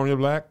original formula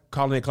back,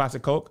 calling it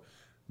Classic Coke.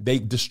 They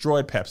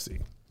destroyed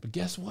Pepsi. But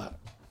guess what?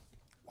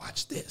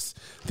 Watch this.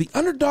 The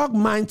underdog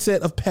mindset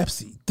of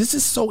Pepsi. This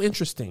is so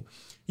interesting.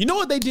 You know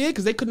what they did?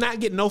 Because they could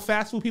not get no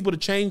fast food people to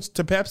change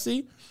to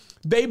Pepsi.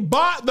 They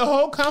bought the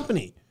whole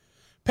company.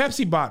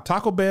 Pepsi bought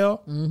Taco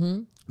Bell,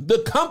 the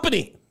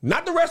company,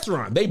 not the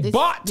restaurant. They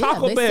bought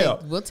Taco Bell.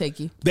 Said, we'll take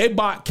you. They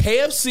bought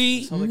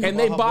KFC and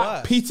they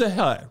bought Pizza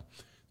Hut.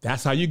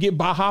 That's how you get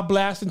Baja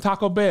Blast and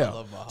Taco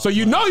Bell. So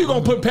you're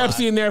going to put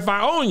Pepsi in there if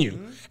I own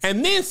you.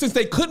 And then since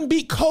they couldn't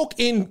beat Coke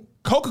in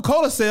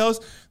Coca-Cola sales,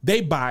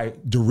 they buy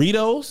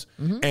Doritos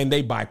and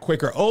they buy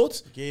Quaker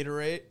Oats.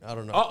 Gatorade? I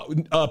don't know.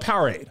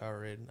 Powerade.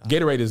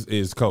 Gatorade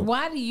is Coke.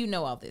 Why do you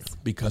know all this?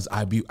 Because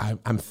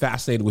I'm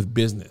fascinated with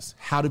business.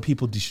 How do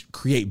people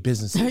create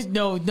businesses?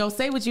 No,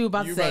 say what you were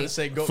about to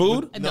say.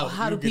 Food? No,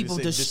 how do people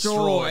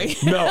destroy?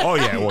 No, oh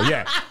yeah, well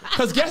yeah.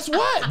 Because guess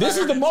what? This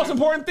is the most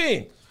important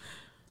thing.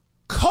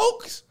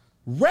 Coke's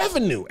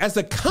revenue as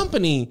a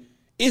company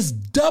is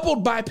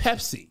doubled by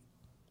Pepsi.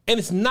 And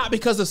it's not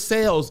because of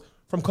sales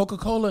from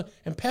Coca-Cola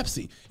and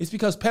Pepsi. It's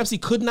because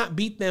Pepsi could not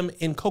beat them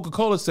in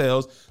Coca-Cola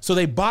sales, so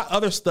they bought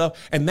other stuff,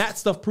 and that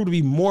stuff proved to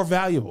be more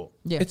valuable.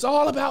 Yeah. It's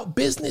all about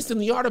business and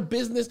the art of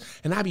business,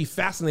 and I'd be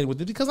fascinated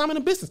with it because I'm in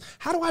a business.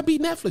 How do I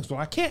beat Netflix? Well,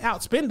 I can't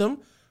outspend them.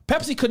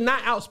 Pepsi could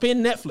not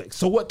outspend Netflix.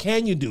 So what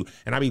can you do?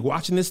 And I'd be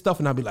watching this stuff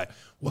and I'd be like,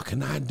 what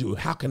can I do?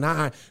 How can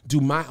I do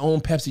my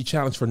own Pepsi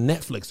challenge for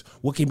Netflix?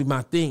 What can be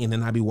my thing? And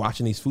then I'd be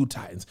watching these Food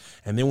Titans.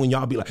 And then when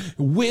y'all be like,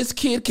 Wiz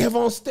Kid Kev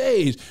on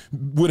stage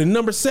with a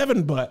number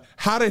 7 butt.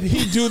 How did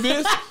he do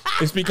this?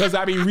 It's because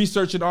I be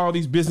researching all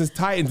these business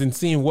titans and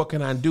seeing what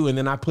can I do. And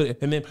then I put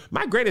it, and then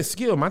my greatest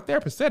skill, my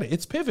therapist said it,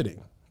 it's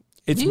pivoting.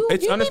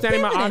 It's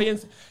understanding my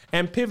audience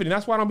and pivoting.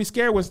 That's why I don't be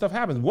scared when stuff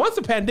happens. Once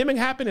the pandemic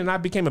happened and I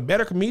became a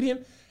better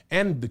comedian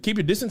and the keep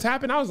your distance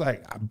happened, I was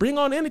like, bring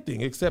on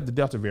anything except the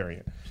Delta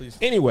variant. Please,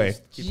 anyway,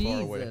 keep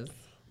far away.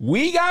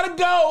 We gotta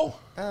go.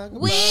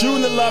 We're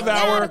shooting the love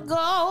hour.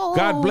 Go.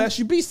 God bless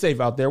you. Be safe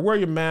out there. Wear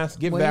your mask.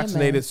 Get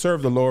vaccinated.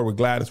 Serve the Lord with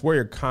gladness. Wear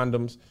your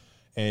condoms.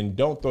 And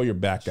don't throw your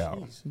back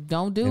out.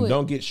 Don't do it.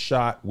 Don't get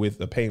shot with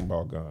a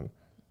paintball gun.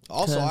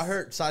 Also, I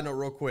heard, side note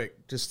real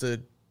quick, just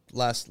to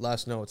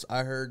last notes,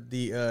 I heard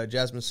the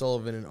Jasmine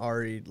Sullivan and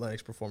Ari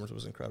Lennox performance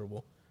was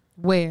incredible.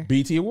 Where?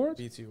 BT Awards?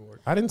 BT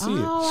Awards. I didn't see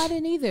it. Oh, I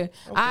didn't either.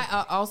 Okay.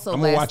 I also,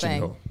 I'm last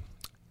thing,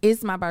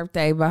 it's my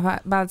birthday. By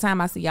the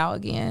time I see y'all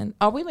again,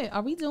 are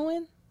we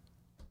doing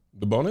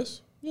the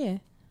bonus? Yeah.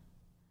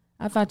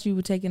 I thought you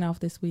were taking off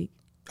this week.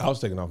 I was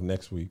taking off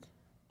next week.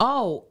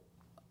 Oh.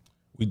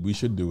 We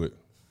should do it.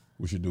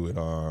 We should do it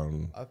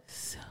on.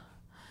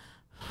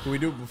 Can we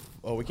do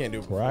it we can't do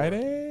it before.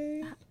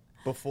 Friday?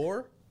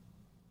 Before?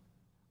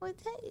 What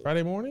day?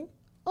 Friday morning?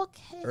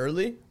 Okay.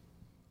 Early?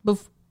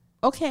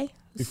 Okay.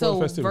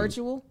 Before so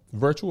virtual?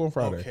 Virtual on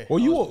Friday. Okay.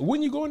 Well,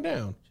 when you going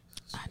down?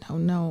 I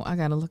don't know. I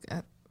gotta look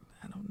at.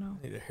 I don't know.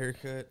 I need a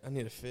haircut. I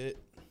need a fit.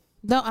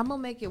 No, I'm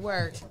gonna make it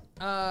work.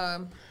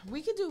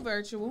 We could do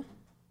virtual.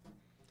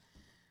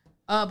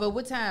 But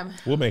what time?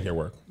 We'll make it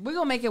work. We're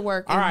gonna make it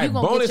work. All right, you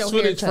gonna bonus get your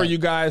footage for haircut. you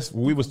guys.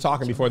 We was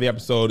talking before the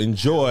episode.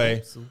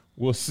 Enjoy.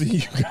 We'll see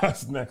you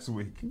guys next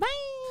week. Bye.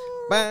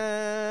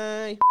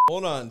 Bye.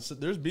 Hold on. So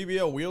there's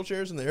BBL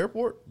wheelchairs in the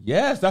airport?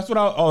 Yes, that's what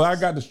I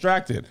got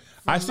distracted.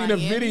 I seen a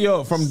Miami?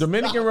 video from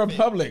Dominican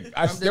Republic.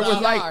 There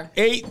was like DR.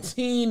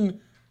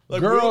 18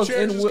 Like girls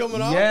wheelchairs in is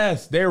coming out?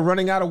 Yes, they're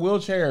running out of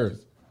wheelchairs.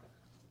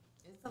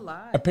 It's a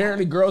lot.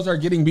 Apparently, girls are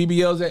getting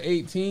BBLs at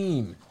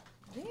 18.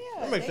 Yeah,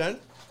 That makes sense.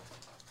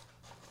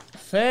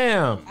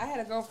 Fam. I had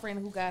a girlfriend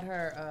who got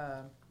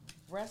her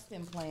breast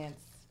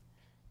implants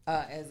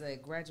as a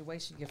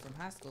graduation gift from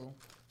high school.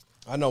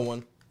 I know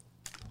one.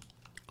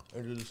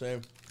 They do the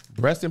same.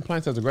 Breast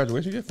implants as a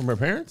graduation gift from her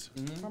parents?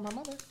 From her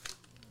mother.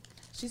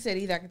 She said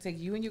either I could take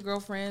you and your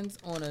girlfriends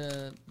on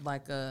a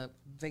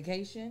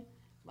vacation,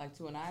 like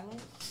to an island,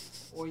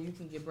 or you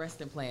can get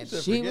breast implants.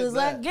 said, She "Forget was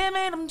that." like, "Give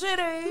me them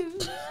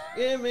titties,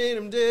 Give me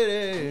them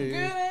titties.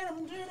 give me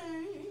them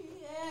titties."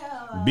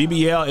 Yeah.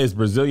 BBL is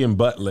Brazilian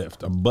butt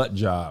lift, a butt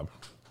job.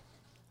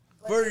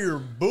 For your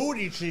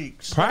booty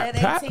cheeks. At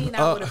 18,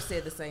 I would have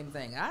said the same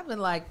thing. I've been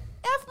like,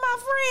 F my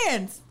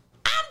friends.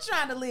 I'm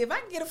trying to live. I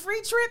can get a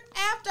free trip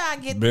after I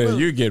get the Man,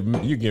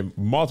 boot. you get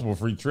multiple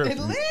free trips. And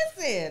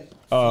listen.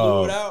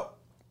 Blew it out.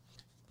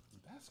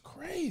 That's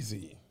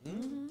crazy.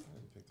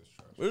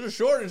 There's a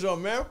shortage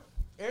on, man.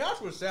 And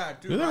that's what's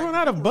sad, too. They run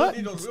out of people butt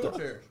need those stuff.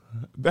 wheelchairs.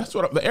 That's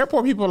what the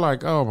airport people are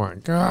like. Oh my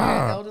There's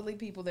god, elderly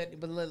people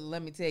but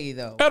let me tell you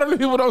though. elderly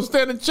people don't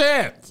stand a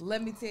chance.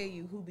 Let me tell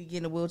you who be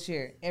getting a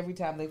wheelchair every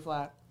time they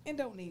fly and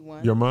don't need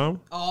one. Your mom,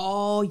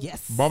 Oh,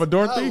 yes. Mama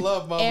Dorothy. I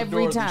love Mama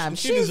Every Dorothy. time.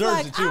 She She's deserves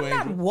like, it, too, I'm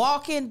not Angel.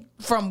 walking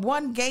from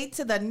one gate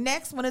to the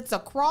next when it's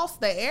across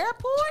the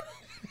airport.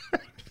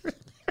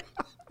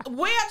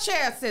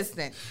 Wheelchair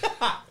assistant.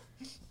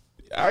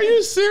 Are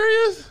you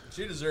serious?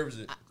 She deserves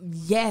it.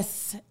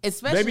 Yes.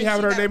 Especially Maybe if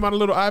having she her got- name on a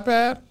little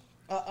iPad.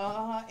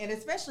 And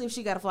especially if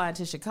she got to fly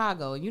into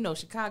Chicago. You know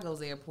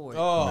Chicago's airport.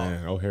 Oh,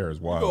 Man, O'Hare is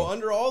go wild.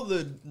 under all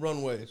the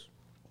runways.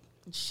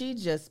 She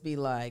just be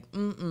like,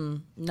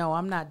 no,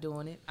 I'm not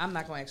doing it. I'm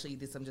not going to actually eat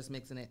this. I'm just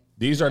mixing it.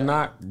 These are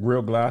not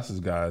real glasses,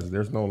 guys.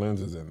 There's no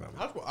lenses in them.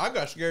 That's what I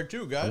got scared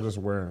too, I'm guys. just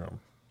wearing them.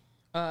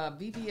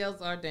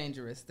 BBLs are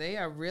dangerous. They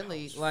are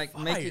really like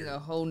fire. making a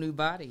whole new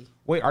body.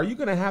 Wait, are you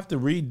gonna have to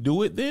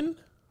redo it then?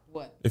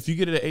 What? If you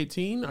get it at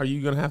 18, are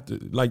you gonna have to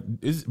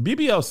is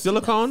BBL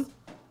silicone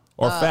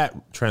or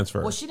fat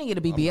transfer? Well, she didn't get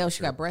a BBL.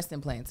 She got breast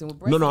implants. And with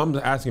breast No, I'm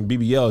asking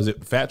BBL. Is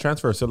it fat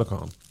transfer or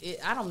silicone?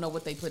 I don't know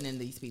what they put in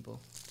these people.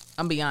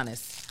 I'm be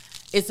honest.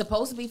 It's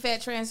supposed to be fat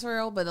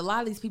transferal, but a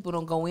lot of these people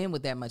don't go in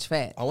with that much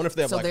fat. I wonder if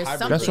they have, like, there's hybrid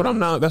something- That's what I'm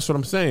not. That's what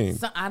I'm saying.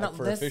 So I don't.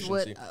 for That's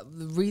what efficiency.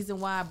 the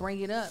reason why I bring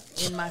it up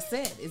in my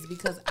set is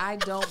because I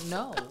don't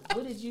know.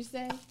 What did you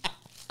say?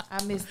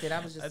 I missed it.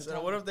 I was just. I said, I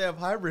wonder if they have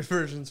hybrid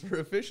versions for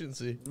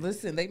efficiency.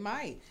 Listen, they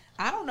might.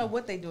 I don't know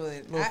what they do.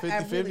 A little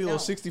 50-50, a little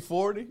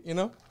 60-40, you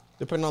know,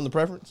 depending on the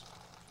preference.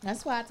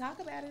 That's why I talk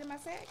about it in my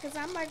set because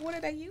I'm like, what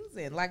are they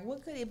using? Like,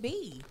 what could it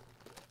be?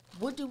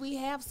 What do we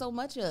have so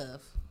much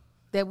of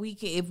that we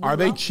can? If we Are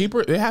they want-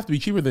 cheaper? They have to be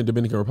cheaper than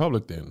Dominican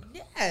Republic then.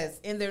 Yes,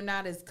 and they're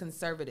not as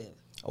conservative.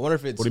 I wonder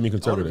if it's. What do you mean I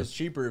wonder conservative? if it's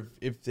cheaper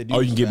if they do. Oh,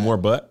 you can get that, more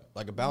butt.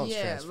 like a balance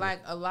Yeah, transfer.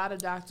 like a lot of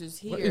doctors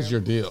here. What is your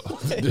deal?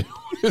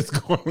 What is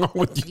going on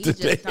with you He's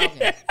today? just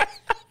talking.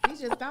 He's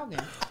just talking.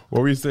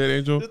 What were you saying,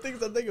 Angel? the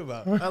things I think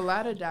about. A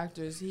lot of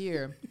doctors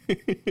here,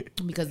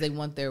 because they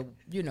want their,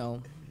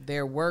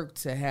 their work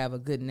to have a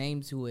good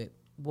name to it,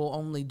 will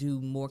only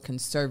do more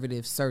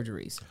conservative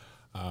surgeries.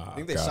 I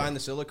think they got signed the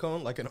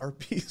silicone like an art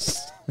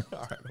piece. All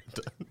right, I'm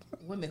done.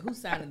 Women, who's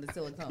signing the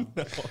silicone?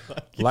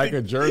 Like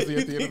a jersey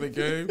at the end of the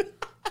game.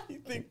 You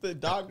think the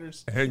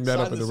doctors Hang that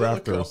up signed in the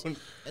rafters.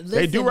 silicone?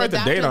 They do write the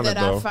doctor date on it, that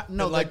I though.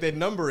 No, And, like they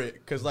number it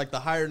because like the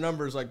higher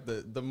number is like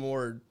the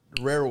more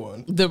rare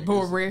one. the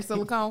more rare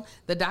silicone.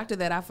 The doctor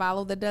that I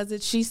follow that does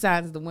it, she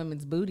signs the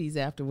women's booties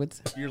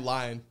afterwards. You're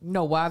lying.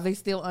 No, while they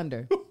still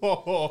under. They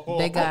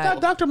I thought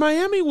got. Dr.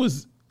 Miami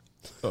was.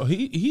 Oh,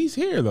 he's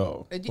here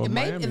though. Well,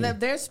 Maybe, Miami.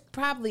 there's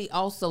probably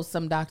also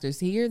some doctors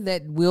here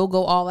that will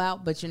go all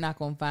out, but you're not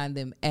going to find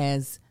them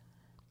as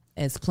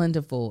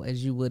plentiful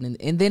as you would,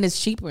 and then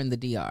it's cheaper in the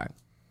DR,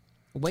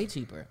 way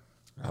cheaper.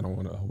 I don't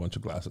want a whole bunch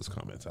of glasses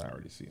comments. I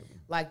already see them.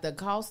 Like the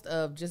cost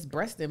of just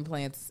breast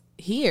implants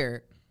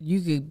here,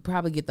 you could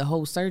probably get the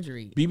whole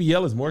surgery.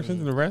 BBL is more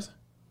expensive than the rest.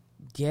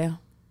 Yeah,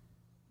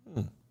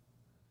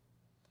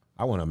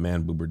 I want a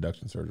man boob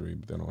reduction surgery,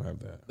 but they don't have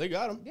that. They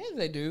got them. yes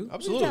they do. What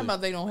Absolutely. you talking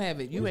about? They don't have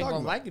it. You What ain't are you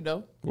gonna talking like it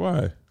though.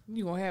 Why?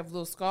 You gonna have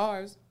little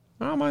scars,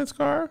 I don't mind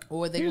Scar.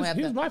 Or they he's, gonna have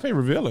he's to- my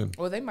favorite villain.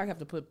 or they might have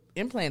to put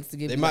implants to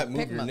give. They you might like move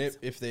pec your muscles.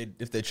 nip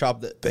if they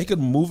chop that. They could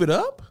move it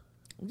up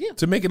Yeah,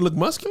 to make it look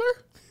muscular.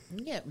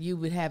 yeah. You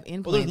would have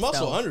implants. Well, there's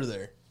muscle though. under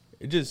there.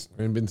 It just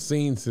And been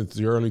seen since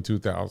the early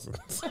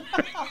 2000s.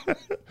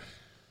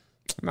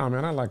 No,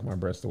 man, I like my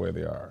breasts the way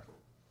they are.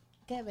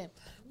 Kevin,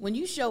 when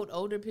you showed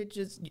older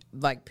pictures,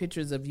 like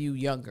pictures of you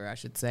younger, I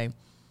should say,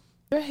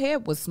 your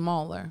head was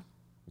smaller.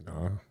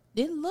 No.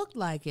 It looked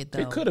like it though.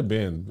 It could have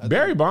been.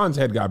 Barry Bonds'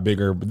 head got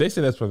bigger, but they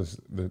say that's for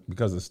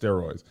because of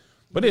steroids.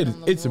 But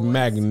it's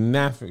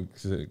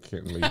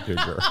magnificently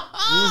bigger.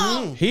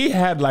 He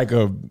had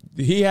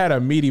a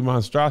meaty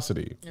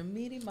monstrosity.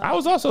 I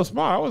was also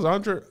small. I was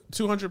under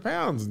 200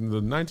 pounds in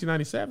the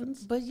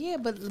 1997s. But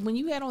when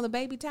you had on the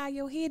baby tie,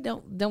 your head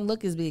don't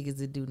look as big as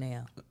it do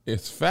now.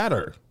 It's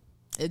fatter.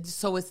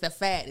 So it's the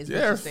fat.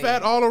 Yeah,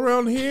 fat all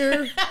around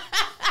here.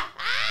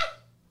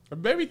 A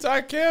baby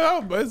tie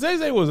can't, but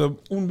Zay was un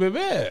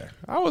bebé.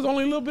 I was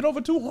only a little bit over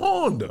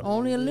 200.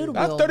 Only a little bit.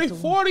 That's 30,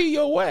 40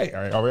 your way.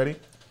 All right, already?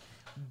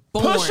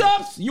 Born.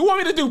 Push-ups? You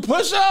want me to do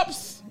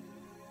push-ups?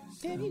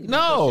 Damn, you can do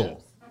No.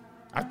 push-ups.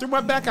 I threw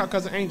my back out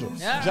because of Angel.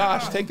 Yeah.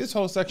 Josh, take this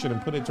whole section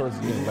and put it towards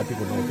the end. Let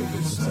people know what they're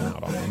missing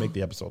out on. Make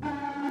the episode.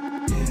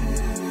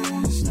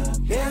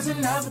 Here's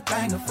another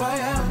banger for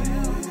you.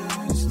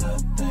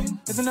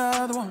 Here's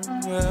another one.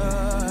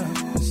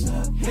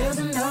 Here's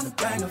another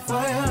banger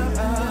for you.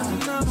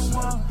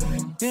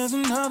 Here's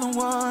another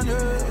one.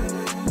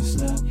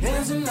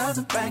 Here's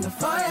another banger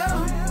for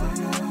you.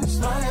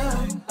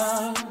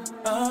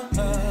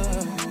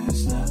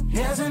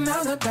 Here's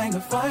another banger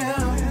for you.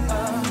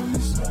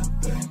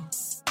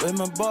 With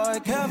my boy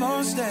Kev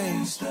on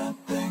stage.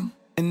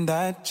 And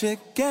that chick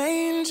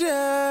Angel.